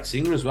he's a great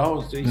singer as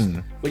well.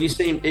 When you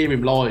hear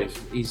him live,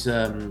 his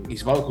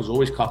vocals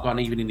always cock on,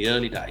 even in the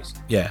early days.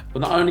 Yeah. But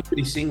not only could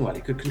he sing well,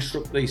 he could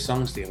construct these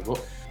songs together. But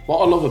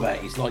what I love about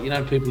it is, like, you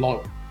know, people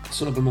like,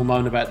 some of them will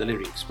moan about the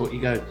lyrics, but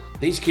you go,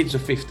 these kids are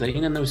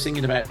 15 and they were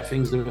singing about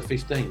things that were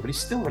 15, but it's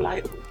still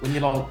relatable when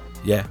you're like,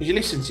 because you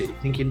listen to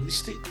it thinking,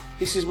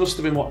 this must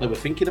have been what they were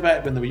thinking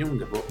about when they were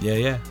younger. But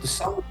the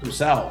songs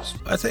themselves,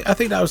 I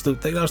think that was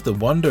the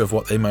wonder of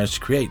what they managed to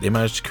create. They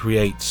managed to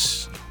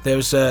create. There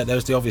was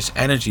the obvious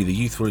energy, the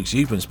youthful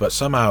exuberance, but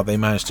somehow they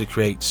managed to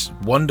create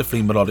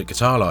wonderfully melodic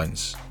guitar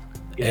lines.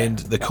 And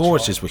the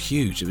choruses were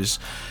huge. It was,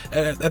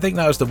 I think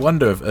that was the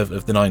wonder of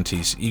the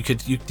 90s.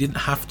 You didn't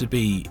have to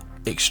be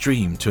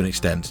extreme to an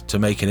extent to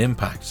make an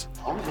impact.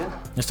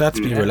 It had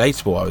to be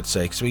relatable, I would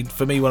say. Because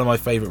for me, one of my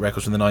favourite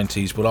records from the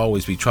 90s will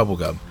always be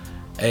Troublegum,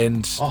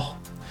 and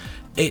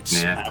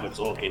it's now we're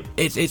talking.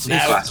 It's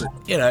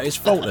you know, it's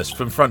faultless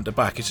from front to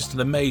back. It's just an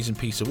amazing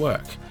piece of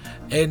work,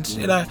 and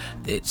you know,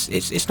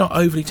 it's not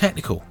overly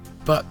technical.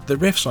 But the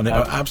riffs on it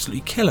are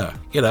absolutely killer.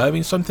 You know, I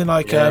mean, something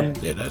like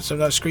so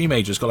that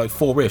Screamager's got like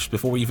 4 riffs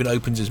before he even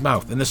opens his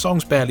mouth, and the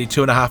song's barely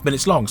 2.5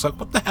 minutes long. It's like,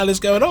 what the hell is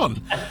going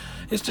on?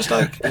 It's just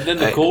like, and then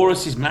the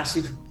chorus is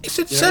massive. It's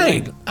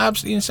insane,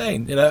 absolutely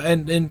insane. You know,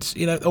 and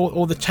you know,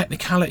 all the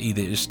technicality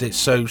that it's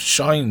so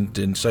shined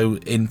and so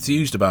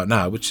enthused about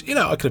now, which, you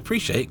know, I could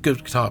appreciate.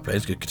 Good guitar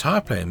playing, good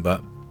guitar playing,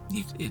 but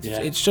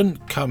it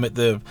shouldn't come at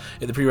the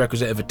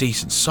prerequisite of a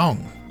decent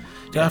song.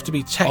 You don't have to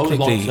be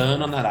technically. I was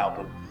Turn on that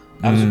album.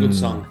 That was a good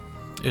song.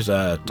 It was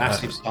a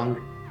massive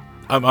song.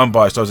 I'm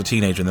biased. I was a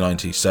teenager in the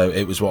 90s, so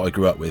it was what I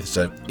grew up with.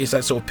 So it's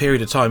that sort of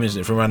period of time,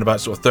 isn't it? From around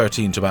about sort of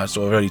 13 to about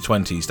sort of early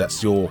 20s.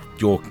 That's your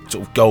sort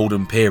of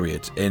golden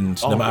period.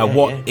 And no matter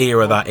what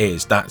era that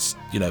is, that's,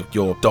 you know,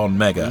 your Don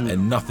Mega,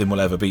 and nothing will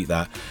ever beat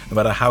that, no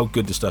matter how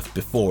good the stuff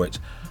before it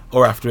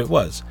or after it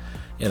was.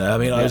 You know, I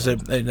mean, I was a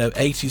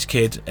 80s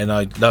kid, and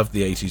I loved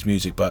the 80s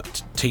music,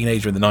 but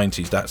teenager in the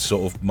 90s, that's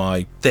sort of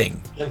my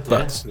thing.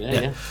 But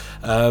anyway,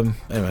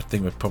 I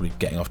think we're probably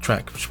getting off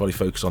track. We should probably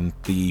focus on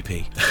the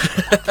EP.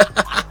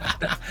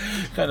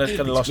 kind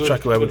of lost track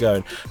of where we're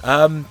going.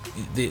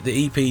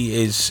 The EP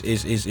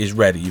is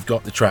ready. You've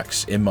got the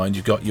tracks in mind.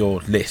 You've got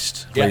your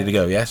list ready to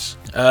go. Yes.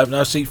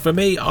 Now, see, for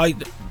me,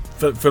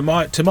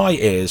 to my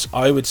ears,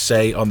 I would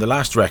say on the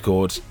last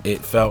record,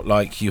 it felt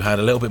like you had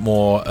a little bit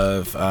more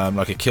of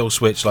like a Kill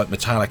Switch, like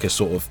Metallica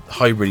sort of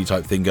hybrid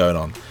type thing going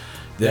on.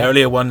 The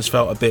earlier ones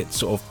felt a bit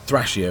sort of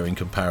thrashier in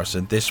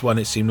comparison. This one,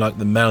 it seemed like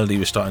the melody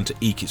was starting to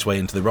eke its way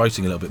into the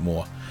writing a little bit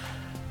more.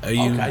 Are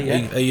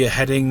you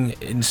heading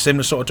in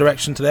similar sort of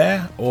direction to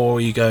there, or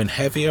are you going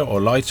heavier or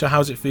lighter?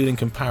 How's it feel in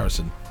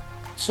comparison?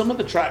 Some of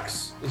the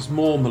tracks is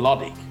more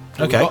melodic.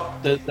 Okay.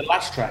 The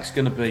last track's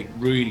going to be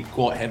really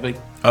quite heavy.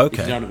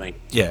 Okay. If you know what I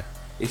mean? Yeah.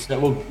 It's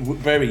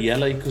very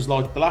yellow, because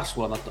like the last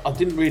one, I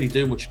didn't really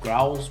do much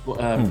growls, but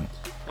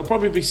it'll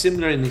probably be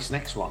similar in this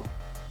next one.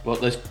 But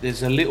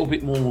there's a little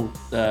bit more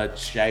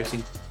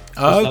shouting.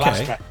 Oh, the okay.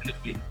 last track,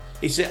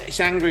 it's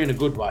angry in a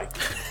good way,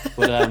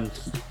 but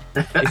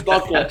it's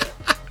like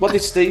what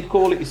did Steve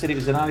call it? He said it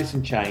was an Alice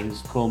in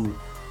Chains come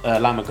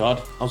Lamb of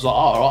God. I was like,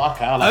 oh, right,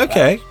 okay, I like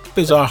that.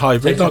 Bizarre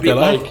hybrid, So not it's a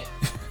gonna bit lie.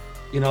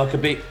 like, like a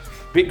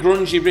bit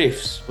grungy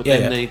riffs, but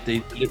then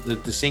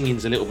the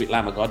singing's a little bit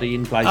Lamb of God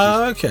in places.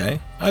 Oh,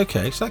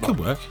 okay, so that could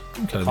work.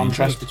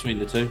 Contrast between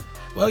the two.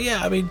 Well,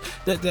 yeah, I mean,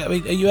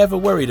 are you ever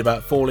worried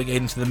about falling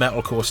into the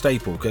metalcore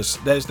staple? Because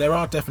there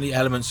are definitely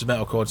elements of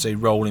metalcore, say,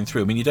 rolling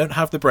through. I mean, you don't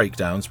have the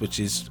breakdowns, which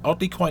is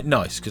oddly quite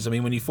nice. Because I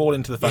mean, when you fall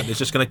into the fact that it's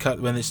just going to cut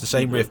when it's the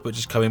same riff, but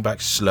just coming back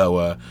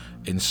slower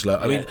and slow.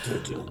 I mean,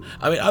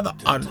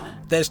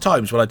 there's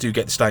times when I do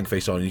get the stank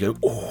face on, and you go,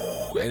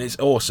 oh, and it's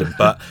awesome.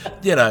 But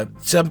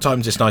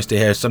sometimes it's nice to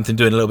hear something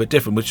doing a little bit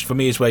different, which for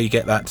me is where you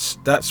get that.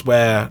 That's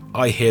where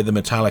I hear the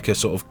Metallica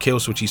sort of kill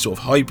switchy sort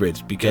of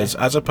hybrid. Because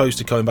as opposed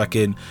to coming back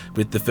in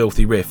with the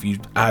filthy riff, you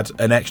add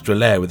an extra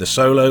layer with a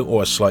solo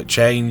or a slight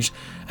change,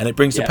 and it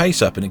brings the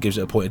pace up and it gives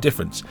it a point of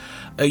difference.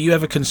 Are you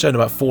ever concerned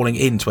about falling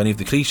into any of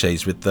the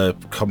cliches with the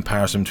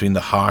comparison between the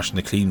harsh and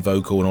the clean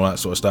vocal and all that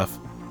sort of stuff?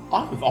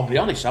 I'll be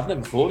honest, I've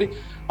never thought it.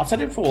 I've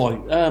said it before.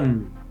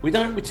 We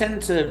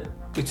tend to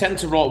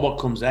write what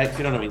comes out. If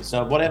you know what I mean.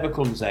 So whatever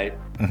comes out,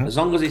 as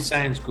long as it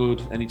sounds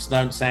good and it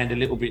don't sound a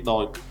little bit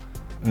like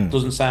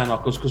doesn't sound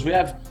like us, because we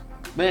have.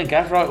 Me and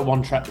Gav wrote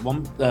one track. I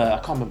can't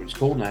remember what it's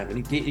called now, but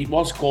it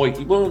was quite.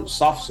 It weren't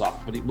soft,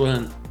 but it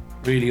weren't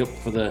really up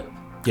for the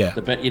like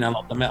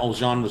the metal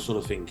genre sort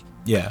of thing.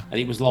 Yeah. And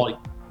it was like,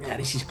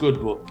 this is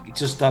good, but it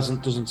just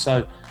doesn't.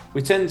 So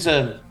we tend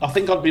to. I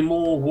think I'd be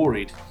more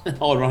worried,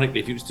 ironically,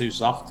 if it was too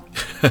soft.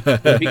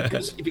 If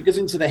it goes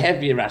into the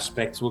heavier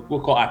aspects, we're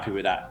quite happy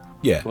with that.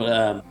 Yeah.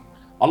 But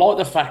I like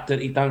the fact that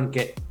it don't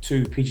get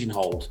too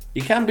pigeonholed.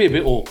 It can be a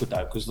bit awkward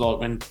though, because like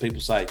when people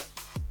say,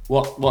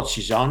 What's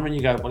your genre? And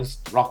you go, well, it's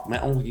rock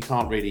metal. You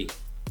can't really.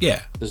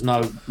 Yeah. There's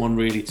no one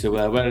really to.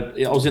 Where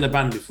I was in a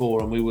band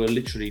before, and we were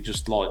literally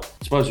just like,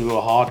 I suppose we were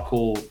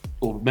hardcore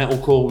or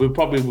metalcore. We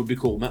probably would be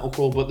called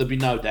metalcore, but there'd be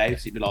no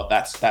Daves. It'd be like,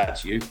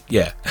 that's you.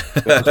 Yeah.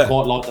 But it's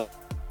quite like the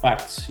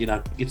fact,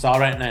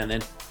 guitar out now and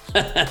then.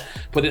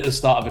 Put it at the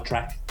start of a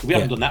track. We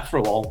haven't done that for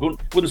a while.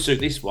 Wouldn't suit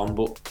this one,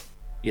 but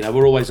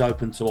we're always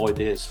open to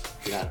ideas.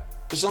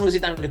 As long as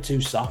it don't get too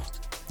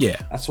soft. Yeah.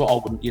 That's what I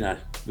wouldn't.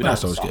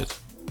 That's always good.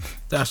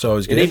 That's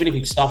always good. And even if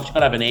it's soft, you've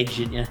got to have an edge,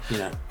 in you.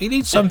 You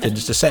need something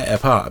just to set it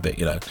apart a bit,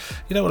 You don't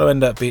want to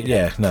end up being,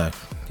 no.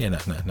 You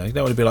don't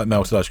want to be like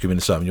melted ice cream in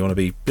the sun. You want to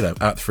be,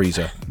 out the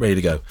freezer, ready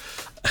to go.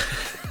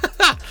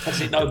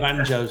 That's it, no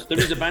banjos. There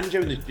is a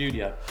banjo in the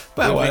studio.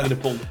 Well, we're going to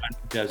pull the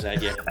banjos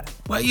out,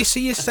 Well, you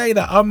say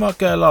that. I'm not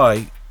going to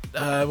lie.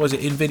 Was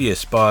it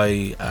Invidious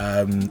by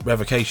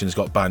Revocation's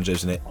got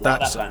banjos in it?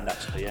 That's that band,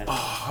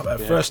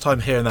 actually, First time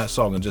hearing that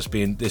song and just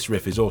being, this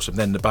riff is awesome.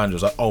 Then the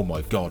banjo's like, oh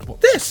my god, what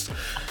this?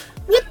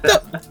 What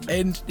the?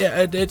 And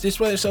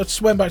so I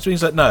just went back to me.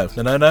 He's like, no.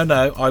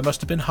 I must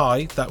have been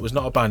high. That was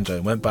not a banjo.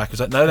 And went back. He's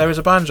like, no, there is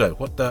a banjo.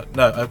 What the?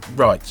 No,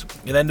 right.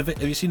 And then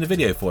have you seen the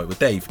video for it with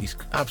Dave? He's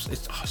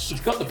absolutely.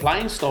 He's got the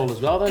playing style as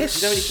well, though. When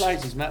he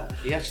plays his metal,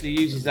 he actually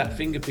uses that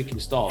finger picking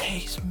style.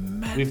 He's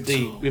with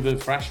a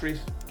thrash riff.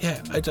 Yeah,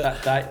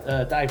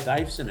 Dave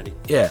Davison, isn't he?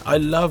 Yeah, I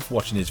love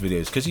watching his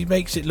videos because he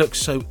makes it look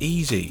so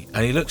easy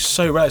and he looks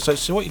so right.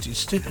 So what you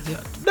do?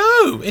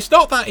 No, it's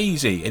not that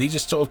easy. And he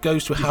just sort of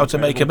goes to how to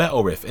make a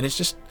metal riff, and it's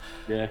just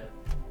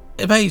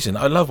amazing.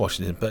 I love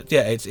watching him, but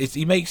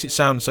he makes it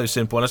sound so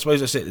simple. And I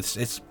suppose that's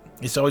it.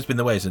 It's always been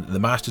the way, isn't it? The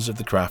masters of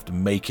the craft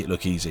make it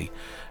look easy.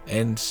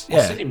 And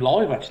I seen him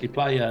live actually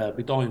play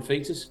with Dying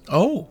Fetus.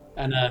 Oh.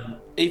 And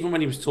even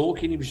when he was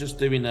talking, he was just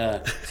doing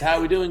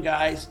how we doing,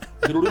 guys?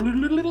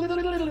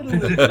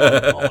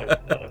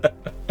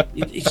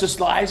 It's just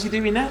like, how's he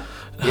doing that?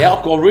 Yeah,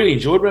 I really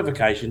enjoyed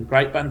Revocation.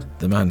 Great band.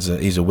 The man's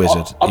he's a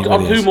wizard.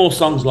 I'll do more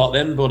songs like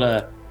them,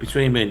 but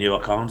between me and you,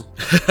 I can't.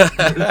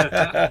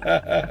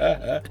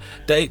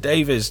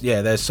 Dave is,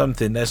 there's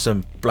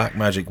some black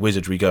magic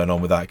wizardry going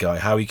on with that guy.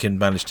 How he can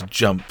manage to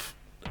jump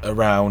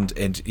around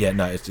and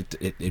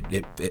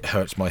it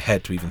hurts my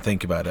head to even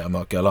think about it. I'm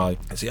not gonna lie.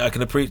 See, I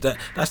can appreciate that.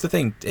 That's the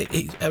thing.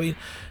 I mean,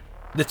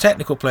 the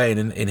technical playing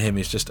in him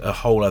is just a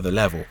whole other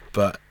level.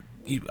 But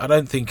I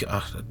don't think.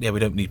 We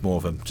don't need more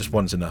of them. Just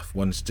one's enough.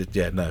 One's if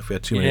we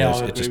had too many of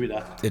those,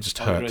 it just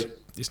hurts.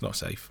 It's not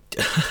safe.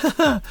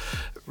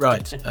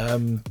 Right.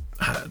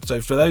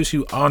 So for those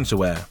who aren't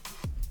aware,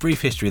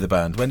 brief history of the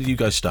band. When did you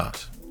guys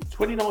start?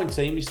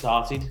 2019 we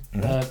started.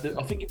 I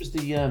think it was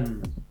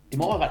it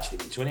might have actually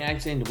been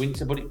 2018, the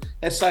winter, but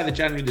let's say the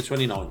January to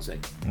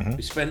 2019.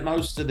 We spent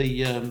most of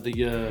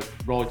the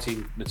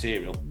writing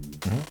material,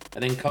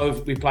 and then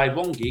COVID. We played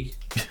one gig,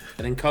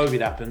 and then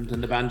COVID happened,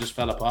 and the band just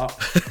fell apart.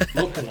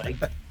 Luckily,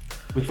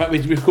 we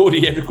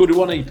recorded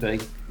one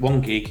EP, one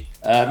gig.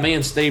 Me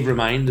and Steve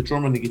remained. The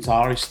drummer and the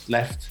guitarist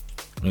left.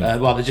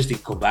 Well, they just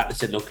didn't come back. They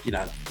said, "Look,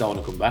 don't want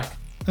to come back."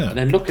 And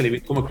then luckily we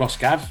come across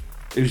Gav,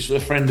 who's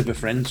a friend of a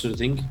friend, sort of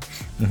thing.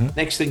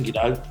 Next thing you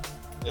know,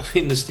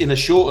 in a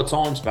shorter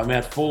time span, we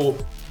had 3 or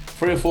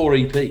 4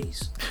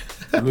 EPs,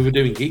 and we were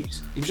doing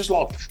gigs. It was just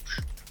like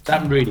it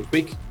happened really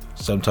quick.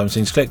 Sometimes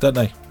things click, don't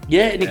they?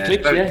 Yeah, and it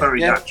clicks.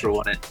 Very natural,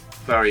 wasn't it?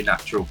 Very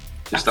natural.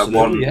 Just that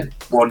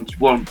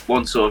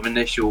one sort of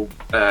initial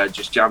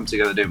just jam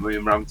together, didn't we?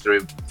 And ran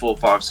through 4 or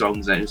 5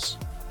 songs, and it was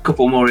a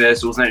couple more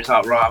rehearsals, and it's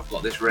like, right, I've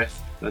got this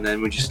riff, and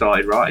then we just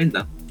started writing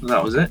them, and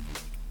that was it.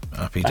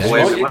 Happy days.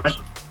 Right.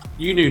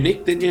 You knew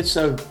Nick, didn't you?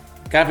 So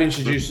Gav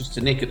introduced us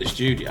to Nick at the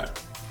studio,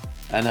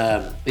 and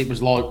it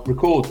was like,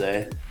 record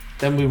there.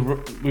 Then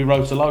we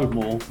wrote a load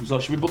more. It was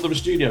like, should we book the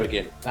studio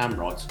again? Damn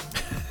right.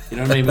 You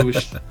know what I mean?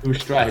 We were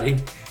straight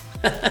in.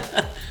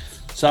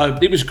 So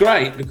it was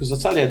great, because I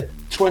tell you,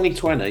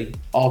 2020,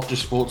 I've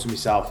just thought to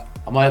myself,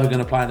 am I ever going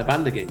to play in a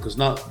band again? Because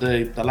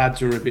the lads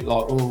were a bit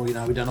like, we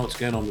don't know what's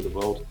going on with the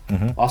world.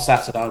 I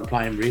sat at home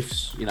playing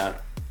riffs,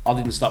 I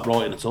didn't stop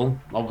writing at all.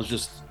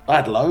 I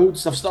had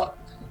loads. I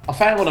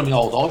found one of my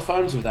old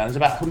iPhones with that. There's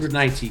about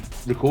 180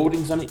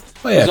 recordings on it.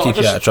 Well, yeah, keep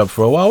you out of trouble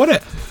for a while,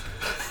 wouldn't it?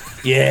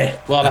 Yeah,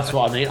 well, that's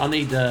what I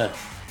need.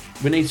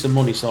 We need some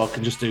money so I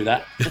can just do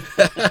that.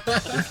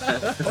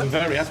 I'm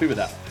very happy with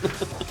that.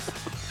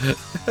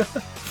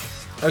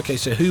 Okay,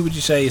 so who would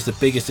you say is the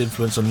biggest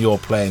influence on your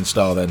playing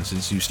style then,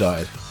 since you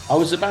started? I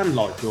was a band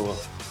like, or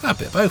a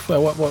bit of both. Where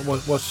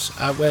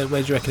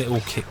do you reckon it all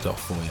kicked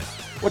off for you?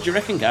 What do you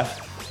reckon,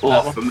 Gav?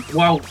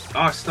 Well,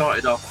 I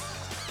started off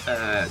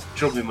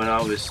drumming when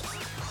I was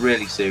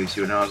really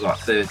seriously when I was like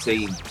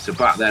 13. So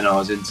back then I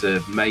was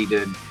into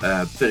Maiden,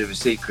 bit of a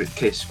secret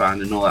Kiss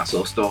fan and all that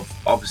sort of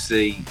stuff.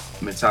 Obviously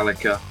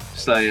Metallica,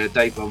 Slayer,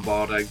 Dave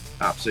Lombardo,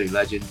 absolute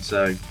legend.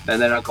 So,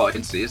 and then I got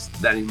into this,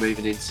 then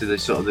moving into the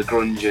sort of the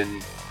grunge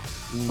and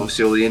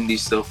obviously all the indie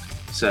stuff.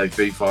 So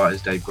Foo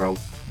Fighters, Dave Grohl,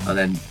 and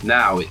then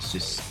now it's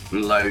just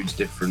loads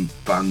different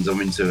bands. I'm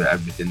into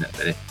everything at the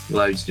minute.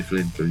 Loads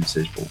different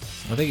influences. But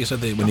I think it's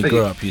something when you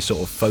grow up, you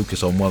sort of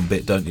focus on one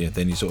bit, don't you?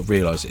 Then you sort of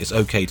realise it's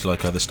okay to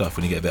like other stuff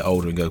when you get a bit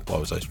older and go,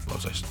 I should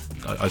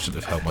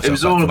have helped myself. It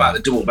was all about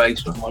the double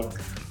bass.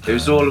 It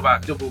was all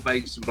about double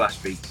bass and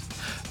blast beats.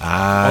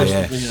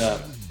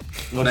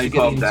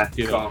 Napalm Death,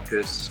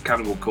 Carcass,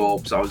 Cannibal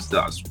Corpse.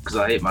 That's because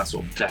I hit my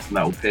sort of death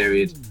metal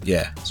period.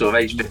 Yeah. Sort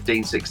of age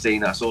 15,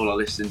 16. That's all I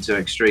listened to.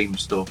 Extreme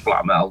stuff,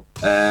 black metal.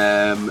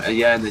 And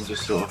then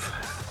just sort of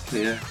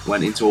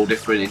went into all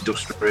different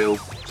industrial.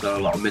 So a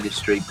lot of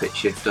Ministry, Pitch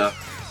Shifter,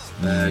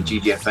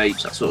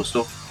 GGFH, that sort of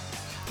stuff.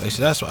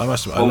 So that's what I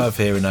love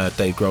hearing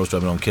Dave Grohl's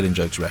drumming on Killing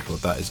Joke's record.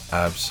 That is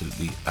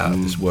absolutely out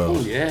of this world.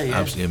 Oh, yeah.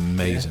 Absolutely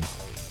amazing.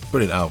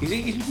 Brilliant album.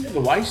 He's a bit of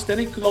a waste,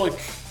 isn't he? Like,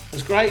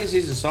 as great as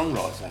he's a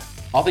songwriter,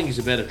 I think he's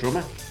a better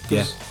drummer.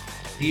 Yeah.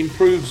 He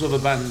improves other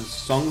bands'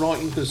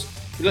 songwriting, because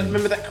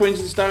remember that Queens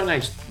of the Stone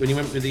Age when he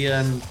went with the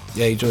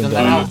he joined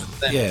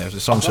the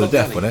Songs to the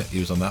Death, wasn't it? He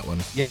was on that one.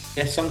 Yeah,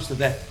 Songs to the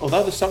Death.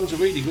 Although the songs are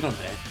really good on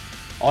there,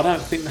 I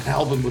don't think the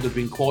album would have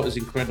been quite as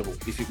incredible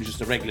if it was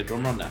just a regular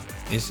drummer on that.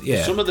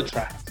 Some of the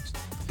tracks,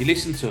 you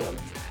listen to them,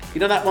 you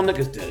know that one that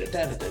goes.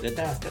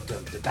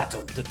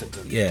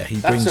 Yeah,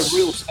 That's a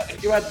real.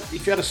 If you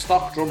had a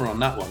stock drummer on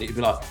that one, it'd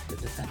be like.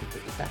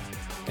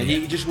 And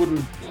you just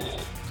wouldn't.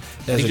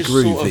 There's a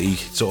groove that he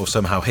sort of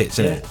somehow hits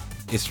in it.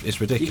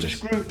 It's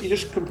ridiculous. You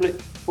just complete.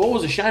 What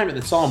was a shame at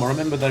the time, I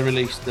remember they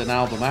released an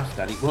album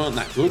after and it weren't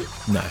that good.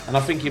 No. And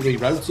I think he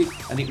rewrote it,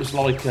 and it was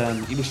like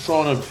he was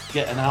trying to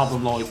get an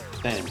album like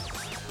them,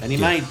 and he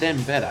made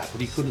them better,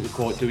 but he couldn't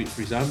quite do it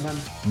for his own band.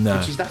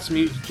 No. That's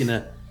music in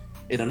a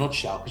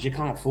nutshell, because you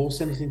can't force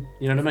anything.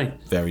 You know what I mean?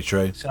 Very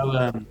true.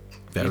 So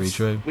very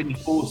true. When you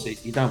force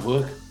it, you don't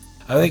work.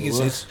 I think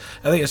it's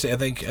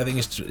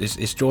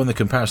drawing the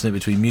comparison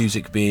between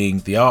music being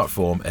the art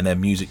form and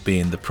then music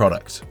being the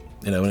product.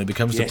 When it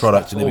becomes the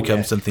product and it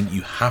becomes something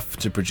you have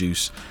to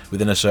produce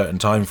within a certain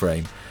time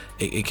frame,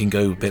 it can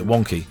go a bit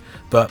wonky.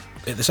 But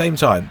at the same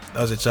time,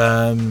 was it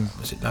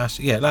last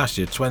year? Yeah, last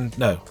year. It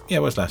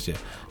was last year.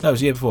 No, it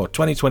was the year before.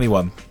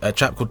 2021. A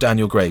chap called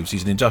Daniel Graves.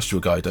 He's an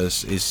industrial guy.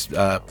 Does his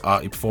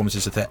art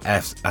performances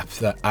as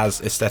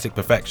aesthetic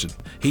perfection.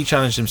 He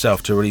challenged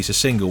himself to release a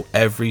single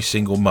every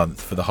single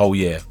month for the whole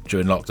year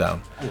during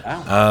lockdown. Oh,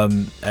 wow.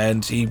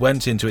 And he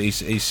went into it.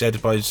 He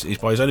said by his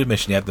own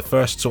admission, he had the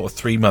first sort of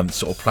 3 months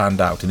sort of planned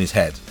out in his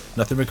head.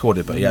 Nothing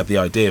recorded, but he had the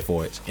idea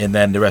for it, and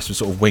then the rest was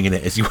sort of winging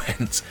it as he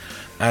went.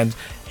 And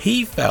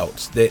he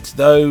felt that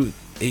though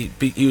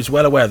he was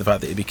well aware of the fact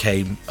that it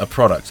became a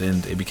product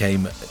and it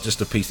became just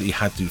a piece that he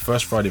had to do.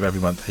 First Friday of every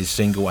month, his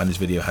single and his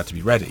video had to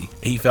be ready.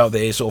 He felt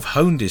that it sort of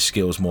honed his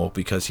skills more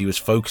because he was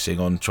focusing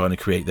on trying to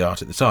create the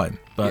art at the time.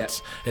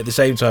 But at the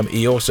same time,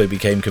 he also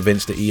became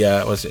convinced that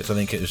I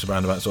think it was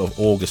around about sort of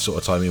August sort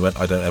of time, he went,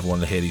 I don't ever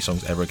want to hear these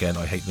songs ever again,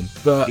 I hate them.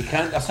 But you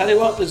can't. I tell you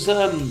what, there's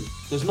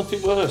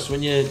nothing worse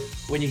when you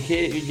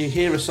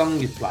hear a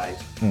song you've played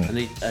and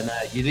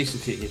you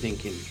listen to it and you're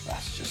thinking,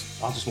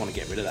 I just want to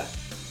get rid of that.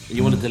 And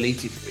you want to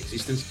delete it from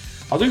existence.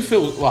 I don't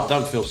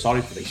feel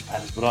sorry for these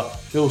bands, but I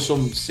feel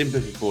some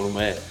sympathy for them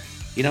where,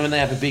 when they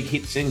have a big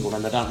hit single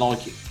and they don't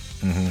like it.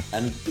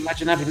 And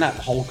imagine having that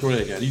the whole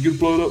career going, you can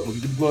blow it up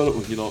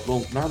with, you're like,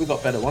 well, now we've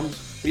got better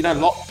ones. But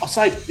I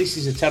say this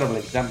is a terrible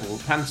example.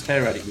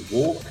 Pantera had it with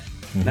Walk.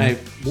 Now,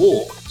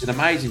 Walk is an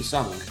amazing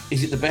song.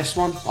 Is it the best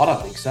one? I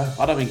don't think so.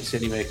 I don't think it's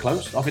anywhere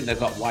close. I think they've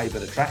got way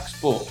better tracks,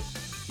 but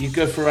you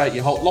go throughout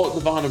your whole, like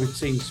Nirvana with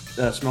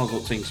Smells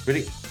Like Teen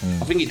Spirit.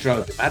 I think it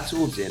drove him mad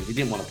towards the end. He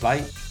didn't want to play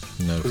it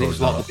because it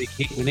was like the big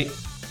hit with it.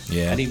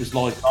 Yeah. And he was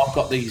like, I've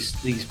got these.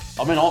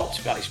 I mean,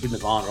 to be honest, with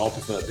Nirvana, I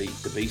prefer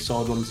the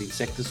B-side ones, the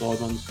Insecticide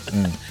ones.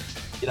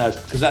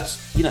 Because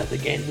that's,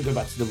 again, we go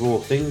back to the raw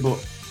thing. But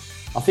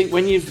I think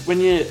when you,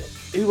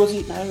 who was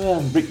it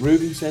now? Rick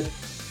Rubin said,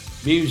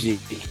 music,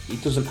 you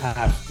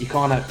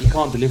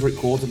can't deliver it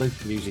quarterly.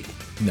 Music,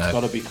 no. It's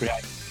got to be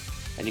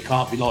creative, and you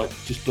can't be like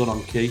just done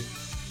on key.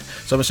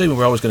 So I'm assuming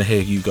we're always going to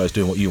hear you guys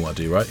doing what you want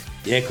to do, right?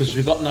 Yeah, because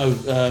we've got no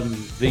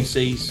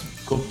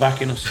VCs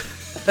backing us.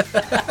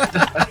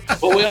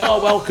 But we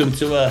are welcome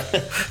to.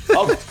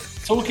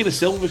 Talking of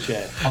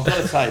Silverchair, I've got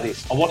to say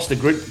this. I watched a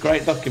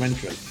great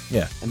documentary.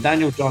 Yeah. And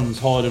Daniel Johns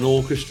hired an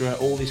orchestra,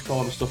 all this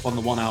kind of stuff on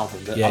the one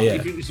album.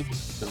 If it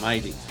was the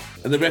made it.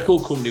 And the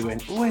record company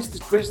went, where's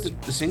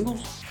the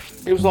singles?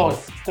 It was like,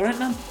 there ain't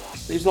none.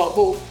 He was like,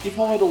 well, you've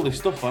hired all this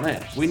stuff on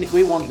it.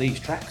 We want these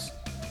tracks.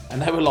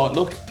 And they were like,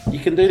 look, you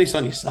can do this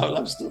on your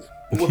solo stuff.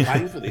 We're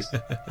paying for this.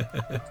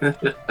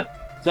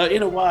 So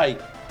in a way,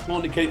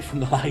 trying to get it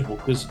from the label,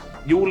 because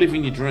you're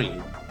living your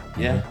dream,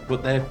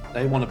 but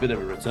they want a bit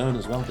of a return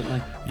as well, don't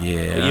they?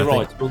 Yeah. But you're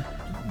right.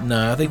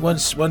 No, I think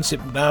once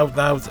it now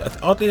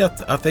oddly,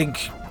 I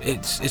think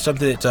it's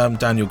something that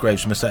Daniel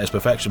Graves from Aesthetics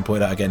Perfection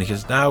pointed out again.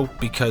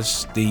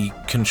 Because the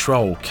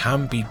control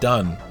can be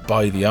done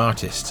by the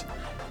artist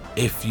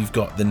if you've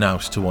got the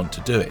nous to want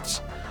to do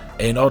it.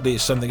 And oddly,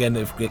 it's something again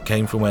that it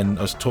came from when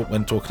I was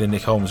talking to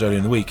Nick Holmes earlier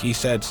in the week. He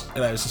said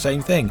it's the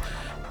same thing.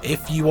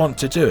 If you want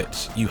to do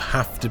it, you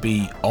have to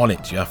be on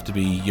it. You have to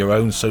be your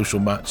own social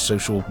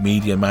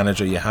media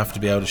manager. You have to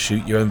be able to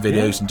shoot your own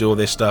videos and do all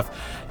this stuff.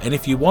 And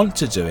if you want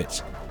to do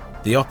it,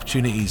 the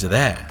opportunities are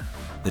there.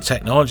 The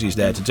technology is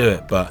there to do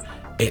it, but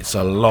it's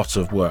a lot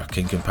of work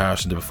in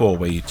comparison to before,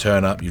 where you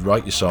turn up, you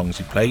write your songs,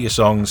 you play your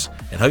songs,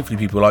 and hopefully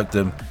people like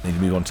them, and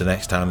you move on to the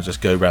next town and just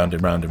go round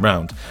and round and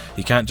round.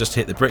 You can't just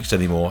hit the bricks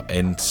anymore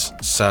and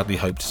sadly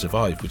hope to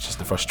survive, which is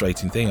the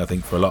frustrating thing, I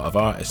think, for a lot of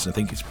artists. I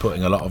think it's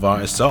putting a lot of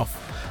artists off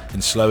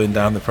and slowing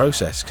down the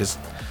process, because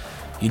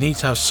you need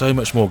to have so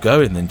much more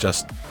going than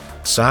just,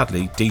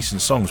 sadly,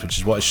 decent songs, which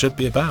is what it should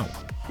be about.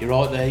 You're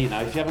right there,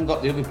 if you haven't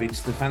got the other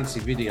bits, the fancy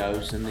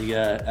videos and the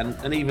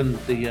and even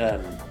the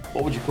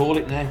what would you call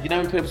it now?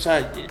 When people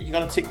say you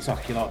got a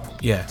TikTok, you're like,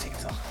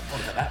 TikTok,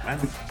 what about that,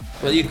 man?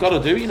 Well, you've got to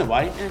do it in a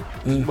way.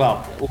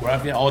 Well, or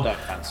have you? I don't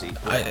fancy it.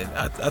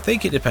 I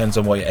think it depends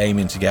on what you're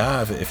aiming to get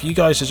out of it. If you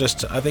guys are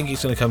just, I think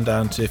it's going to come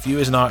down to, if you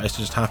as an artist are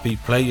just happy,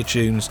 play your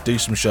tunes, do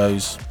some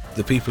shows.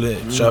 The people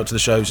that show up to the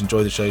shows,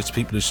 enjoy the shows. The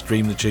people who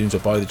stream the tunes or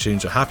buy the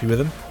tunes are happy with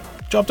them.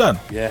 Job done.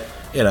 Yeah.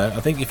 I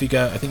think if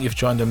you're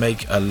trying to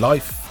make a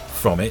life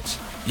from it,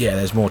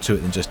 there's more to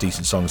it than just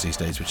decent songs these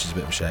days, which is a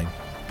bit of a shame.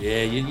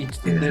 Yeah, you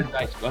their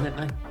days gone, isn't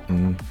they?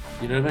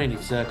 You know what I mean?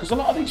 It's because a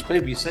lot of these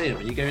people, you see them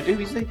and you go,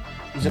 who is he?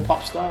 He's a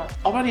pop star.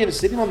 I've only ever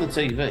seen him on the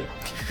TV,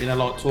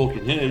 like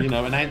talking,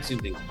 announcing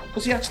things.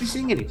 Because he actually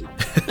sing anything.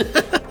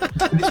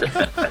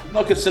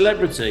 Like a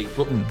celebrity,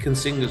 but can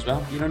sing as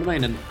well. You know what I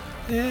mean? And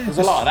there's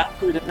a lot of that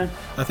to it, isn't there?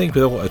 I think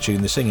with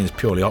auto-tune, the singing is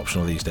purely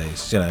optional these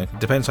days. It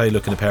depends how you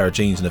look in a pair of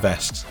jeans and a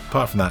vest.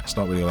 Apart from that, it's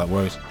not really all that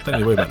worried. Don't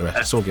really worry about the rest.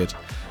 It's all good.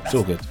 It's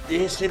all good.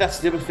 Yeah, see, that's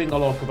the other thing I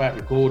like about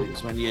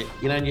recordings. When you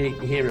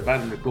hear a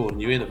band record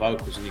and you hear the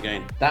vocals and you're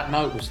going, that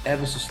note was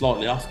ever so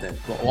slightly off then.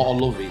 But what I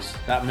love is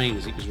that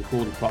means it was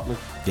recorded properly.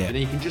 Yeah. And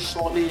then you can just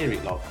slightly hear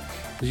it,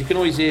 because you can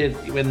always hear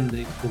when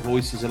the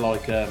voices are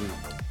like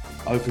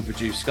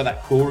overproduced. It's got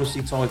that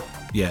chorusy type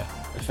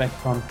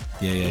effect on.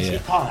 Yeah.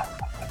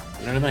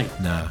 You know what I mean?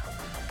 No.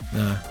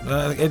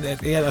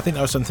 I think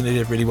that was something they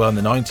did really well in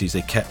the 90s.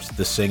 They kept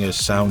the singers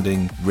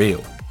sounding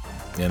real.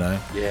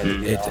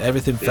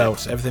 Everything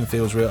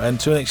feels real, and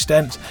to an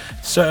extent,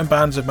 certain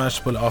bands have managed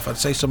to pull it off. I'd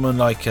say someone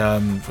like,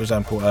 for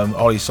example,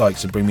 Ollie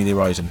Sykes and Bring Me the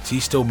Horizon. He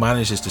still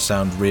manages to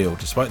sound real,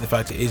 despite the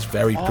fact it is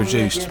very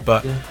produced,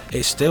 but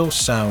it still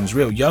sounds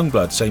real.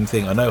 Youngblood, same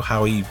thing. I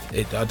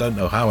don't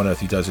know how on earth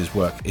he does his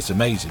work. It's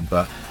amazing,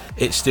 but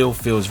it still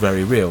feels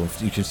very real.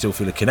 You can still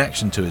feel a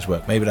connection to his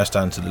work. Maybe that's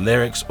down to the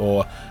lyrics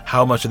or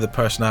how much of the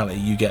personality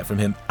you get from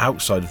him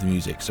outside of the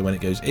music. So when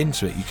it goes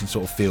into it, you can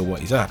sort of feel what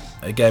he's at.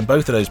 Again,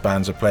 both of those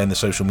bands are playing the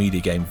social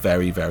media game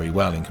very, very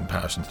well in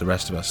comparison to the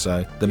rest of us.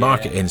 So the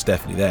marketing's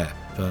definitely there.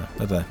 But I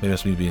don't know, maybe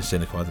that's me being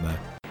cynical, I don't know.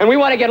 And we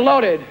want to get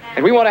loaded,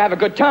 and we want to have a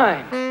good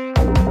time.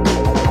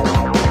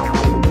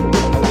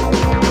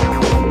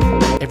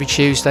 Every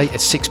Tuesday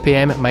at 6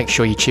 p.m, make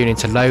sure you tune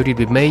into Loaded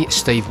with me,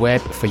 Steve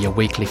Webb, for your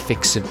weekly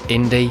fix of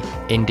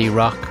indie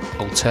rock,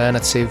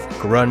 alternative,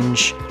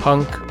 grunge,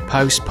 punk,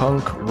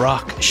 post-punk,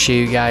 rock,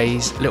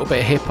 shoegaze, a little bit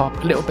of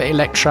hip-hop, a little bit of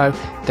electro.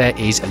 There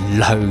is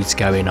loads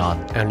going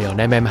on. Only on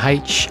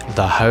MMH,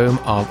 the home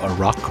of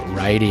rock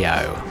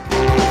radio.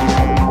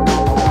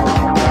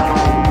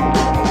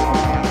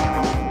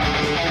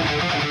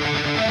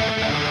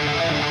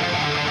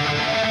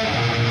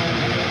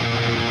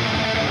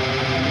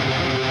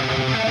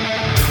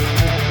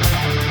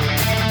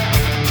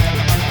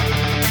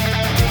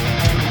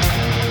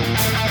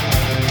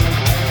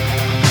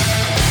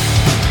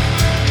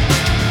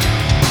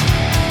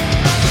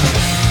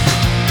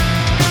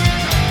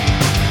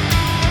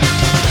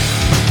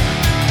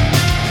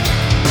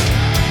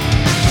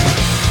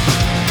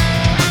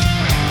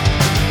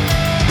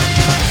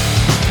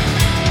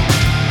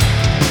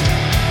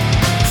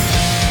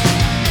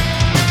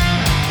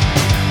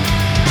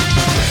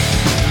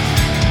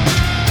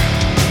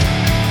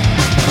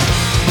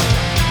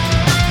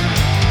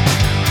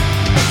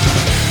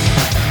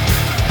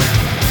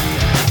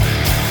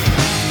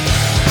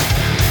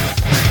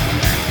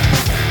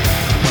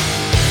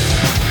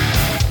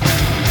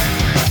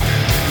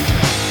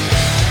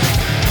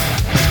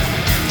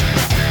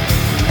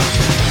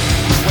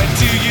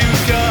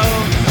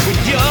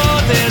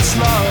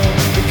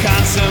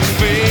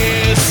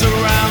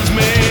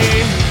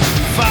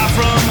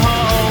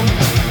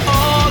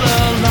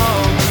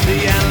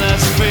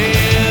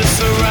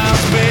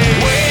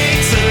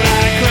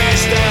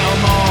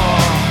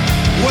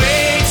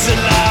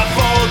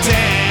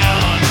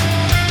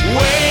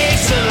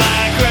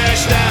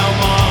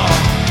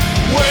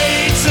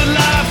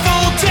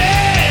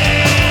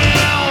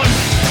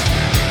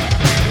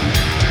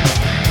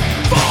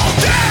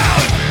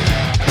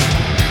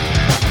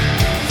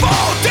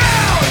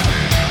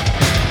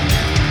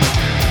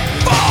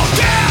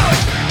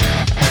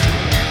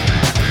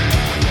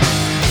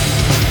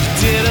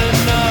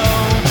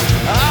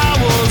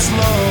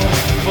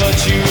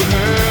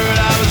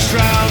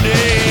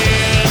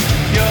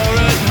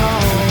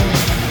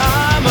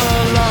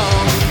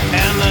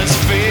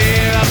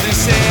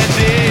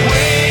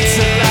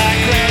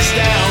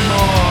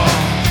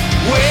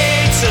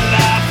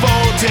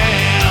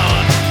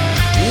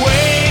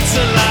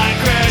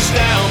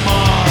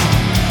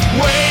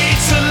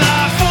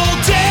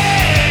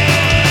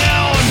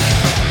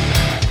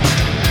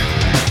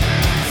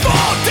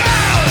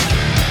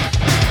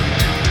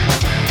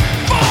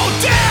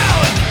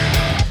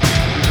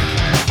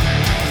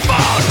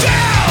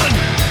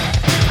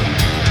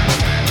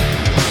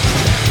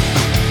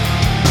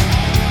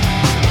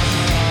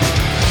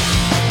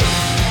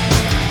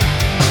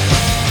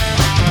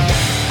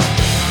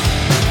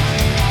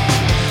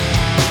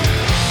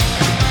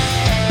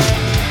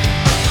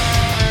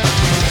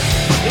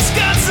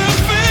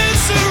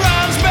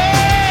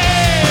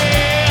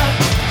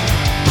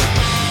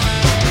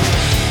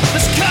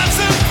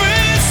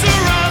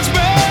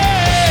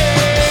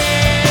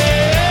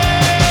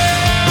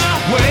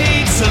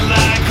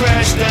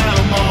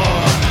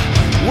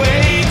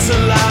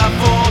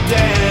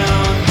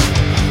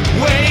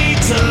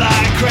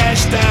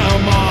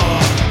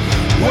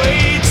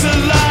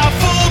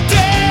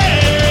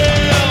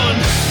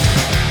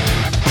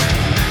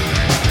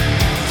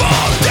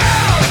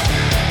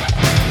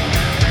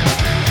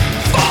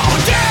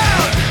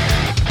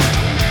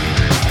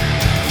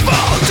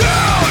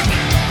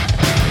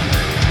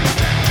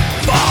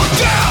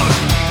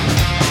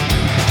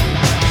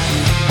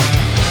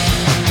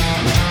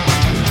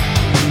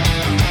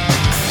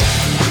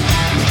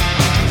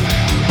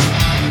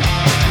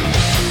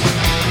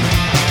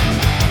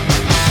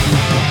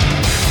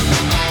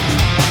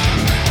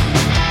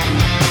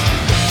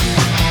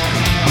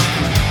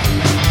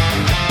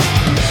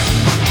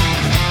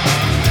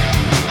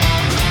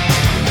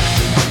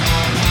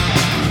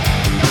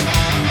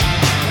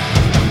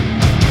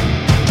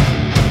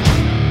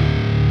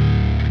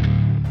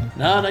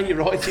 No, you're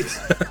right.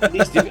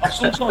 I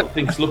sometimes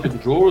think look at the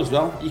draw as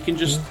well. You can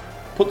just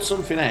put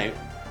something out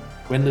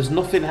when there's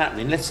nothing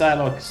happening. Let's say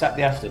like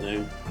Saturday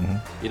afternoon,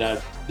 you know,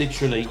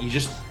 literally you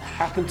just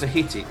happen to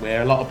hit it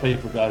where a lot of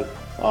people go,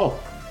 oh,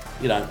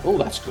 you know, oh,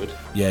 that's good.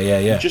 Yeah.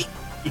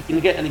 You can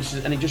get, and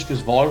it just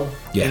goes viral.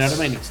 Yes. You know what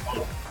I mean? It's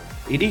like,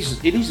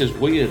 it is as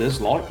weird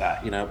as like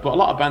that, you know. But a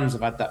lot of bands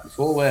have had that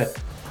before, where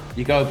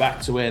you go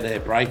back to where their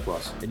break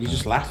was, and you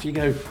just laugh. You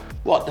go,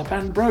 "What? The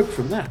band broke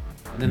from that?"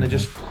 And then they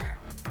just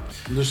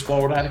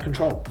spiraled out of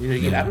control. You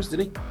know, it happens,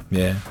 didn't it?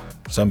 Yeah.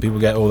 Some people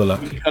get all the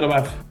luck.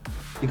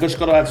 You just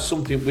got to have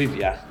something with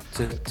you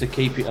to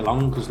keep it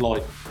along, because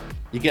like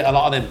you get a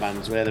lot of them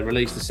bands where they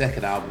release the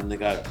second album and they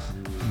go,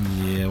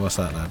 Yeah, what's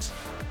that, lads?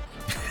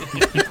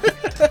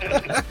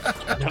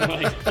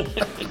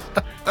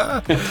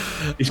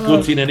 it's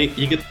gutting, and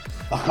you get.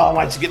 I can't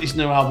wait to get this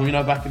new album. You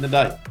know, back in the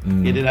day,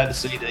 Mm. you did out the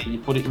CD, you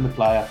put it in the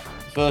player.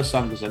 First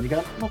song was on, you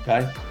go,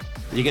 okay.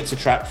 And you get to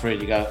track 3,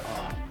 and you go,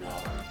 oh no.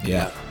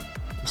 Yeah.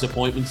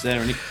 Disappointments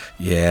there, and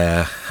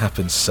Yeah,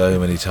 happens so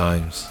many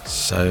times.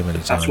 So many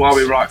times. That's why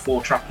we write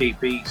 4-track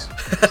EPs.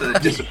 So the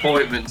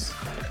disappointments.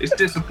 It's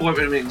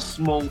disappointment in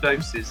small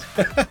doses.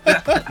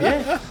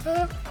 yeah.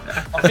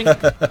 I think,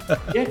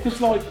 yeah, because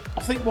like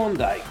I think one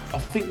day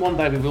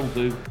we will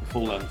do a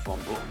full length one,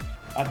 but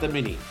at the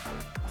minute,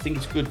 I think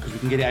it's good because we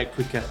can get it out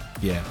quicker.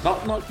 Yeah.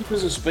 Not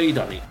because of speed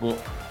on it, but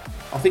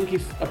I think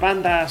if a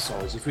band our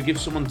size, if we give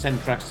someone 10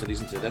 tracks to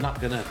listen to, they're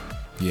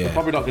Yeah.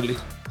 probably not gonna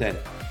listen to 10,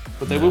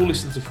 but they No. will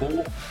listen to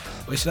 4.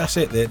 Which that's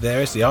it.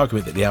 There is the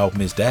argument that the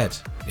album is dead,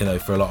 you know,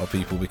 for a lot of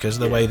people because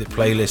of the way that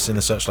playlists and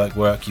the such like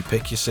work. You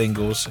pick your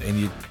singles and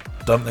you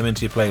dump them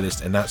into your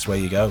playlist, and that's where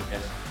you go.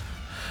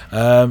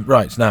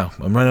 Right, now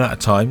I'm running out of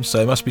time, so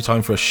it must be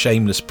time for a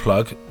shameless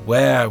plug.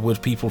 Where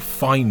would people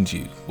find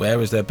you? Where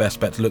is their best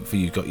bet to look for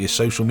you? Got your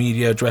social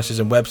media addresses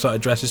and website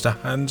addresses to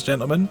hand,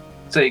 gentlemen?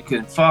 So you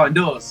can find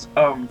us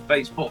on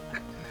Facebook.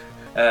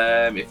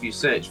 If you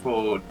search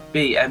for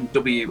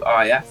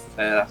BMWIF,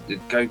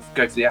 go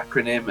for the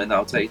acronym, and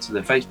that'll take you to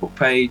the Facebook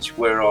page.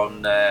 We're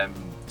on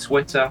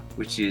Twitter,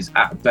 which is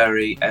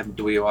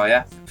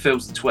 @BerryMWIF.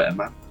 Phil's the Twitter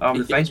man. I'm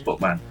the Facebook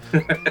man.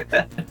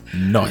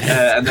 Nice.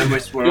 And then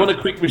we're You want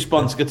a quick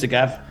response? Go to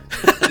Gav.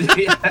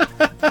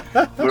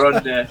 We're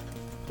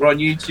on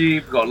YouTube.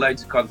 We've got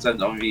loads of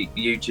content on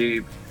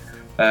YouTube.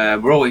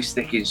 We're always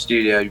sticking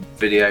studio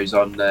videos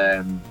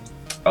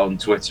on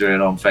Twitter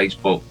and on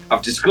Facebook.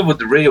 I've discovered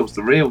the reels.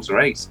 The reels are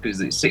ace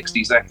because it's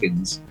 60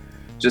 seconds,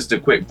 just a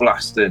quick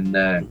blast, and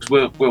cause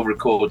we'll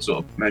record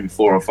sort of maybe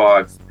 4 or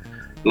 5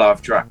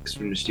 live tracks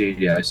from the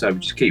studio. So we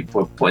just keep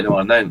putting them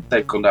on.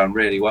 They've gone down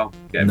really well,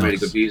 getting really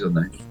good views on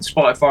them.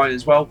 Spotify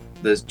as well.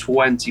 There's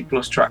 20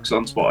 plus tracks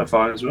on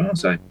Spotify as well.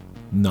 So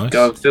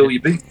go and fill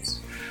your beats,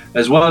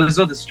 as well as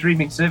other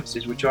streaming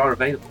services which are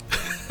available.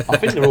 I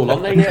think they're all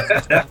on there, yeah.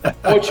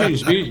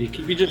 iTunes Music,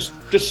 if you just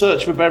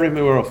search for Barry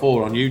Moore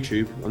 4 on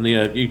YouTube, on the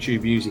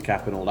YouTube Music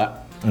app and all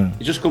that,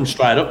 it just comes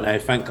straight up now,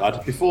 thank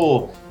God.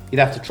 Before, you'd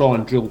have to try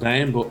and drill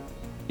down, but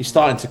it's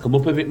starting to come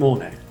up a bit more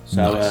now.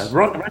 So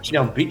we're actually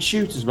on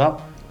BitChute as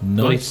well.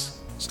 Nice.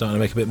 Starting to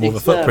make a bit more of a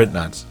footprint,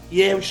 lads.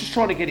 Yeah, we're just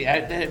trying to get it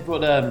out there,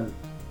 but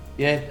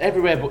yeah,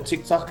 everywhere but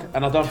TikTok,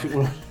 and I don't think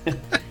we're on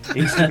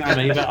Instagram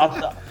either. I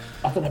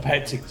don't know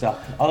about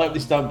TikTok. I hope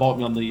this don't bite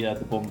me on the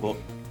bum, but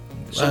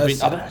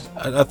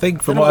I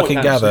think from what I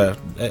can gather,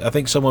 I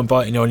think someone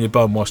biting you on your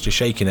bum whilst you're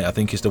shaking it, I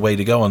think is the way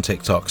to go on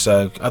TikTok.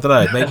 So I don't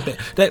know. Maybe,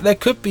 there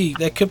could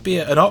be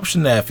an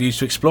option there for you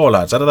to explore,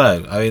 lads. I don't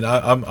know. I mean,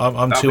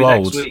 I'm too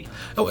old.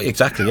 Oh,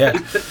 exactly. Yeah.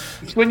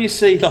 It's when you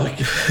see like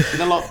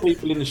a lot of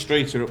people in the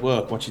streets or at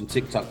work watching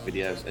TikTok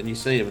videos, and you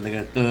see them and they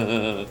go,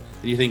 and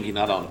you're thinking,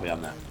 I don't want to be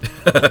on that.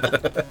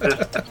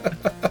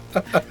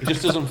 It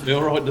just doesn't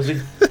feel right, does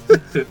it?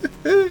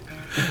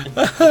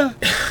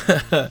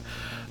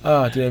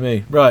 Oh, dear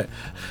me. Right.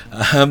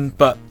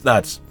 But,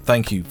 lads,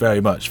 thank you very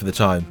much for the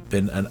time.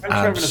 Been an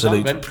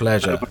absolute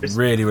pleasure.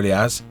 Really, really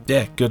has.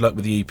 Yeah, good luck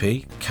with the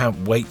EP.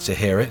 Can't wait to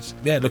hear it.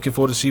 Yeah, looking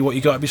forward to see what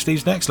you got up your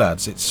sleeves next,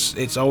 lads.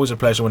 It's always a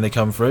pleasure when they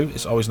come through.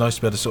 It's always nice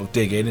to be able to sort of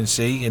dig in and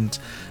see. And,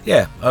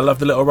 yeah, I love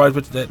the little ride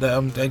that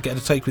I'm getting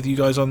to take with you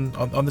guys on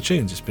the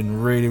tunes. It's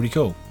been really, really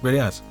cool. Really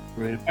has.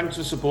 Really. Thanks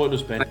for supporting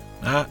us, Ben.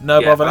 No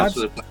bother, lads.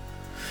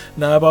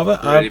 No bother.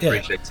 Really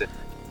appreciate it.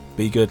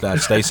 Be good,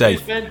 lads. Stay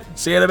safe. Ben.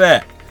 See you in a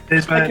bit.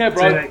 Cheers, Take care,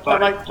 bro.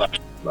 Bye.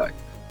 Bye.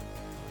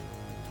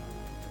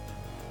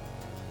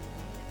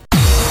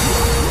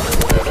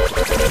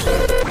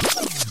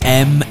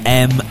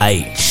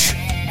 MMH,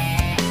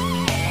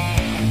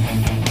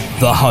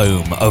 the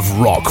home of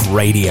rock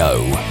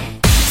radio.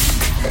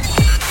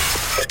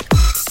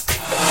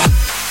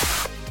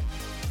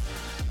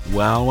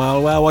 Well,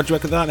 what do you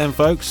reckon of that then,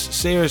 folks?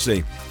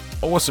 Seriously,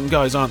 awesome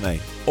guys, aren't they?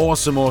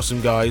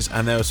 Awesome guys,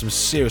 and there were some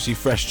seriously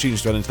fresh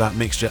tunes thrown into that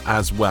mixture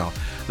as well.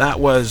 That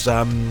was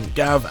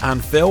Gav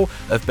and Phil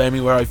of Bear Me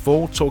Where I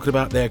Fall talking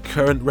about their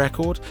current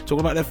record, talking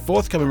about their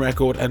forthcoming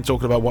record, and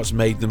talking about what's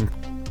made them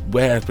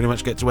pretty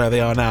much get to where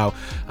they are now.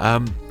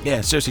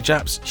 Yeah, seriously,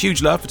 chaps,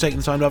 huge love for taking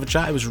the time to have a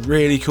chat. It was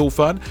really cool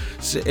fun.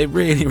 It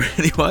really,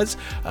 really was.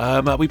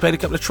 We played a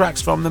couple of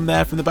tracks from them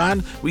there from the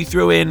band. We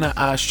threw in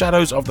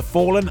Shadows of the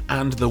Fallen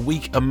and The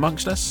Weak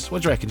Amongst Us.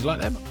 What do you reckon? Do you like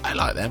them? I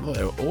like them. I thought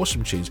they were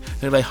awesome tunes. I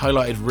think they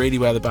highlighted really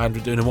well the band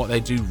were doing and what they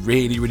do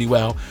really, really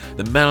well.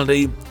 The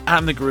melody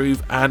and the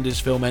groove, and as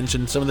Phil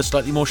mentioned, some of the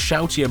slightly more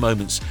shoutier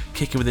moments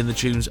kicking within the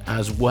tunes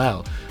as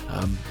well.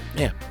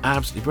 Yeah,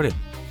 absolutely brilliant.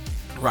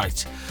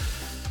 Right.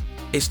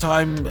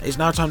 it's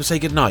now time to say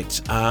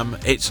goodnight.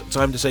 It's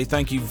time to say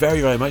thank you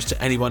very, very much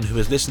to anyone who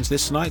has listened to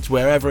this tonight,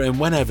 wherever and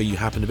whenever you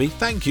happen to be.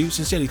 Thank you,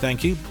 sincerely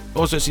thank you.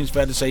 Also, it seems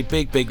fair to say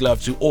big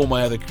love to all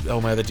my other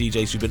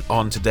DJs who've been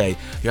on today.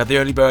 You had the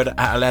early bird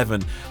at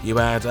 11, you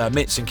had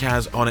Mitz and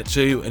Kaz on at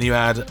 2, and you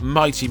had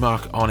Mighty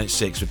Mark on at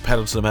 6 with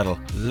Pedal to the Metal.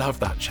 Love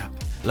that chap.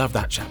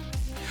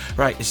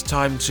 Right, it's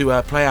time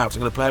to play out. I'm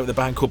going to play out with a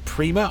band called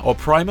Prima, or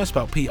Prima,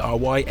 spelled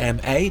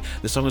P-R-Y-M-A.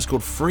 The song is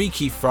called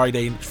Freaky Fright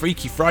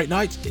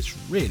Night.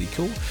 It's really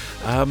cool.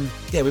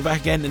 We're back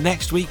again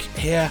next week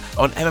here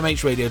on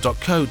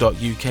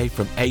mmhradio.co.uk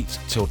from 8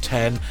 till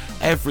 10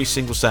 every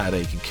single Saturday.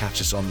 You can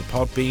catch us on the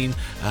Podbean,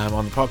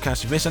 on the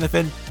podcast. If you miss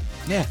anything,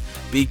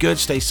 be good,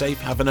 stay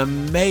safe, have an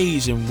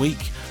amazing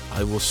week.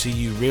 I will see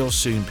you real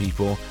soon,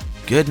 people.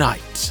 Good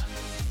night.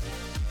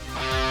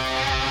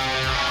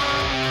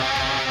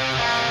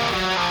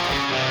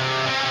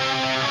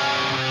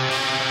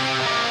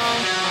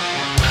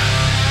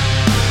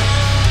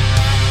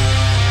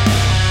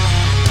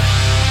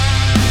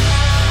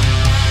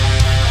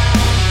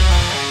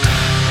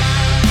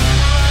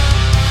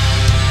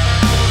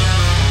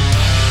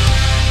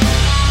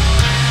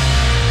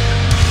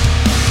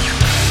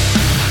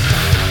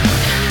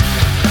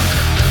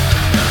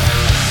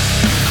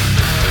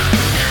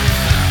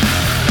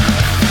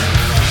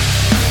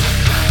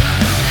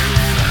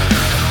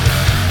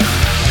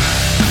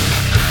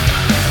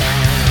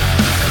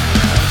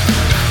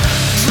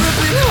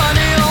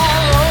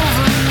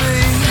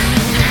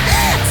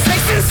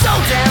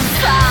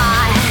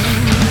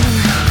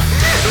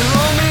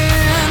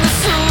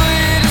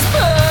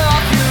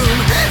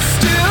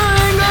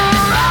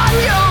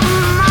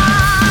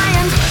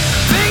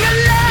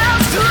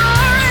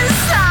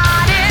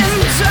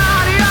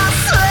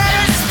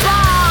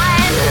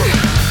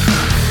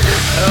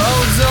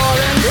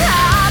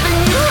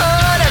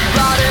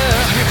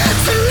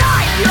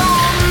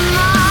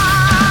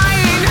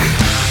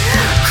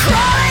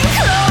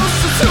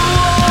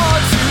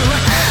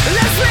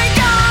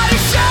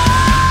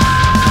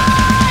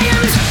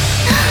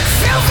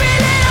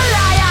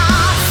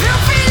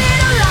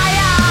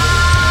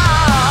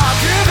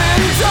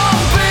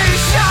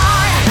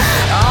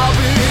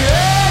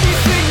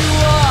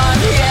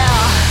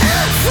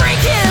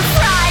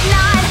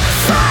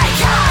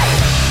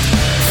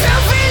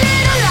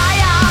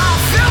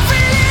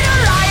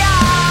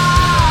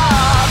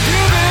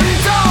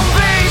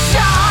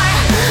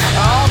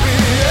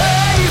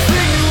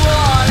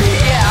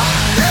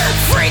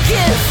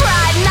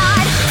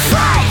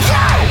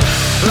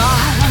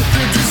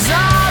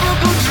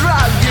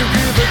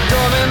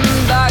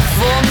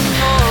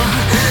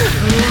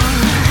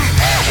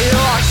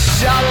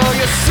 Shadow,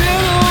 you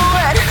silhouette.